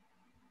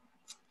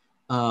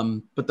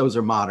those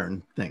are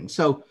modern things.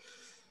 So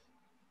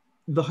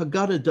the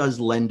Haggadah does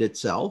lend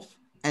itself,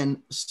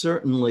 and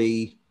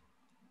certainly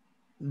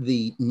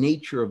the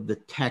nature of the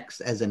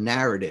text as a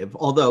narrative,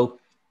 although,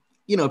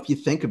 if you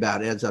think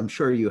about it, as I'm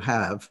sure you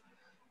have,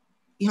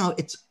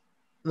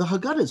 the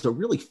Haggadah is a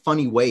really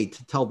funny way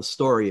to tell the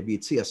story of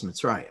Yetzias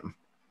Mitzrayim.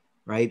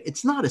 right?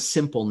 It's not a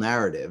simple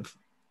narrative.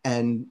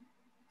 And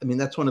I mean,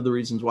 that's one of the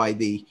reasons why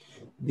the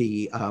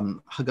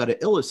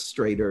Haggadah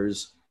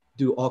illustrators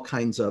do all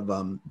kinds of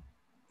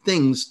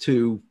things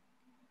to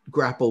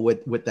grapple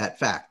with that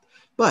fact.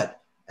 But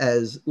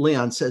as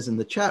Leon says in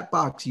the chat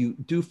box, you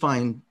do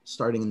find,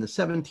 starting in the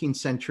 17th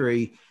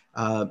century,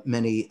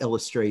 many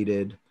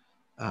illustrated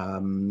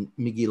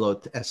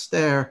Megillot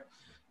Esther.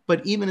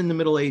 But even in the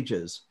Middle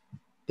Ages,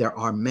 there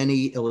are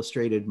many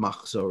illustrated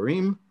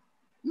machzorim,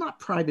 not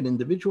private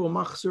individual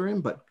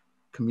machzorim, but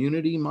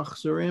community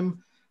machzorim.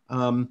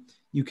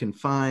 You can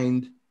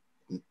find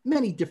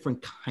many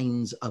different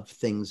kinds of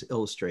things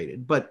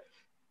illustrated, but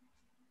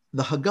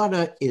the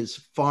Haggadah is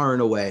far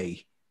and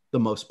away the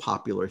most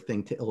popular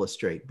thing to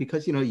illustrate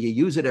because, you know, you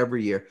use it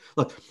every year.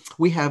 Look,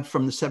 we have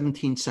from the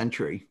 17th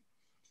century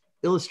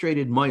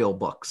illustrated Moyle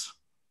books.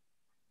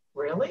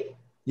 Really?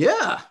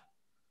 Yeah.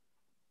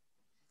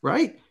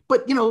 Right?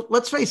 But, you know,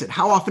 let's face it,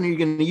 how often are you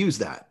going to use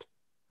that?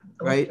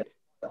 Right?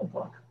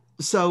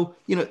 So,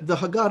 you know, the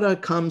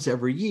Haggadah comes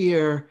every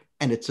year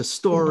and it's a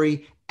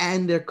story,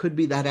 and there could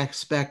be that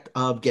aspect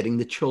of getting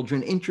the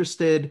children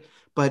interested.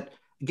 But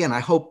again, I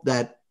hope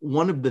that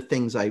one of the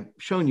things I've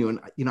shown you, and,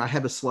 you know, I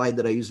have a slide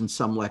that I use in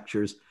some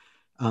lectures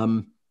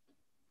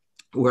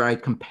where I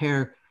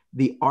compare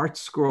the Art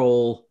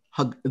Scroll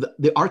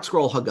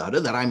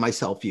Haggadah that I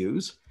myself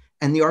use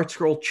and the Art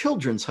Scroll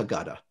Children's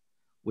Haggadah,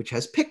 which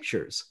has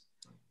pictures.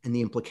 And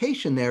the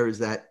implication there is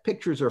that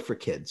pictures are for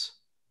kids,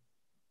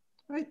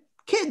 right?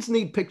 Kids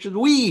need pictures.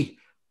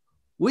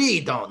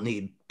 We don't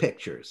need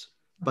pictures.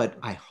 But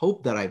I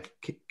hope that I've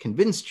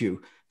convinced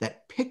you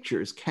that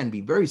pictures can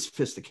be very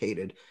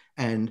sophisticated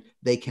and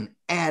they can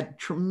add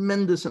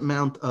tremendous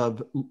amount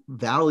of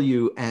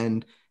value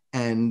and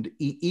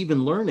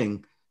even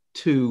learning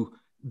to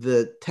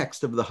the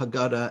text of the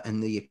Haggadah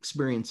and the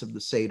experience of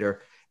the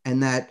Seder,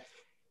 and that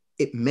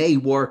it may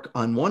work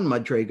on one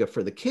madrega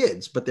for the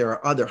kids, but there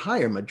are other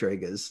higher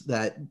madregas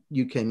that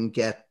you can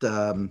get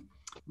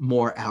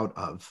more out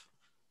of.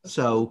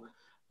 So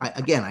I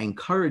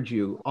encourage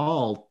you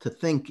all to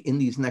think in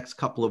these next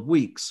couple of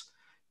weeks,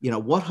 you know,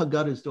 what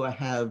Haggadahs do I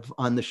have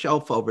on the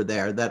shelf over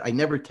there that I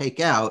never take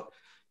out,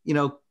 you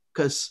know,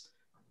 because,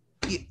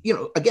 you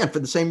know, again, for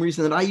the same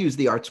reason that I use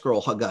the Art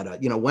Scroll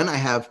Haggadah, you know, when I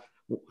have,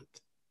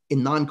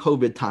 in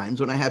non-COVID times,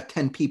 when I have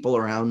 10 people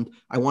around,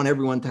 I want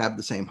everyone to have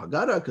the same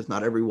Haggadah because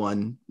not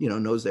everyone, you know,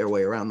 knows their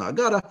way around the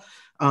Haggadah.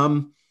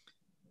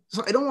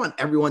 So I don't want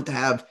everyone to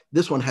have,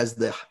 this one has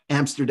the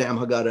Amsterdam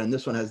Haggadah, and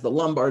this one has the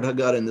Lombard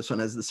Haggadah, and this one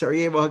has the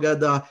Sarajevo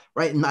Haggadah,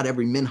 right? And not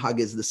every minhag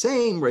is the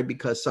same, right?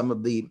 Because some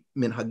of the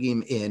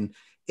minhagim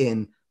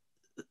in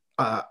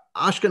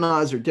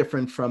Ashkenaz are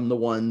different from the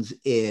ones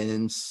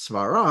in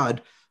Sfarad,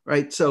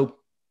 right? So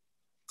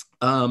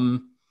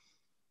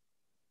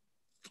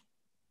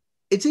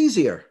it's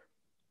easier.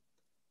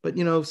 But,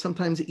 you know,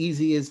 sometimes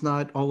easy is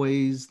not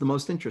always the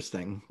most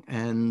interesting.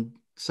 And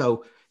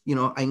so, you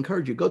know, I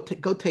encourage you, go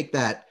take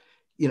that.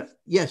 You know,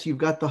 yes, you've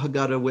got the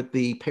Haggadah with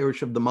the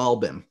parish of the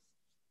Malbim.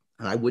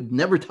 And I would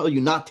never tell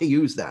you not to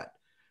use that,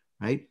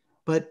 right?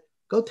 But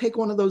go take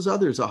one of those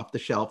others off the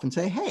shelf and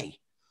say, hey,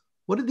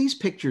 what do these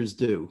pictures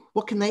do?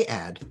 What can they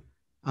add?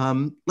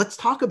 Let's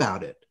talk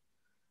about it,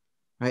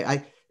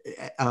 right?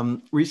 I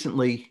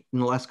recently, in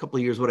the last couple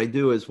of years, what I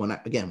do is when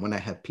I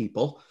have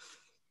people,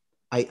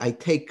 I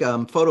take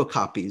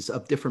photocopies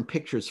of different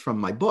pictures from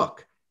my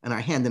book and I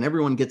hand, and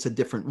everyone gets a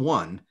different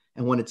one.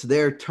 And when it's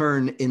their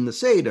turn in the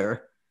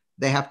Seder,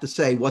 they have to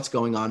say what's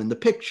going on in the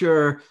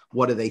picture,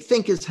 what do they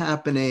think is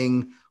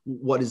happening,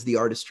 what is the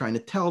artist trying to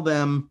tell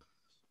them?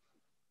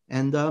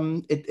 And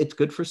it's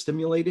good for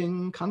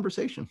stimulating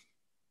conversation.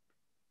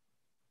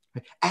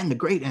 And the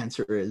great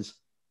answer is,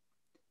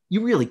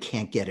 you really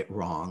can't get it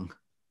wrong.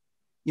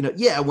 You know,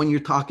 yeah, when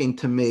you're talking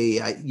to me,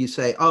 you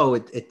say, oh,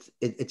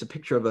 it's a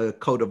picture of a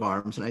coat of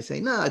arms. And I say,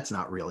 no, it's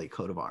not really a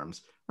coat of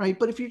arms, right?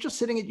 But if you're just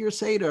sitting at your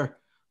Seder,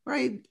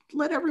 right,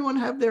 let everyone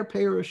have their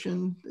parish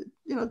and,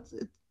 you know,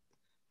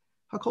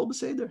 Hakol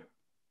B'Seder.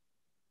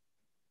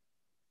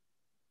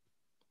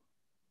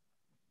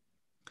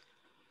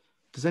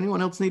 Does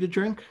anyone else need a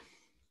drink?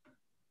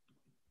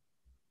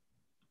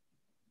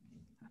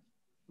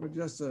 Well,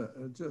 just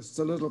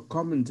a little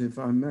comment, if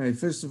I may.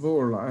 First of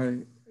all,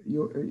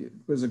 it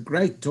was a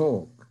great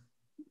talk.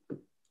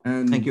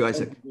 And thank you,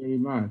 Isaac. Thank you very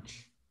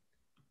much.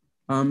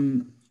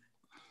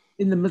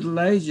 In the Middle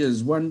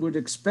Ages, one would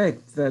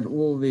expect that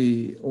all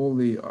the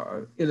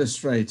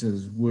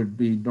illustrators would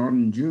be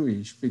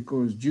non-Jewish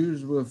because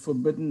Jews were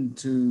forbidden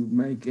to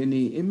make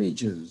any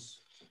images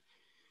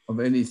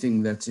of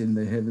anything that's in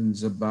the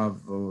heavens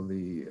above or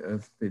the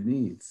earth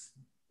beneath.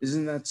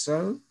 Isn't that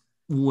so?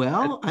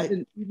 Well, I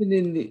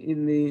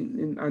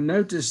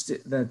noticed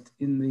that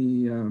in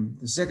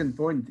the second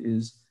point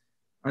is,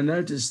 I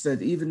noticed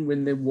that even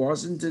when there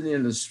wasn't an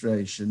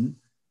illustration,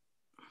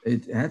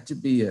 it had to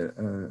be a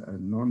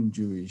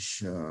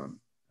non-Jewish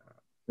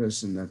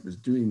person that was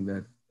doing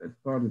that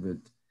part of it,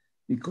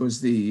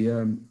 because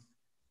the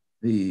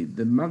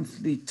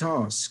monthly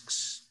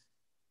tasks,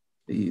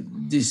 the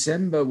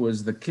December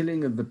was the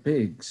killing of the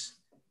pigs,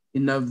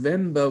 in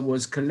November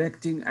was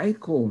collecting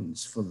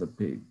acorns for the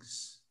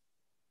pigs.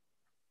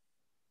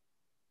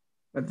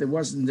 But there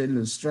wasn't an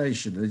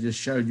illustration. They just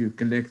showed you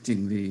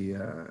collecting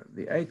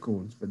the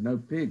acorns, but no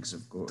pigs,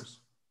 of course.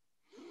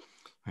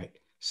 Right.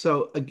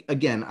 So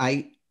again,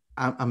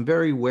 I'm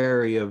very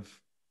wary of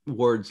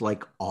words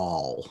like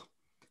all.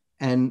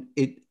 And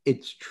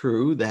it's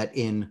true that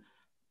in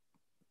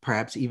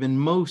perhaps even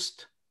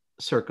most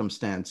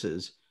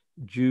circumstances,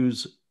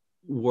 Jews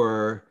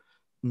were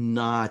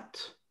not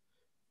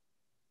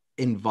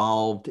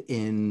involved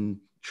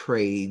in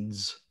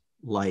trades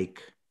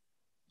like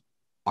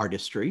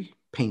artistry,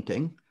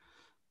 painting,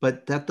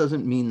 but that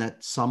doesn't mean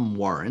that some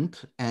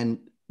weren't. And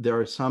there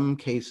are some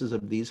cases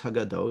of these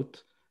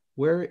Haggadot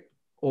where,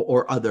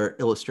 or other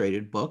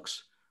illustrated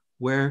books,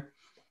 where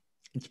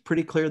it's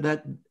pretty clear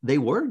that they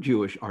were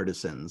Jewish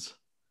artisans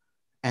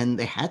and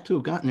they had to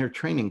have gotten their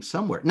training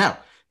somewhere. Now,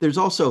 there's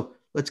also,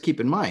 let's keep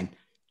in mind,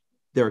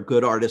 there are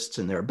good artists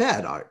and there are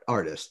bad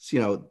artists.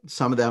 You know,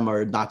 some of them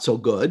are not so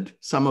good.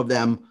 Some of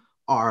them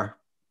are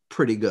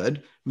pretty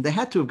good. They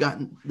had to have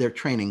gotten their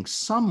training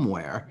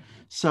somewhere.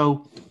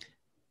 So,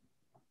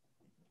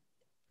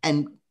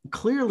 and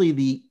clearly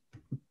the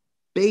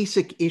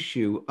basic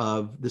issue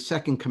of the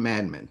second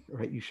commandment,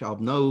 right? You shall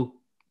have no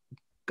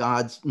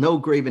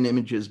graven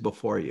images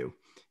before you.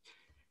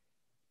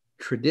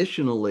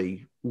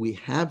 Traditionally, we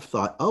have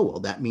thought, oh, well,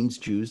 that means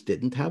Jews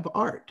didn't have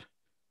art,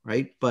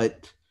 right?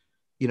 But,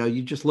 you know,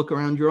 you just look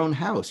around your own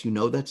house, you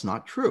know that's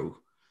not true.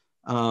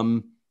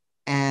 And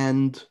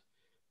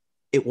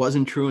it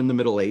wasn't true in the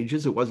Middle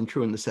Ages. It wasn't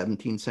true in the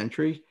 17th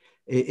century.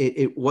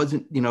 It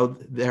wasn't, you know,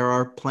 there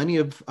are plenty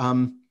of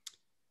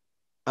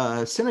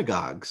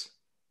synagogues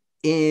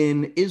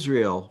in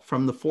Israel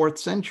from the 4th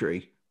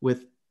century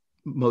with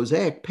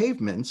mosaic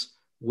pavements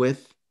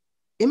with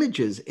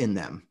images in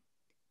them.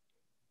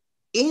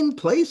 In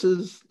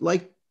places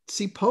like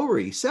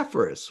Sipori,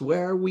 Sepphoris,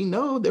 where we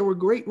know there were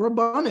great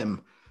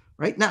Rabbanim,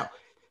 right? Now,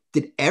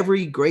 did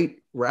every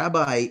great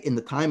rabbi in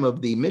the time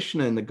of the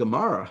Mishnah and the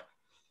Gemara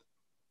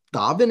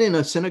daven in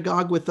a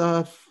synagogue with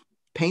a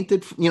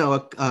painted, you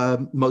know, a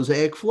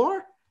mosaic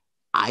floor?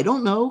 I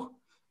don't know.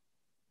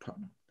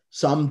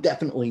 Some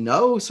definitely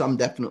no, some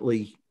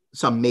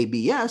maybe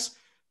yes,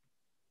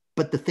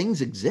 but the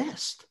things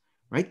exist,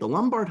 right? The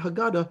Lombard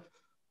Haggadah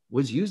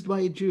was used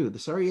by a Jew. The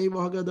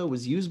Sarajevo Haggadah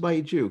was used by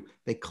a Jew.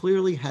 They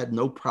clearly had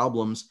no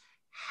problems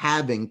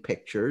having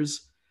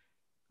pictures,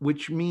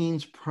 which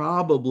means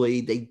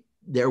probably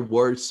there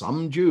were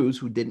some Jews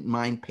who didn't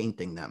mind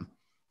painting them.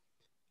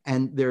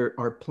 And there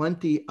are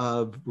plenty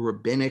of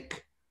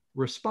rabbinic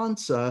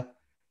responsa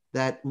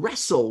that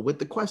wrestle with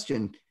the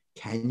question,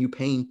 can you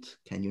paint?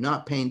 Can you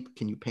not paint?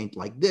 Can you paint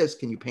like this?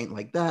 Can you paint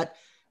like that?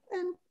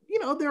 And, you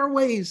know, there are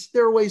ways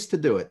to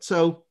do it.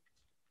 So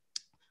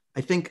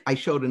I think I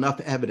showed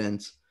enough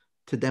evidence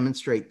to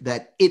demonstrate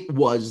that it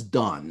was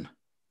done.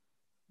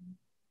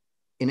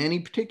 In any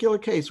particular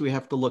case, we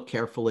have to look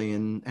carefully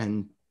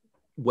and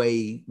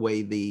weigh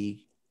the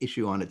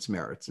issue on its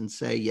merits and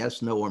say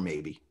yes, no, or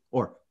maybe,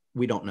 or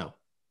we don't know.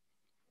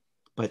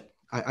 But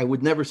I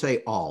would never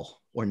say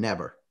all or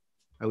never.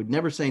 I would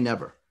never say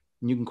never.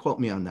 And you can quote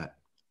me on that.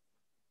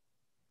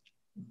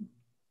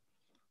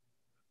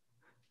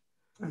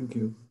 Thank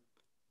you.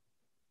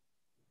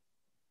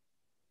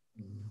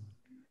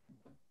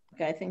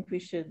 Okay, I think we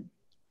should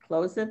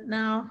close it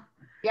now.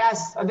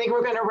 Yes, I think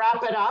we're going to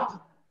wrap it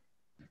up.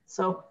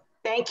 So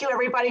thank you,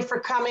 everybody, for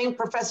coming.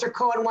 Professor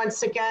Cohen,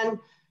 once again,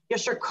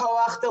 Yasher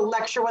Koach, the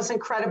lecture was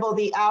incredible.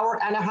 The hour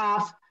and a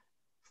half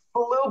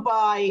flew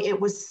by. It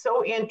was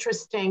so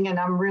interesting, and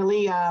I'm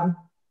really, I'm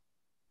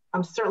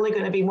certainly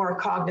going to be more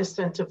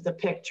cognizant of the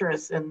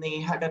pictures in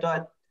the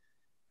Haggadot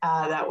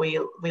that we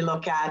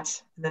look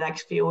at in the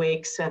next few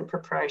weeks in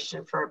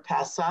preparation for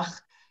Pesach.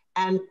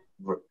 And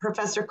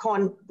Professor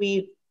Cohen,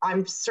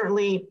 I'm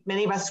certainly,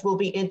 many of us will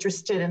be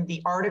interested in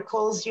the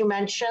articles you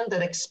mentioned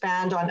that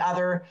expand on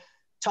other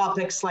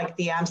topics like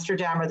the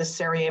Amsterdam or the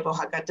Sarajevo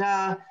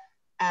Haggadah.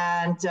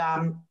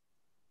 And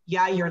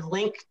yeah, your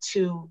link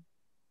to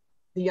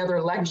the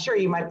other lecture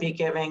you might be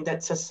giving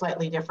that's a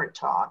slightly different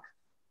talk.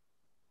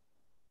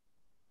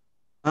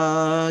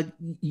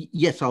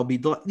 Yes, I'll be,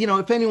 you know,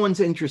 if anyone's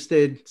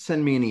interested,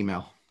 send me an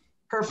email.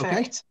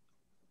 Perfect.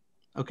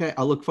 Okay,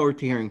 I'll look forward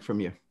to hearing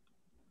from you.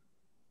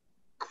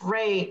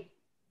 Great.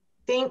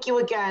 Thank you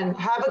again.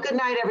 Have a good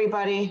night,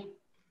 everybody.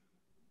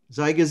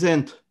 Sei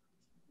gesund.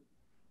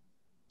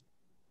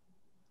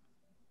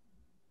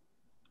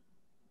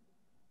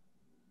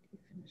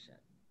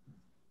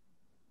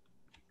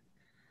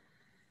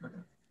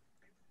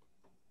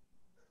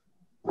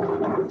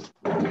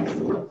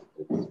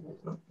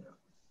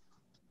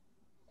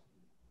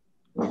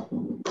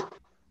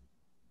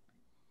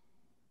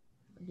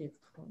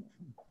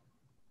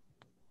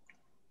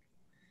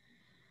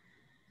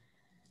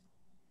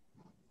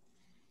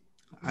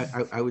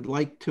 I would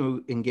like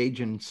to engage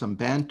in some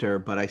banter,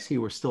 but I see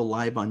we're still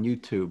live on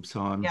YouTube,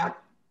 so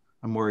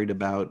I'm worried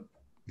about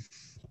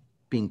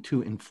being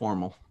too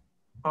informal.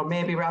 Or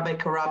maybe Rabbi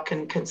Karab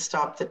can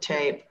stop the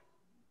tape.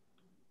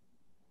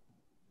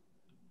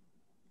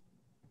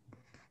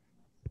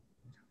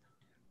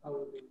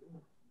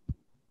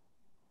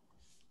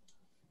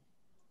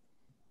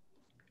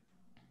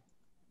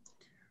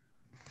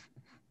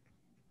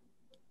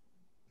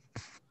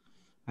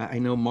 I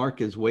know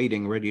Mark is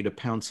waiting, ready to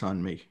pounce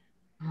on me.